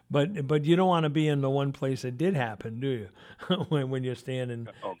 But you don't want to be in the one place that did happen, do you? when you're standing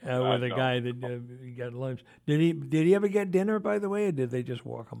with a guy that got lunch. Did he ever get dinner, by the way, or did they just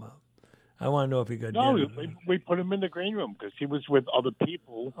walk him out? I want to know if he got dinner. No, we put him in the green room because he was with other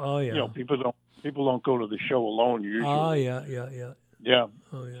people. Oh yeah. People don't go to the show alone usually. Oh yeah. Yeah.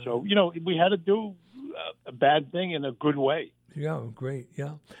 Oh yeah. So we had to do a bad thing in a good way. Yeah, great.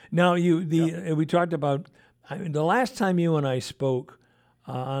 Yeah. Now we talked about the last time you and I spoke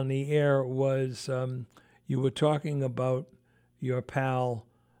on the air was you were talking about your pal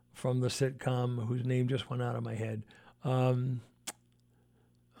from the sitcom whose name just went out of my head. I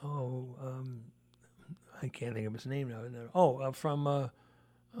can't think of his name now. From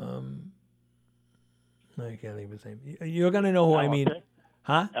I can't think of his name. You're gonna know who I mean, Thicke?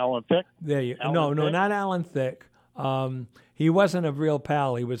 Huh? Alan Thicke? There you. Alan No, Thicke? not Alan Thicke. He wasn't a real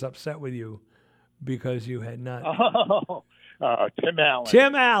pal. He was upset with you because you had not. Tim Allen.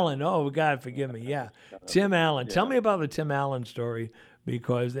 Tim Allen. Oh God, forgive me. Yeah, Tim Allen. Yeah. Tell me about the Tim Allen story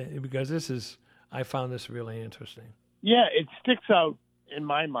because I found this really interesting. Yeah, it sticks out in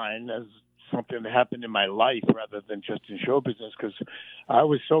my mind as something that happened in my life rather than just in show business, because I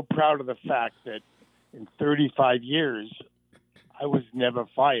was so proud of the fact that in 35 years I was never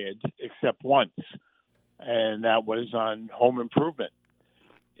fired except once, and that was on Home Improvement.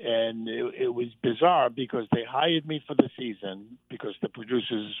 And it was bizarre because they hired me for the season because the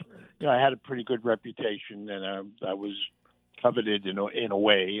producers, I had a pretty good reputation, and I was coveted in a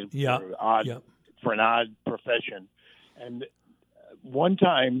way for an odd profession. And one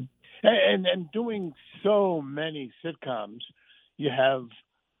time, and doing so many sitcoms, you have,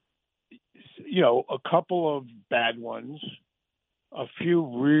 a couple of bad ones, a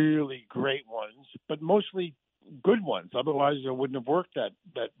few really great ones, but mostly good ones. Otherwise, I wouldn't have worked that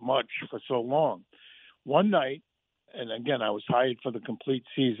much for so long. One night, and again, I was hired for the complete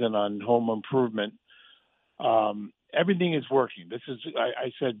season on Home Improvement. Everything is working. This is,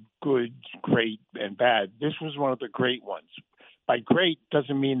 I said good, great, and bad. This was one of the great ones. By great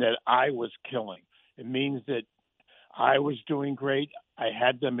doesn't mean that I was killing. It means that I was doing great. I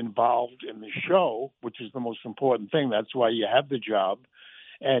had them involved in the show, which is the most important thing. That's why you have the job.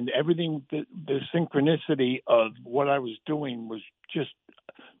 And everything, the synchronicity of what I was doing was just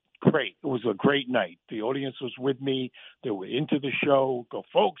great. It was a great night. The audience was with me. They were into the show. Go,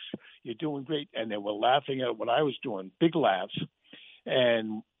 folks, you're doing great. And they were laughing at what I was doing, big laughs.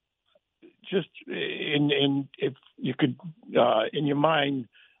 And just if you could, in your mind,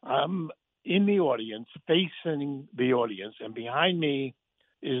 I'm in the audience, facing the audience, and behind me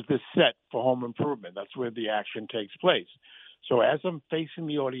is the set for Home Improvement. That's where the action takes place. So as I'm facing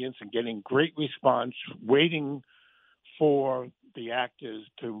the audience and getting great response, waiting for the actors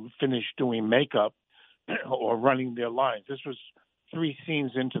to finish doing makeup or running their lines. This was 3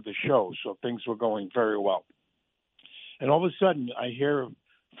 scenes into the show, so things were going very well. And all of a sudden, I hear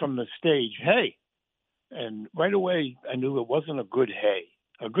from the stage, "Hey." And right away, I knew it wasn't a good hey.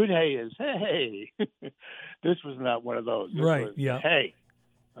 A good hey is, "Hey." This was not one of those. This was, hey.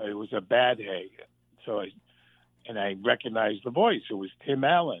 It was a bad hey. So I recognized the voice. It was Tim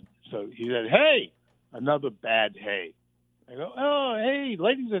Allen. So he said, "Hey," another bad hey. I go, "Oh, hey,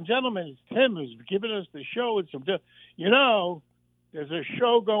 ladies and gentlemen, it's Tim who's giving us the show. It's some, there's a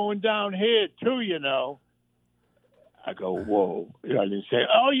show going down here too, I go, "Whoa." I didn't say,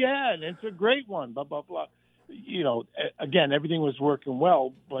 "Oh, yeah, and it's a great one, blah, blah, blah." Again, everything was working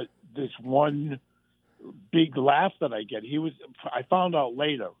well, but this one big laugh that I get, I found out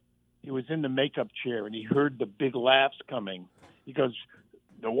later, he was in the makeup chair and he heard the big laughs coming. He goes,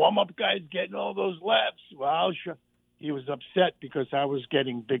 "The warm-up guy's getting all those laughs." Well, he was upset because I was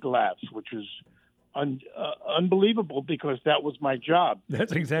getting big laughs, which was unbelievable because that was my job.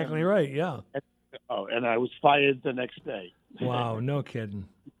 That's exactly right, yeah. And I was fired the next day. Wow, no kidding.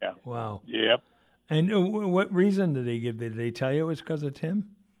 Yeah. Wow. Yep. And what reason did they give? Did they tell you it was because of Tim?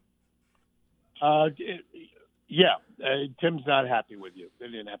 Tim's not happy with you. They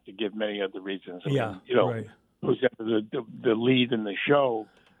didn't have to give many other reasons. Right. Who's the lead in the show?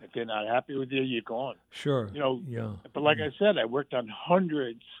 If they're not happy with you, you're gone. Sure. But like I said, I worked on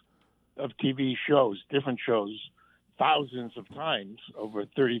hundreds of TV shows, different shows, thousands of times over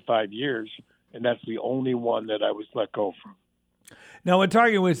 35 years, and that's the only one that I was let go from. Now, we're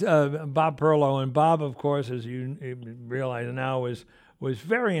talking with Bob Perlow, and Bob, of course, as you realize now, was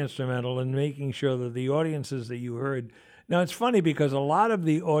very instrumental in making sure that the audiences that you heard. Now, it's funny because a lot of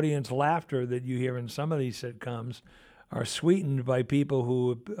the audience laughter that you hear in some of these sitcoms are sweetened by people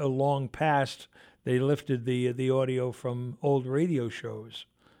who, long past, they lifted the audio from old radio shows,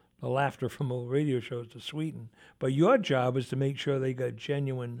 the laughter from old radio shows to sweeten. But your job was to make sure they got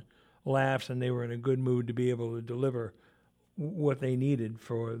genuine laughs and they were in a good mood to be able to deliver what they needed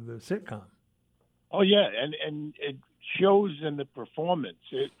for the sitcom. Oh yeah, and it shows in the performance.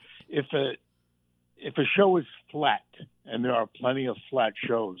 If a show is flat, and there are plenty of flat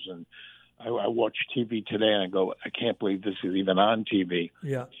shows, and I watch TV today and I go, I can't believe this is even on TV.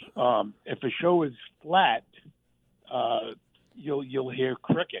 Yeah. If a show is flat, you'll hear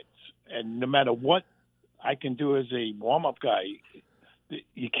crickets, and no matter what I can do as a warm-up guy,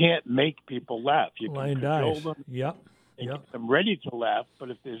 you can't make people laugh. You can control them. Yep. Get them ready to laugh,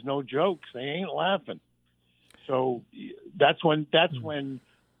 but if there's no jokes, they ain't laughing. So that's when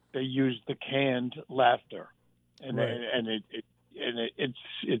they use the canned laughter, and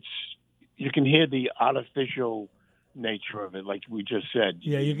it's you can hear the artificial nature of it, like we just said.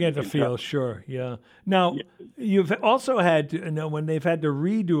 Yeah, you get the feel, sure. Yeah. Now, you've also had to, when they've had to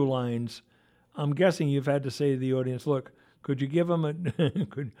redo lines, I'm guessing you've had to say to the audience, "Look, could you give them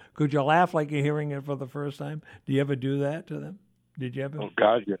could you laugh like you're hearing it for the first time?" Do you ever do that to them? Did you ever? Oh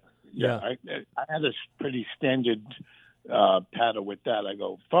God, yeah. I had a pretty standard pattern with that. I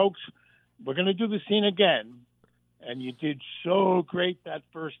go, "Folks, we're going to do the scene again, and you did so great that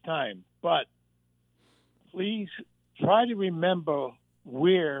first time, but please try to remember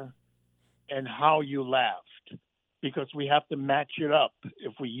where and how you laughed, because we have to match it up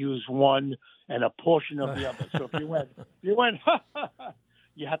if we use one and a portion of the other. So if you went, ha, ha, ha,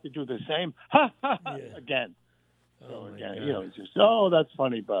 you have to do the same, ha, ha, ha, again. So again, it's just, that's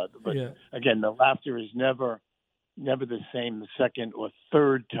funny, Bud. But again, the laughter is never the same the second or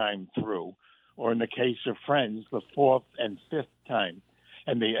third time through, or in the case of Friends, the fourth and fifth time.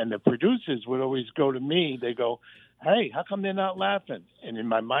 And the producers would always go to me. They go, "Hey, how come they're not laughing?" And in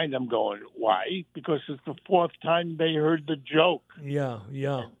my mind, I'm going, "Why? Because it's the fourth time they heard the joke." Yeah,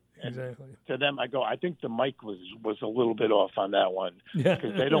 and exactly. To them, I go, "I think the mic was a little bit off on that one,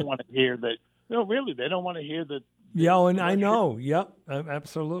 because they don't want to hear that." No, really, they don't want to hear that. Yeah, and I know. Yep,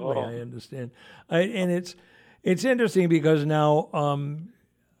 absolutely, I understand. And it's interesting because now,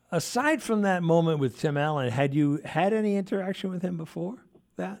 aside from that moment with Tim Allen, had you had any interaction with him before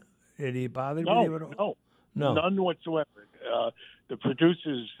that? Did he bother you at all? No, none whatsoever. The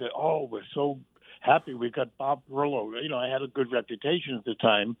producers said, we're so happy we got Bob Perillo. I had a good reputation at the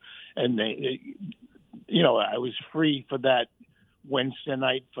time, and I was free for that Wednesday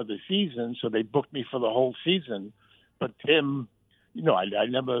night for the season, so they booked me for the whole season. But Tim, I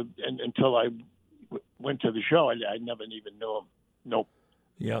never, until I went to the show, I never even knew him. Nope.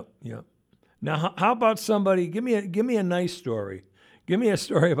 Yep. Now, how about somebody? Give me a nice story. Give me a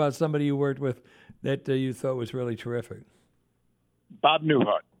story about somebody you worked with that you thought was really terrific. Bob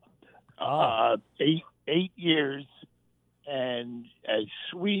Newhart. 8 years, and as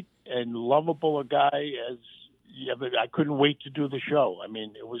sweet and lovable a guy as you ever. I couldn't wait to do the show. I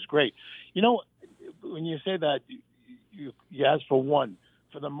mean, it was great. When you say that, you ask for one.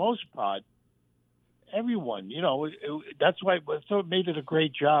 For the most part, everyone, that's why it made it a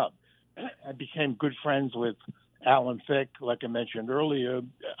great job. I became good friends with Alan Thicke, like I mentioned earlier,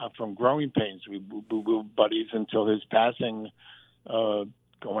 from Growing Pains. We were buddies until his passing, going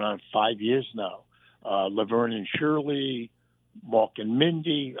on 5 years now. Laverne and Shirley, Mark and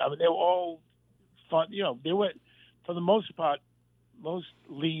Mindy. I mean, they were all fun. They were, for the most part, most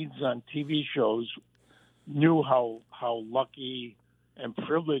leads on TV shows knew how lucky and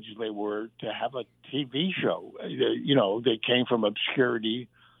privileged they were to have a TV show. They came from obscurity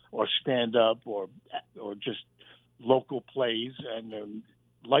or stand-up or just local plays, and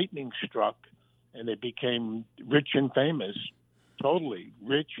lightning struck, and they became rich and famous, totally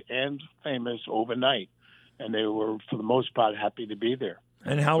rich and famous overnight. And they were, for the most part, happy to be there.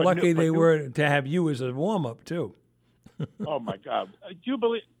 And how lucky they were to have you as a warm-up, too. Oh, my God. Do you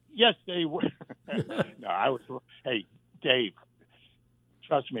believe? Yes, they were. No, I was. Hey, Dave,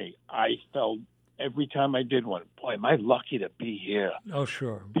 trust me, I felt every time I did one, boy, am I lucky to be here. Oh,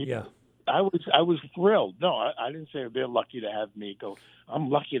 sure. Yeah. I was thrilled. No, I didn't say they're lucky to have me. Go, I'm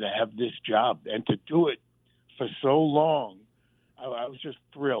lucky to have this job and to do it for so long. I was just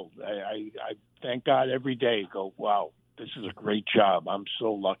thrilled. I thank God every day. Go, wow, this is a great job. I'm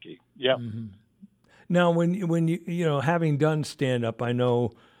so lucky. Yeah. Mm-hmm. Now, when you having done stand up, I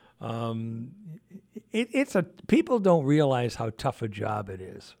know people don't realize how tough a job it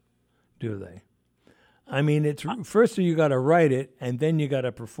is, do they? I mean, it's first you got to write it, and then you got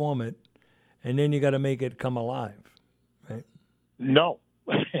to perform it, and then you got to make it come alive, right? No,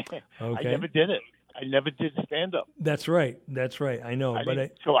 okay. I never did it. I never did stand up. That's right. I know,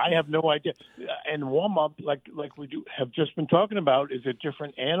 so I have no idea. And warm up, like we have just been talking about, is a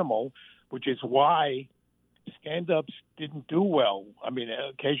different animal, which is why stand ups didn't do well. I mean,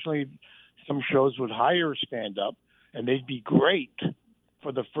 occasionally some shows would hire stand up, and they'd be great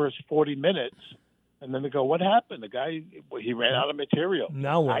for the first 40 minutes. And then they go, "What happened? The guy, he ran out of material."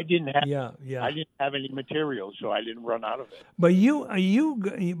 Now what? I didn't have. Yeah. I didn't have any material, so I didn't run out of it. But you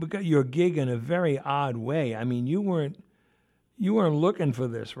got your gig in a very odd way. I mean, you weren't looking for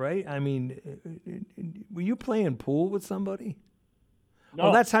this, right? I mean, were you playing pool with somebody? No.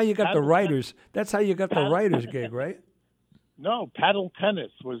 Oh, that's how you got the writers. That's how you got the writers gig, right? No, paddle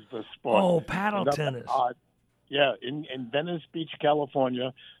tennis was the sport. Oh, paddle tennis. Yeah, in Venice Beach,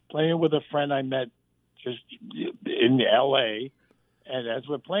 California, playing with a friend I met just in L.A., and as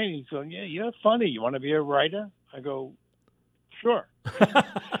we're playing, he's going, "Yeah, you're funny. You want to be a writer?" I go, "Sure."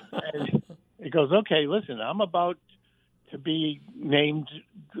 And he goes, "Okay, listen, I'm about to be named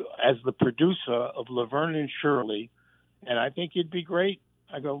as the producer of Laverne and Shirley, and I think you'd be great."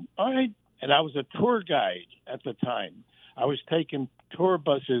 I go, "All right." And I was a tour guide at the time. I was taking tour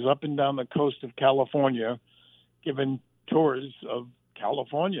buses up and down the coast of California, giving tours of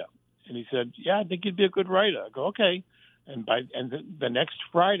California. And he said, "Yeah, I think you'd be a good writer." I go, "Okay." And the next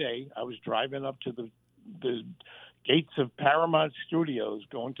Friday, I was driving up to the gates of Paramount Studios,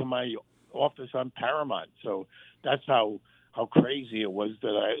 going to my office on Paramount. So that's how crazy it was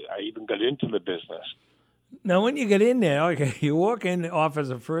that I even got into the business. Now, when you get in there, okay, you walk in the office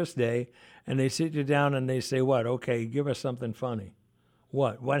the first day, and they sit you down and they say, "What? Okay, give us something funny."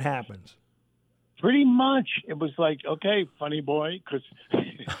 What happens? Pretty much, it was like, okay, funny boy, because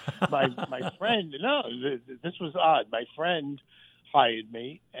my friend. No, this was odd. My friend hired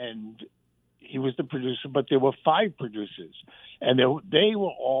me, and he was the producer, but there were 5 producers, and they were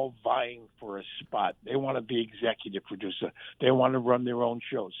all vying for a spot. They want to be executive producer. They want to run their own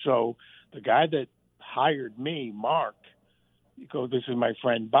show. So the guy that hired me, Mark, you go, this is my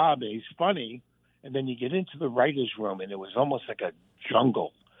friend Bob, and he's funny. And then you get into the writer's room, and it was almost like a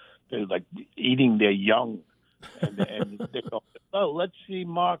jungle. They're like eating their young. And they go, oh, let's see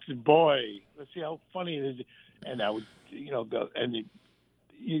Mark's boy. Let's see how funny it is. And I would, go, and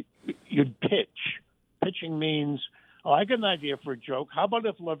you'd pitch. Pitching means, oh, I got an idea for a joke. How about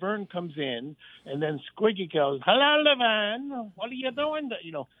if Laverne comes in, and then Squiggy goes, hello, Laverne, what are you doing?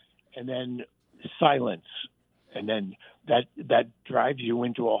 And then silence. And then that drives you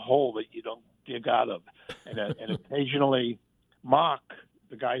into a hole that you don't dig out of. And occasionally, Mark,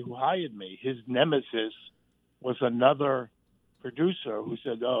 the guy who hired me, his nemesis was another producer who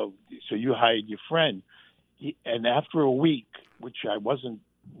said, oh, so you hired your friend. And after a week, which I wasn't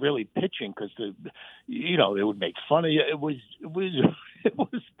really pitching because, they would make fun of you. It was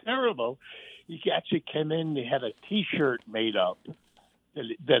terrible. He actually came in, he had a T-shirt made up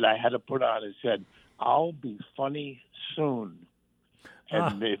that I had to put on and said, I'll be funny soon.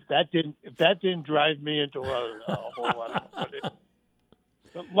 And if that didn't drive me into a whole lot of money.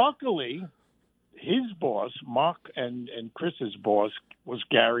 But luckily, his boss, Mark and Chris's boss, was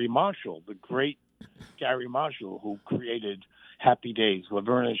Gary Marshall, the great Gary Marshall, who created Happy Days,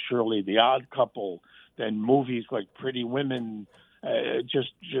 Laverne and Shirley, The Odd Couple, then movies like Pretty Women, a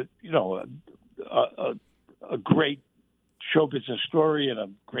great show business story and a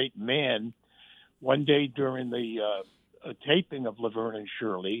great man. One day during the taping of Laverne and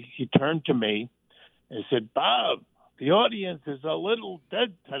Shirley, he turned to me and said, Bob, the audience is a little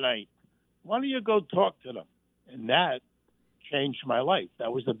dead tonight. Why don't you go talk to them? And that changed my life.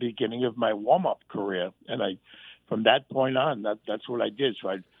 That was the beginning of my warm-up career. And from that point on, that's what I did.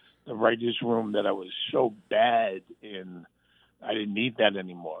 So the writer's room that I was so bad in, I didn't need that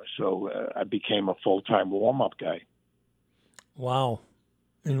anymore. So I became a full-time warm-up guy. Wow.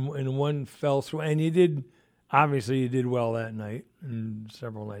 And one fell through. And you did well that night and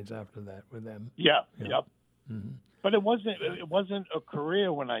several nights after that with them. Yeah. Yep. Mm-hmm. But it wasn't a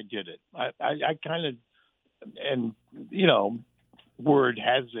career when I did it. I kind of, and, word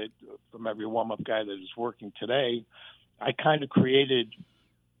has it from every warm-up guy that is working today, I kind of created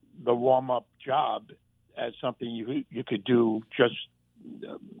the warm-up job as something you could do just,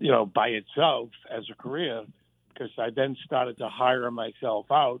 by itself as a career, because I then started to hire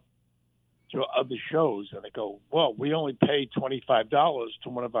myself out to other shows. And they go, well, we only pay $25 to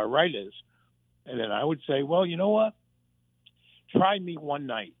one of our writers. And then I would say, well, you know what? Try me one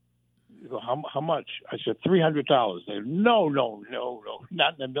night. You go, how much? I said, $300. They go, no,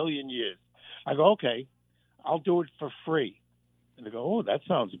 not in a million years. I go, okay, I'll do it for free. And they go, oh, that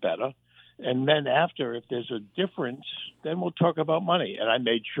sounds better. And then after, if there's a difference, then we'll talk about money. And I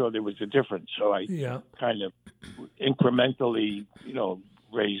made sure there was a difference. So I kind of incrementally,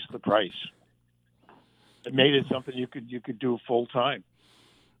 raised the price. It made it something you could do full time.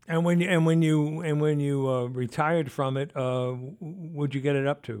 And when you retired from it, what'd you get it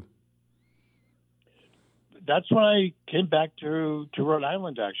up to? That's when I came back to Rhode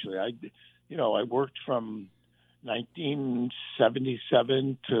Island. Actually, I worked from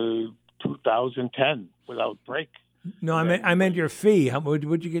 1977 to 2010 without break. No, I meant your fee.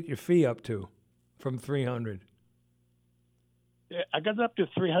 What'd you get your fee up to from 300? I got it up to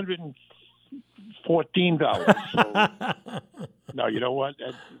 $314. So, no, you know what?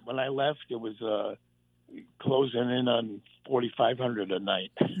 When I left, it was closing in on $4,500 a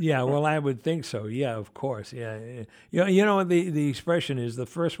night. Yeah, well, I would think so. Yeah, of course. Yeah. You know what the expression is? The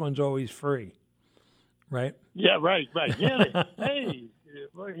first one's always free, right? Yeah, right. Yeah, hey,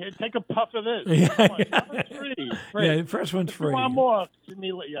 take a puff of this. Yeah, come on, it's free. Yeah, the first one's free. One more.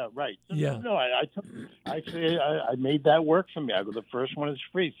 Yeah, right. Yeah. No, I made that work for me. I go, the first one is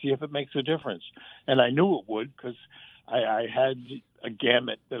free. See if it makes a difference. And I knew it would because I had a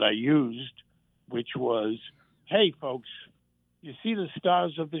gamut that I used, which was, hey, folks, you see the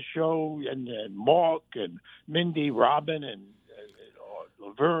stars of the show and Mark and Mindy, Robin, and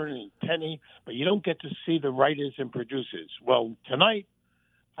Laverne and Penny, but you don't get to see the writers and producers. Well, tonight,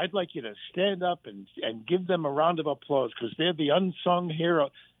 I'd like you to stand up and give them a round of applause because they're the unsung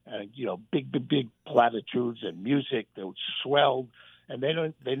hero. big platitudes and music that was swelled, and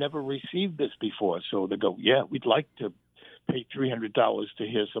they never received this before. So they go, yeah, we'd like to pay $300 to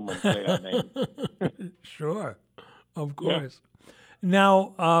hear someone say our name. Sure, of course. Yeah.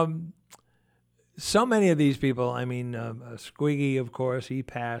 Now, so many of these people. I mean, Squiggy, of course, he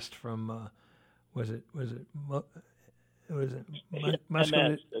passed from. Was it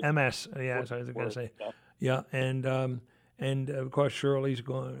muscular MS? Yeah, that's what I was going to say. Yeah, and of course Shirley's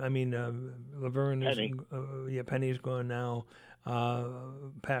gone. I mean, Laverne is Penny's gone now.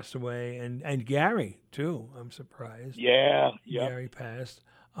 Passed away, and Gary too. I'm surprised. Yeah. Gary passed.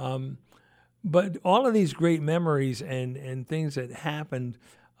 But all of these great memories and things that happened.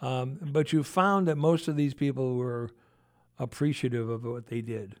 But you found that most of these people were appreciative of what they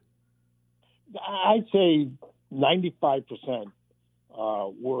did. I'd say 95%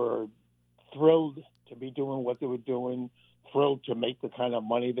 were thrilled to be doing what they were doing, thrilled to make the kind of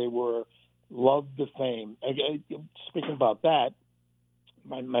money they were, loved the fame. Speaking about that,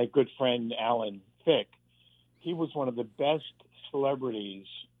 my good friend Alan Thicke, he was one of the best celebrities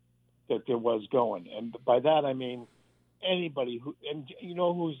that there was going. And by that, I mean anybody who, and you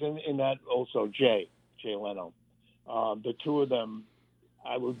know who's in that also, Jay Leno. The two of them,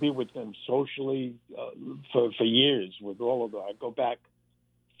 I would be with them socially for years with all of them. I go back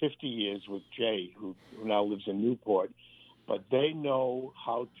 50 years with Jay, who now lives in Newport. But they know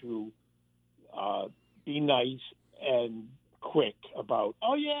how to be nice and quick about,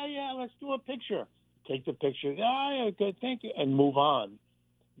 oh, yeah, let's do a picture. Take the picture. Oh, yeah, good, thank you, and move on,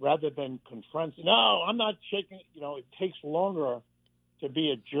 rather than confront. No, I'm not shaking. It takes longer to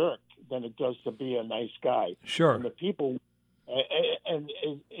be a jerk than it does to be a nice guy. Sure. And the people... and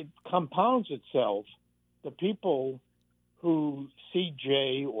it compounds itself. The people who see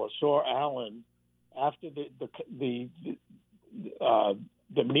Jay or saw Alan after the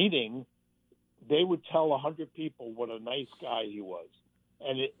meeting, they would tell 100 people what a nice guy he was.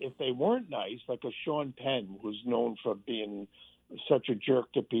 And if they weren't nice, like a Sean Penn, who's known for being such a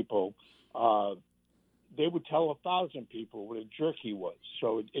jerk to people, they would tell 1,000 people what a jerk he was.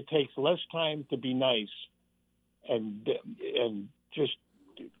 So it takes less time to be nice and just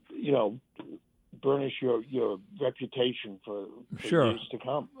burnish your reputation for years to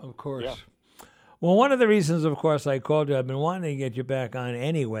come. Of course. Yeah. Well, one of the reasons, of course, I called you, I've been wanting to get you back on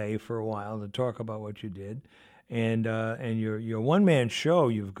anyway for a while to talk about what you did, and your one-man show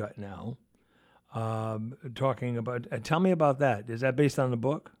you've got now. Talking about, tell me about that. Is that based on the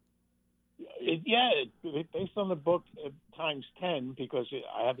book? It's based on the book times 10, because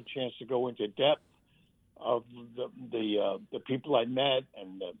I have a chance to go into depth of the people I met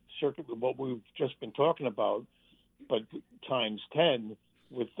and the circuit, what we've just been talking about, but times 10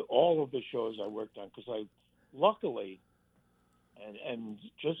 with all of the shows I worked on. Because I, luckily, and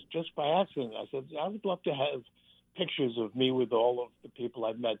just by accident, I said I would love to have pictures of me with all of the people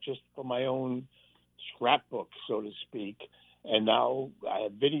I've met, just for my own scrapbook, so to speak. And now I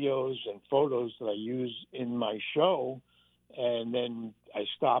have videos and photos that I use in my show, and then I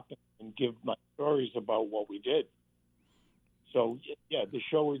stop and give my stories about what we did. So, yeah, the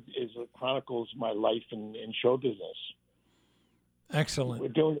show chronicles my life in show business. Excellent. We're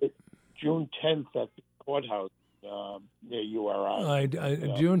doing it June 10th at the courthouse near URI.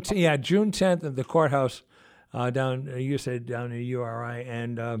 June 10th at the courthouse you said down at URI.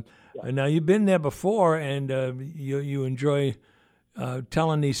 And now you've been there before, and you enjoy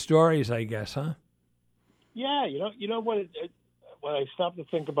telling these stories, I guess, huh? Yeah, you know what? When I stop to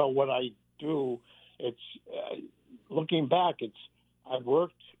think about what I do, it's looking back. I've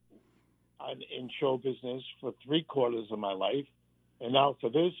worked in show business for 3/4 of my life, and now for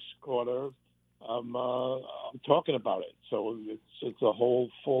this quarter, I'm talking about it. So it's a whole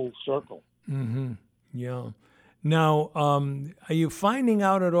full circle. Mm-hmm. Yeah. Now, are you finding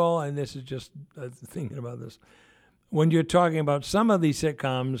out at all? And this is just thinking about this. When you're talking about some of these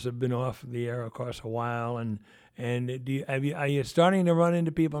sitcoms have been off the air, of course, a while, and are you starting to run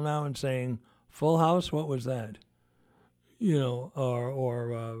into people now and saying, Full House, what was that?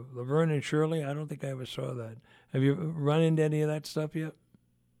 Or Laverne and Shirley? I don't think I ever saw that. Have you run into any of that stuff yet?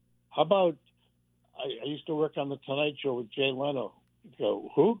 How about, I used to work on The Tonight Show with Jay Leno. You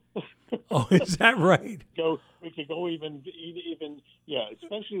go, who? Oh, is that right? We could go even,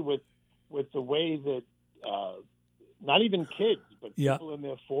 especially with the way that not even kids, but people in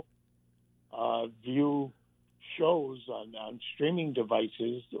their 40s view shows on streaming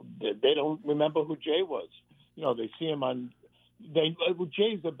devices. They don't remember who Jay was. They see him on.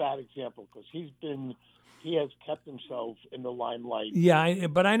 Jay's a bad example because he's been he has kept himself in the limelight. Yeah,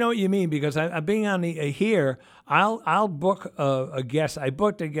 but I know what you mean because I'm being on the here. I'll book a guest. I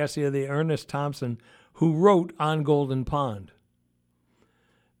booked a guest the other day, Ernest Thompson, who wrote On Golden Pond.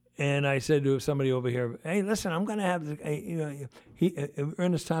 And I said to somebody over here, "Hey, listen, I'm going to have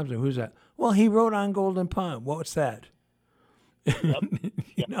Ernest Thompson. Who's that? Well, he wrote On Golden Pond. What's that? Yep.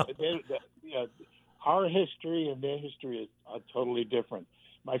 You know? Our history and their history are totally different.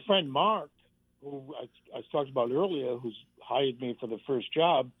 My friend Mark, who I talked about earlier, who's hired me for the first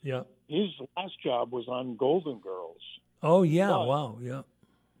job, Yeah. his last job was on Golden Girls. Oh yeah, But wow, yeah.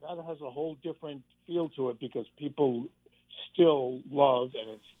 that has a whole different feel to it because people still love, and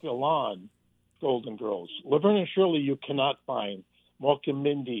it's still on, Golden Girls. Laverne and Shirley you cannot find. Mork and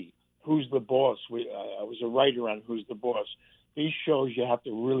Mindy, Who's the Boss? I was a writer on Who's the Boss. These shows you have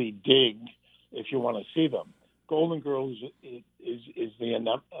to really dig if you want to see them. Golden Girls is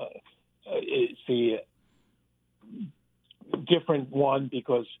the different one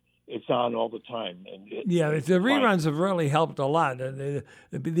because it's on all the time. And the reruns have really helped a lot.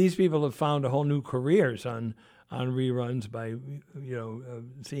 These people have found a whole new careers on reruns by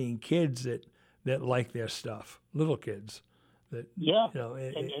seeing kids that like their stuff, little kids. That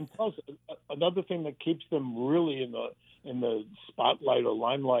and plus another thing that keeps them really in the spotlight or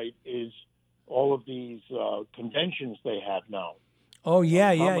limelight is all of these conventions they have now. Oh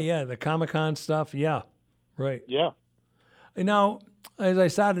yeah, the Comic-Con stuff, yeah, right. Yeah. Now, as I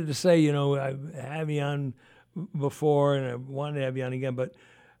started to say, I have you on before, and I wanted to have you on again, but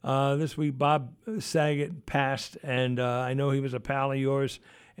this week Bob Saget passed, and I know he was a pal of yours,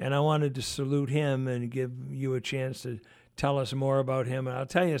 and I wanted to salute him and give you a chance to tell us more about him. And I'll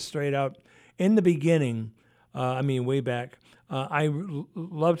tell you straight out, in the beginning, way back, I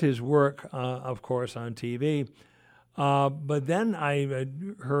loved his work, of course, on TV. But then I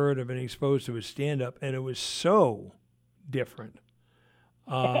had heard of and exposed to his stand-up, and it was so different.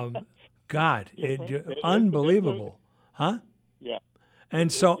 God, unbelievable. Huh? Yeah.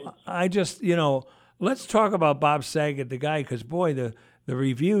 And so I just, let's talk about Bob Saget, the guy, because, boy, the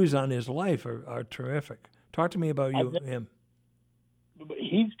reviews on his life are terrific. Talk to me about him.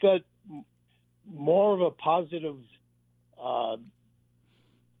 He's got more of a positive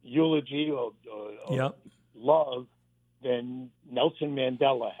eulogy or love than Nelson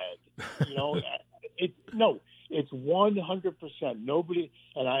Mandela had. It's 100%. Nobody,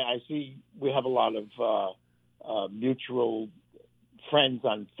 and I see we have a lot of mutual friends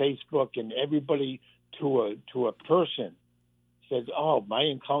on Facebook, and everybody to a person says, "Oh, my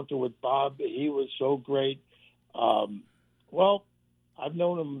encounter with Bob, he was so great." Well, I've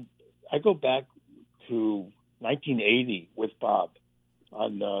known him. I go back to 1980 with Bob.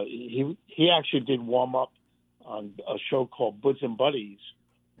 He actually did warm up on a show called Bosom Buddies.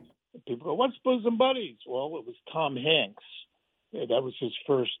 People go, "What's Bosom Buddies?" Well, it was Tom Hanks. Yeah, that was his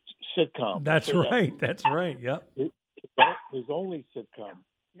first sitcom. That's right. That's right. Yep. His only sitcom.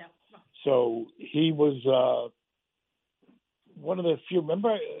 No. So he was one of the few.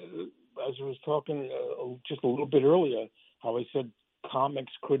 Remember, as I was talking just a little bit earlier, how I said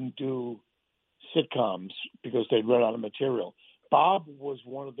comics couldn't do sitcoms because they'd run out of material. Bob was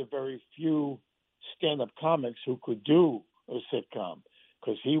one of the very few stand-up comics who could do a sitcom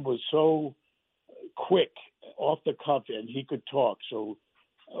because he was so quick, off the cuff, and he could talk. So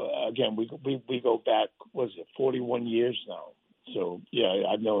again, we go back, was it 41 years now? So yeah,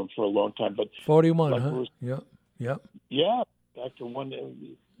 I've known him for a long time. But 41, huh? Yep. Yeah, back to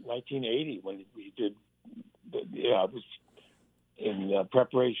 1980 when we did. I was in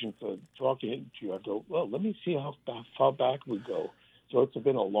preparation for talking to you. I go, well, let me see how far back we go. So it's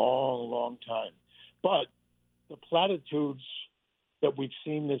been a long, long time. But the platitudes that we've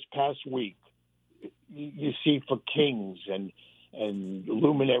seen this past week, you see for kings and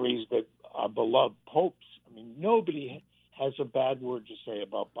luminaries that are beloved, popes. I mean, nobody has a bad word to say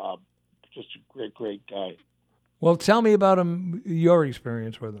about Bob. Just a great, great guy. Well, tell me about him, your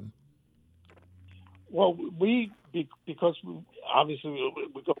experience with him. Well, because obviously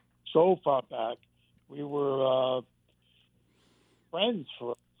we go so far back, we were friends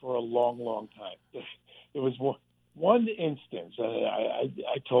for a long, long time. There was one instance,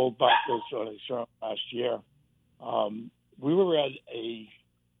 I told Bob this on a show last year. We were at a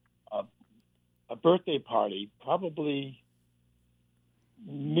birthday party, probably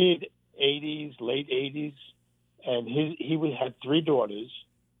mid-'80s, late '80s, and he had 3 daughters.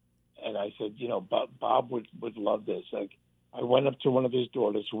 And I said, Bob would love this. Like, I went up to one of his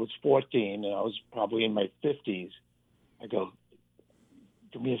daughters who was 14, and I was probably in my 50s. I go,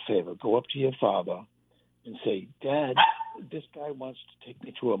 do me a favor, go up to your father and say, Dad, this guy wants to take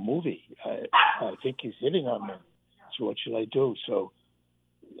me to a movie. I think he's hitting on me. So what should I do? So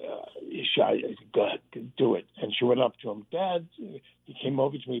I said, go ahead, do it. And she went up to him. Dad, he came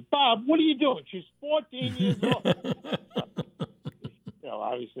over to me. Bob, what are you doing? She's 14 years old.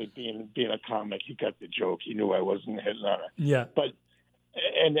 Obviously being a comic, he got the joke. He knew I wasn't hitting on her. Yeah. But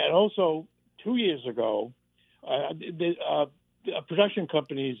and also 2 years ago, a production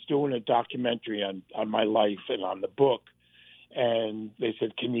company is doing a documentary on my life and on the book, and they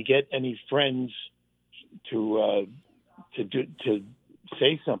said, "Can you get any friends to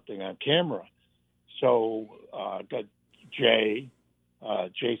say something on camera?" So got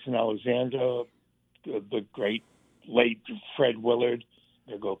Jason Alexander, the great late Fred Willard.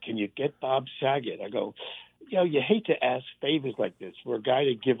 They go, "Can you get Bob Saget?" I go, you hate to ask favors like this for a guy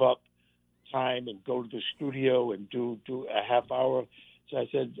to give up time and go to the studio and do a half hour. So I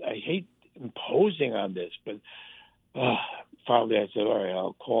said, I hate imposing on this, but finally I said, all right,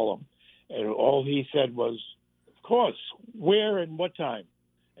 I'll call him. And all he said was, of course, where and what time?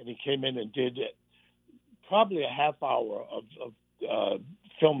 And he came in and did probably a half hour of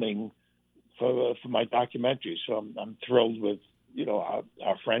filming for my documentary. So I'm thrilled with,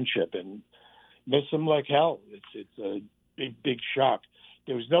 our friendship, and miss him like hell. It's a big shock.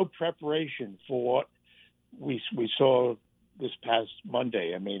 There was no preparation for what we saw this past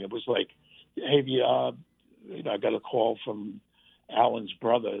Monday. I mean, it was like, hey, I got a call from Alan's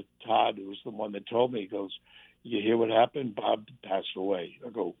brother, Todd, who was the one that told me. He goes, "You hear what happened? Bob passed away." I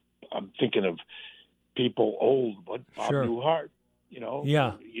go, I'm thinking of people old, but Bob Sure. Newhart,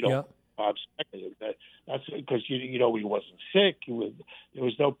 Yeah. Bob's that's because he wasn't sick. There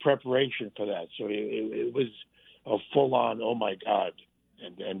was no preparation for that, so it was a full on. Oh my God!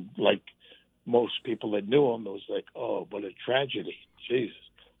 And like most people that knew him, it was like, oh, what a tragedy! Jesus,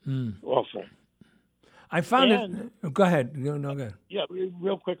 awful. I found it. Go ahead. No, go ahead. Yeah,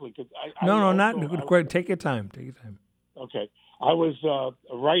 real quickly. Cause Take your time. Okay, I was a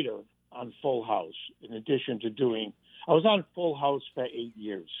writer on Full House. In addition to I was on Full House for 8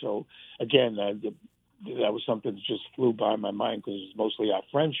 years. So again, that was something that just flew by my mind because it was mostly our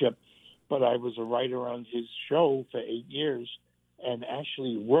friendship. But I was a writer on his show for 8 years and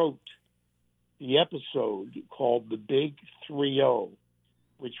actually wrote the episode called The Big 3-0,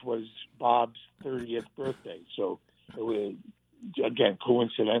 which was Bob's 30th birthday. So it was, again,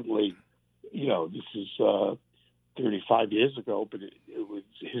 coincidentally, this is 35 years ago, but it was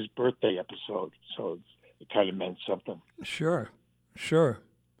his birthday episode. So it kind of meant something. Sure.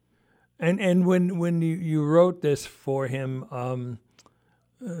 And when you wrote this for him,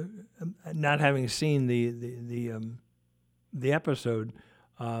 not having seen the episode,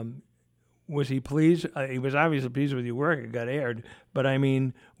 was he pleased? He was obviously pleased with your work. It got aired, but I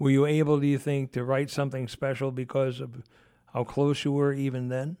mean, were you able, do you think, to write something special because of how close you were even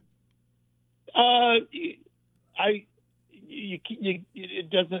then? It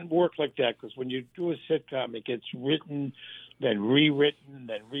doesn't work like that, because when you do a sitcom, it gets written, then rewritten,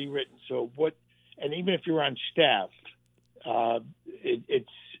 then rewritten. So and even if you're on staff, it's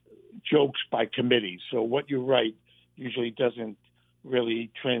jokes by committee. So what you write usually doesn't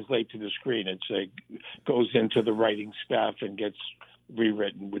really translate to the screen. It goes into the writing staff and gets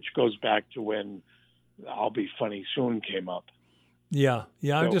rewritten, which goes back to when I'll Be Funny Soon came up. Yeah.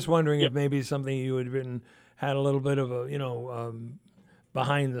 I'm just wondering if maybe something you had written had a little bit of a,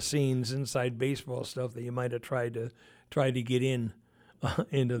 behind the scenes inside baseball stuff that you might have tried to get into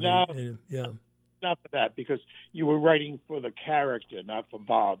Not for that, because you were writing for the character, not for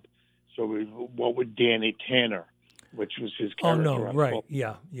Bob. So what would Danny Tanner, which was his character? Oh no, right?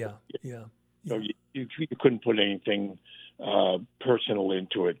 Yeah. So you couldn't put anything personal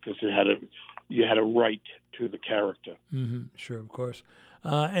into it because you had a right to the character. Mm-hmm. Sure, of course.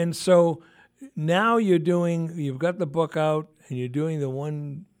 And so now you've got the book out and you're doing the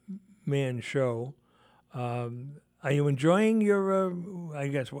one-man show. Are you enjoying your, I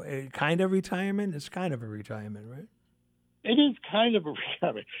guess, kind of retirement? It's kind of a retirement, right? It is kind of a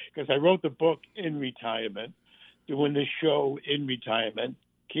retirement because I wrote the book in retirement, doing the show in retirement,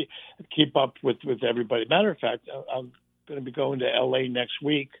 keep up with everybody. Matter of fact, I'm going to be going to L.A. next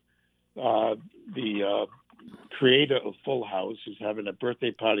week. The creator of Full House is having a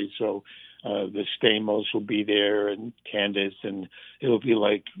birthday party, so the Stamos will be there and Candace, and it'll be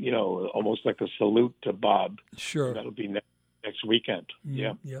like, almost like a salute to Bob. Sure. And that'll be next weekend.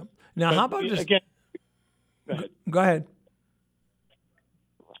 Yeah. Now, how about just... Again, go ahead. Go ahead.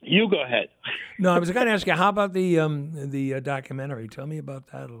 You go ahead. No, I was going to ask you, how about the documentary? Tell me about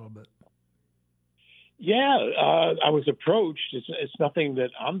that a little bit. Yeah, I was approached. It's nothing that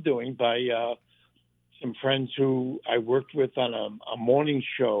I'm doing by some friends who I worked with on a morning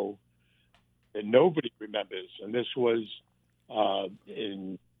show that nobody remembers, and this was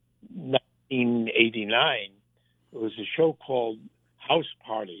in 1989. It was a show called House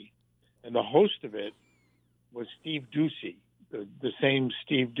Party, and the host of it was Steve Ducey, the same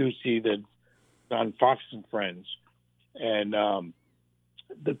Steve Ducey that's on Fox and Friends. And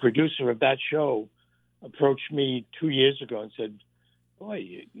the producer of that show approached me 2 years ago and said,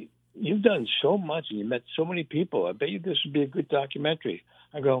 "Boy, you've done so much and you met so many people. I bet you this would be a good documentary."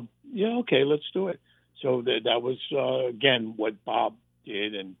 I go, "Yeah, okay, let's do it." So that was, again, what Bob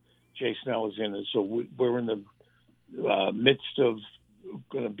did and Jason Alexander. So we're in the midst of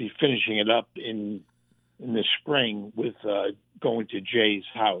going to be finishing it up in the spring with going to Jay's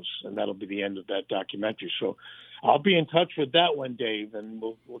house, and that'll be the end of that documentary. So I'll be in touch with that one, Dave, and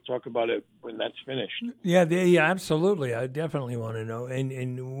we'll talk about it when that's finished. Yeah, absolutely. I definitely want to know.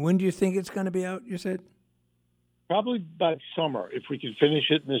 And when do you think it's going to be out, you said? Probably by summer. If we can finish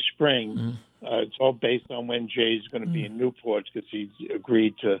it in the spring, it's all based on when Jay's going to be in Newport, because he's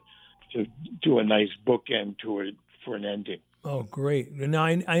agreed to do a nice bookend to it for an ending. Oh, great. Now,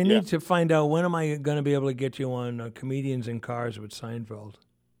 I need to find out, when am I going to be able to get you on Comedians in Cars with Seinfeld?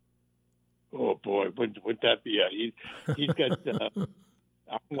 Oh, boy, would that be? He's got...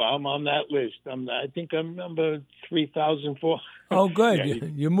 I'm on that list. I think I'm number 3,004. Oh, good. Yeah,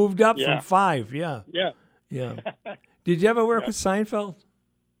 you moved up from 5, Yeah. Did you ever work with Seinfeld?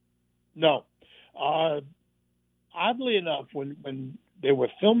 No. Oddly enough, when they were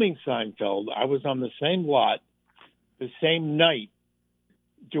filming Seinfeld, I was on the same lot the same night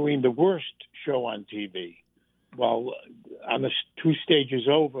doing the worst show on TV. Well, on the 2 stages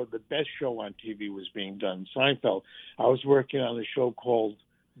over, the best show on TV was being done, Seinfeld. I was working on a show called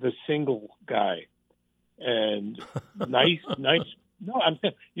The Single Guy. And nice. No,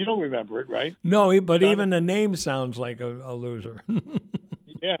 you don't remember it, right? No, but even the name sounds like a loser.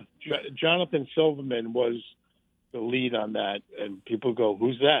 Yeah, Jonathan Silverman was the lead on that, and people go,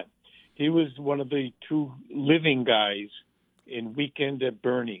 "Who's that?" He was one of the 2 living guys in Weekend at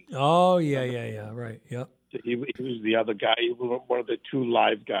Bernie's. Oh, yeah, right, yep. He was the other guy. He was one of the 2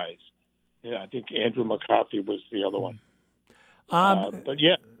 live guys. Yeah, I think Andrew McCarthy was the other one. But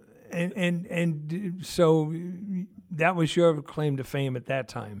yeah. And so that was your claim to fame at that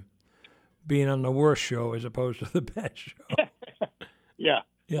time, being on the worst show as opposed to the best show. Yeah.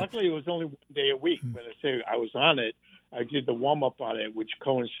 Luckily, it was only 1 day a week. When I say I was on it, I did the warm-up on it, which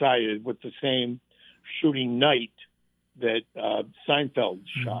coincided with the same shooting night that Seinfeld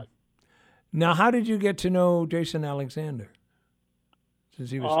shot. Now, how did you get to know Jason Alexander?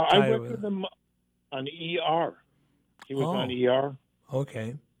 Since he was I worked with him on ER. He was on ER.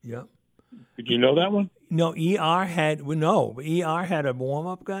 Okay, yep. Did you know that one? No, ER had a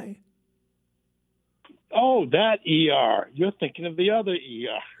warm-up guy? Oh, that ER. You're thinking of the other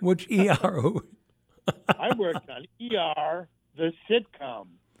ER. Which ER? I worked on ER, the sitcom.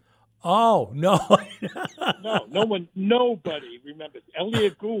 Oh, no. Nobody remembers.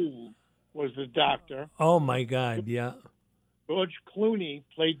 Elliot Gould was the doctor. Oh, my God, yeah. George Clooney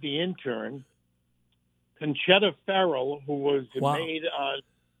played the intern. Conchetta Farrell, who was the maid on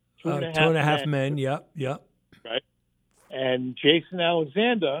Two and a Half Men. Yep. Right. And Jason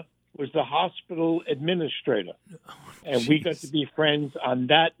Alexander was the hospital administrator. And we got to be friends on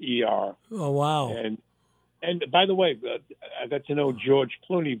that ER. Oh, wow. And by the way, I got to know George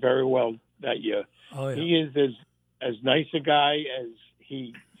Clooney very well that year. Oh, yeah. He is as nice a guy as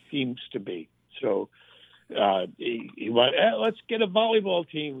he seems to be. So he went, let's get a volleyball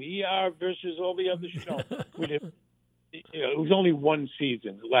team, ER versus all the other shows. It was only 1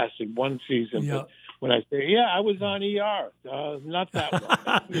 season. It lasted 1 season. Yeah. But when I say, I was on ER, not that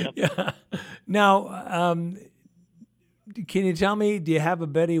one. Yeah. Now, can you tell me, do you have a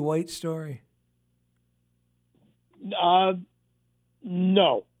Betty White story? No.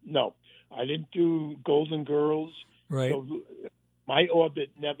 I didn't do Golden Girls. Right. So my orbit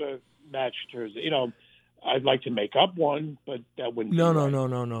never matched hers. I'd like to make up one, but that wouldn't. No.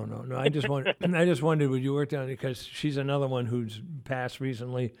 I just wondered, would you work down, because she's another one who's passed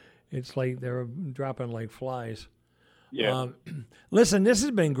recently. It's like they're dropping like flies. Yeah. Listen, this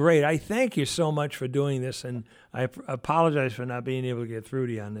has been great. I thank you so much for doing this, and I apologize for not being able to get through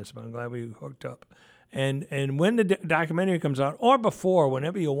to you on this, but I'm glad we hooked up. And when the documentary comes out, or before,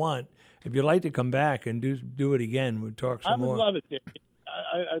 whenever you want, if you'd like to come back and do it again, we'll talk some more. I would love it, Dave.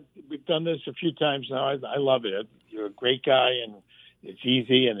 We've done this a few times now. I love it. You're a great guy, and it's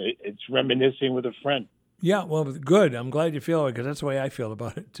easy, and it's reminiscing with a friend. Yeah, well, good. I'm glad you feel it, because that's the way I feel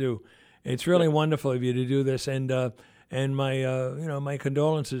about it, too. It's really wonderful of you to do this. And And my, my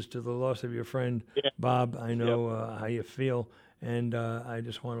condolences to the loss of your friend, Bob. I know how you feel. And I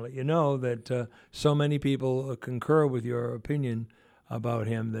just want to let you know that so many people concur with your opinion about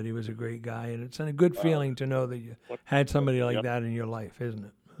him, that he was a great guy. And it's a good feeling to know that you had somebody like that in your life, isn't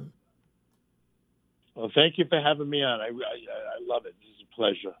it? Well, thank you for having me on. I love it. This is a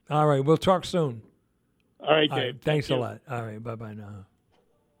pleasure. All right. We'll talk soon. All right, Dave. All right, thanks a lot. All right. Bye-bye now.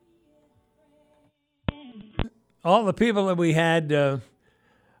 All the people that we had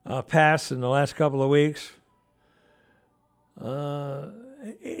pass in the last couple of weeks,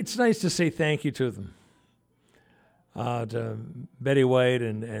 it's nice to say thank you to them. To Betty White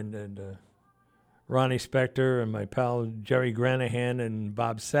and Ronnie Spector and my pal Jerry Granahan and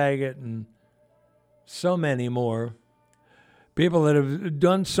Bob Saget and so many more. People that have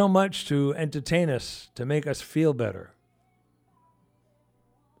done so much to entertain us, to make us feel better,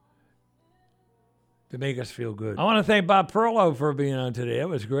 to make us feel good. I want to thank Bob Perlow for being on today. That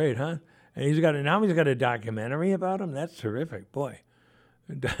was great, huh? And he's got a documentary about him. That's terrific, boy.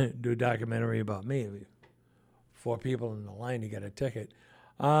 Do a documentary about me. 4 people in the line to get a ticket.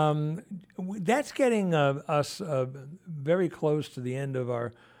 That's getting us very close to the end of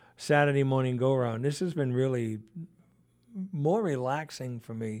our Saturday morning go-around. This has been really more relaxing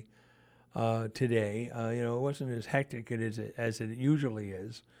for me today. It wasn't as hectic as it usually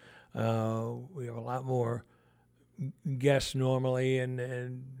is. We have a lot more guests normally,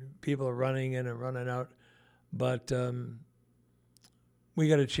 and people are running in and running out. But we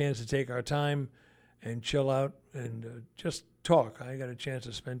got a chance to take our time and chill out and just talk. I got a chance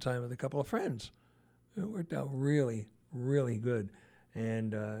to spend time with a couple of friends. It worked out really, really good.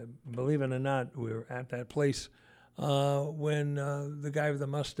 And believe it or not, we were at that place when the guy with the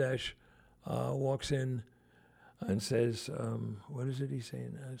mustache walks in and says, what is it he's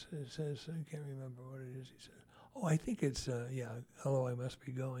saying? It says, I can't remember what it is he said. Oh, I think it's, hello, I must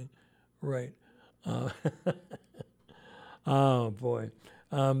be going. Right. Oh, boy.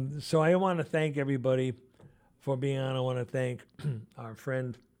 So I want to thank everybody for being on. I want to thank our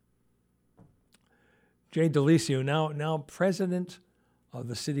friend Jay DeLisio, now president of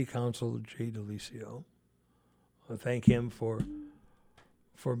the City Council, Jay DeLisio. I thank him for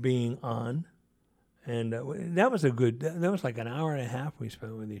being on. And that was that was like an hour and a half we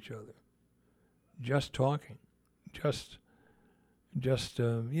spent with each other, just talking, just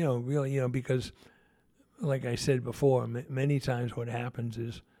really, because like I said before, many times what happens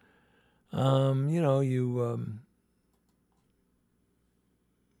is,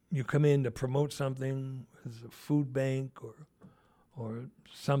 you come in to promote something, there's a food bank or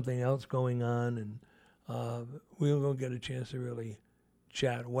something else going on, and we don't get a chance to really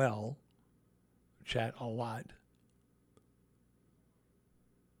chat a lot.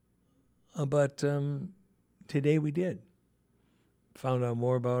 But today we did. Found out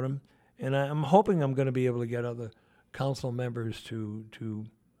more about him. And I'm hoping I'm going to be able to get other council members to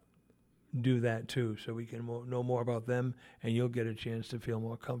do that too, so we can know more about them, and you'll get a chance to feel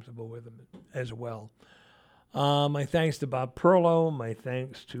more comfortable with them as well. My thanks to Bob Perlow, my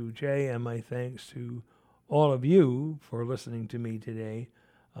thanks to Jay, and my thanks to all of you for listening to me today,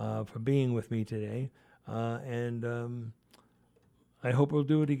 for being with me today. And I hope we'll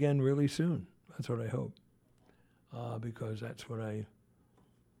do it again really soon. That's what I hope, because that's what I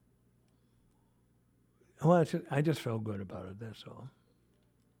just felt good about it, that's all.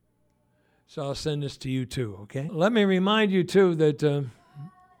 So I'll send this to you too, okay? Let me remind you too that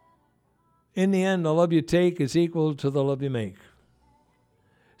in the end, the love you take is equal to the love you make.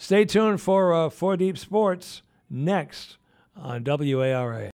 Stay tuned for 4 Deep Sports next on WARA.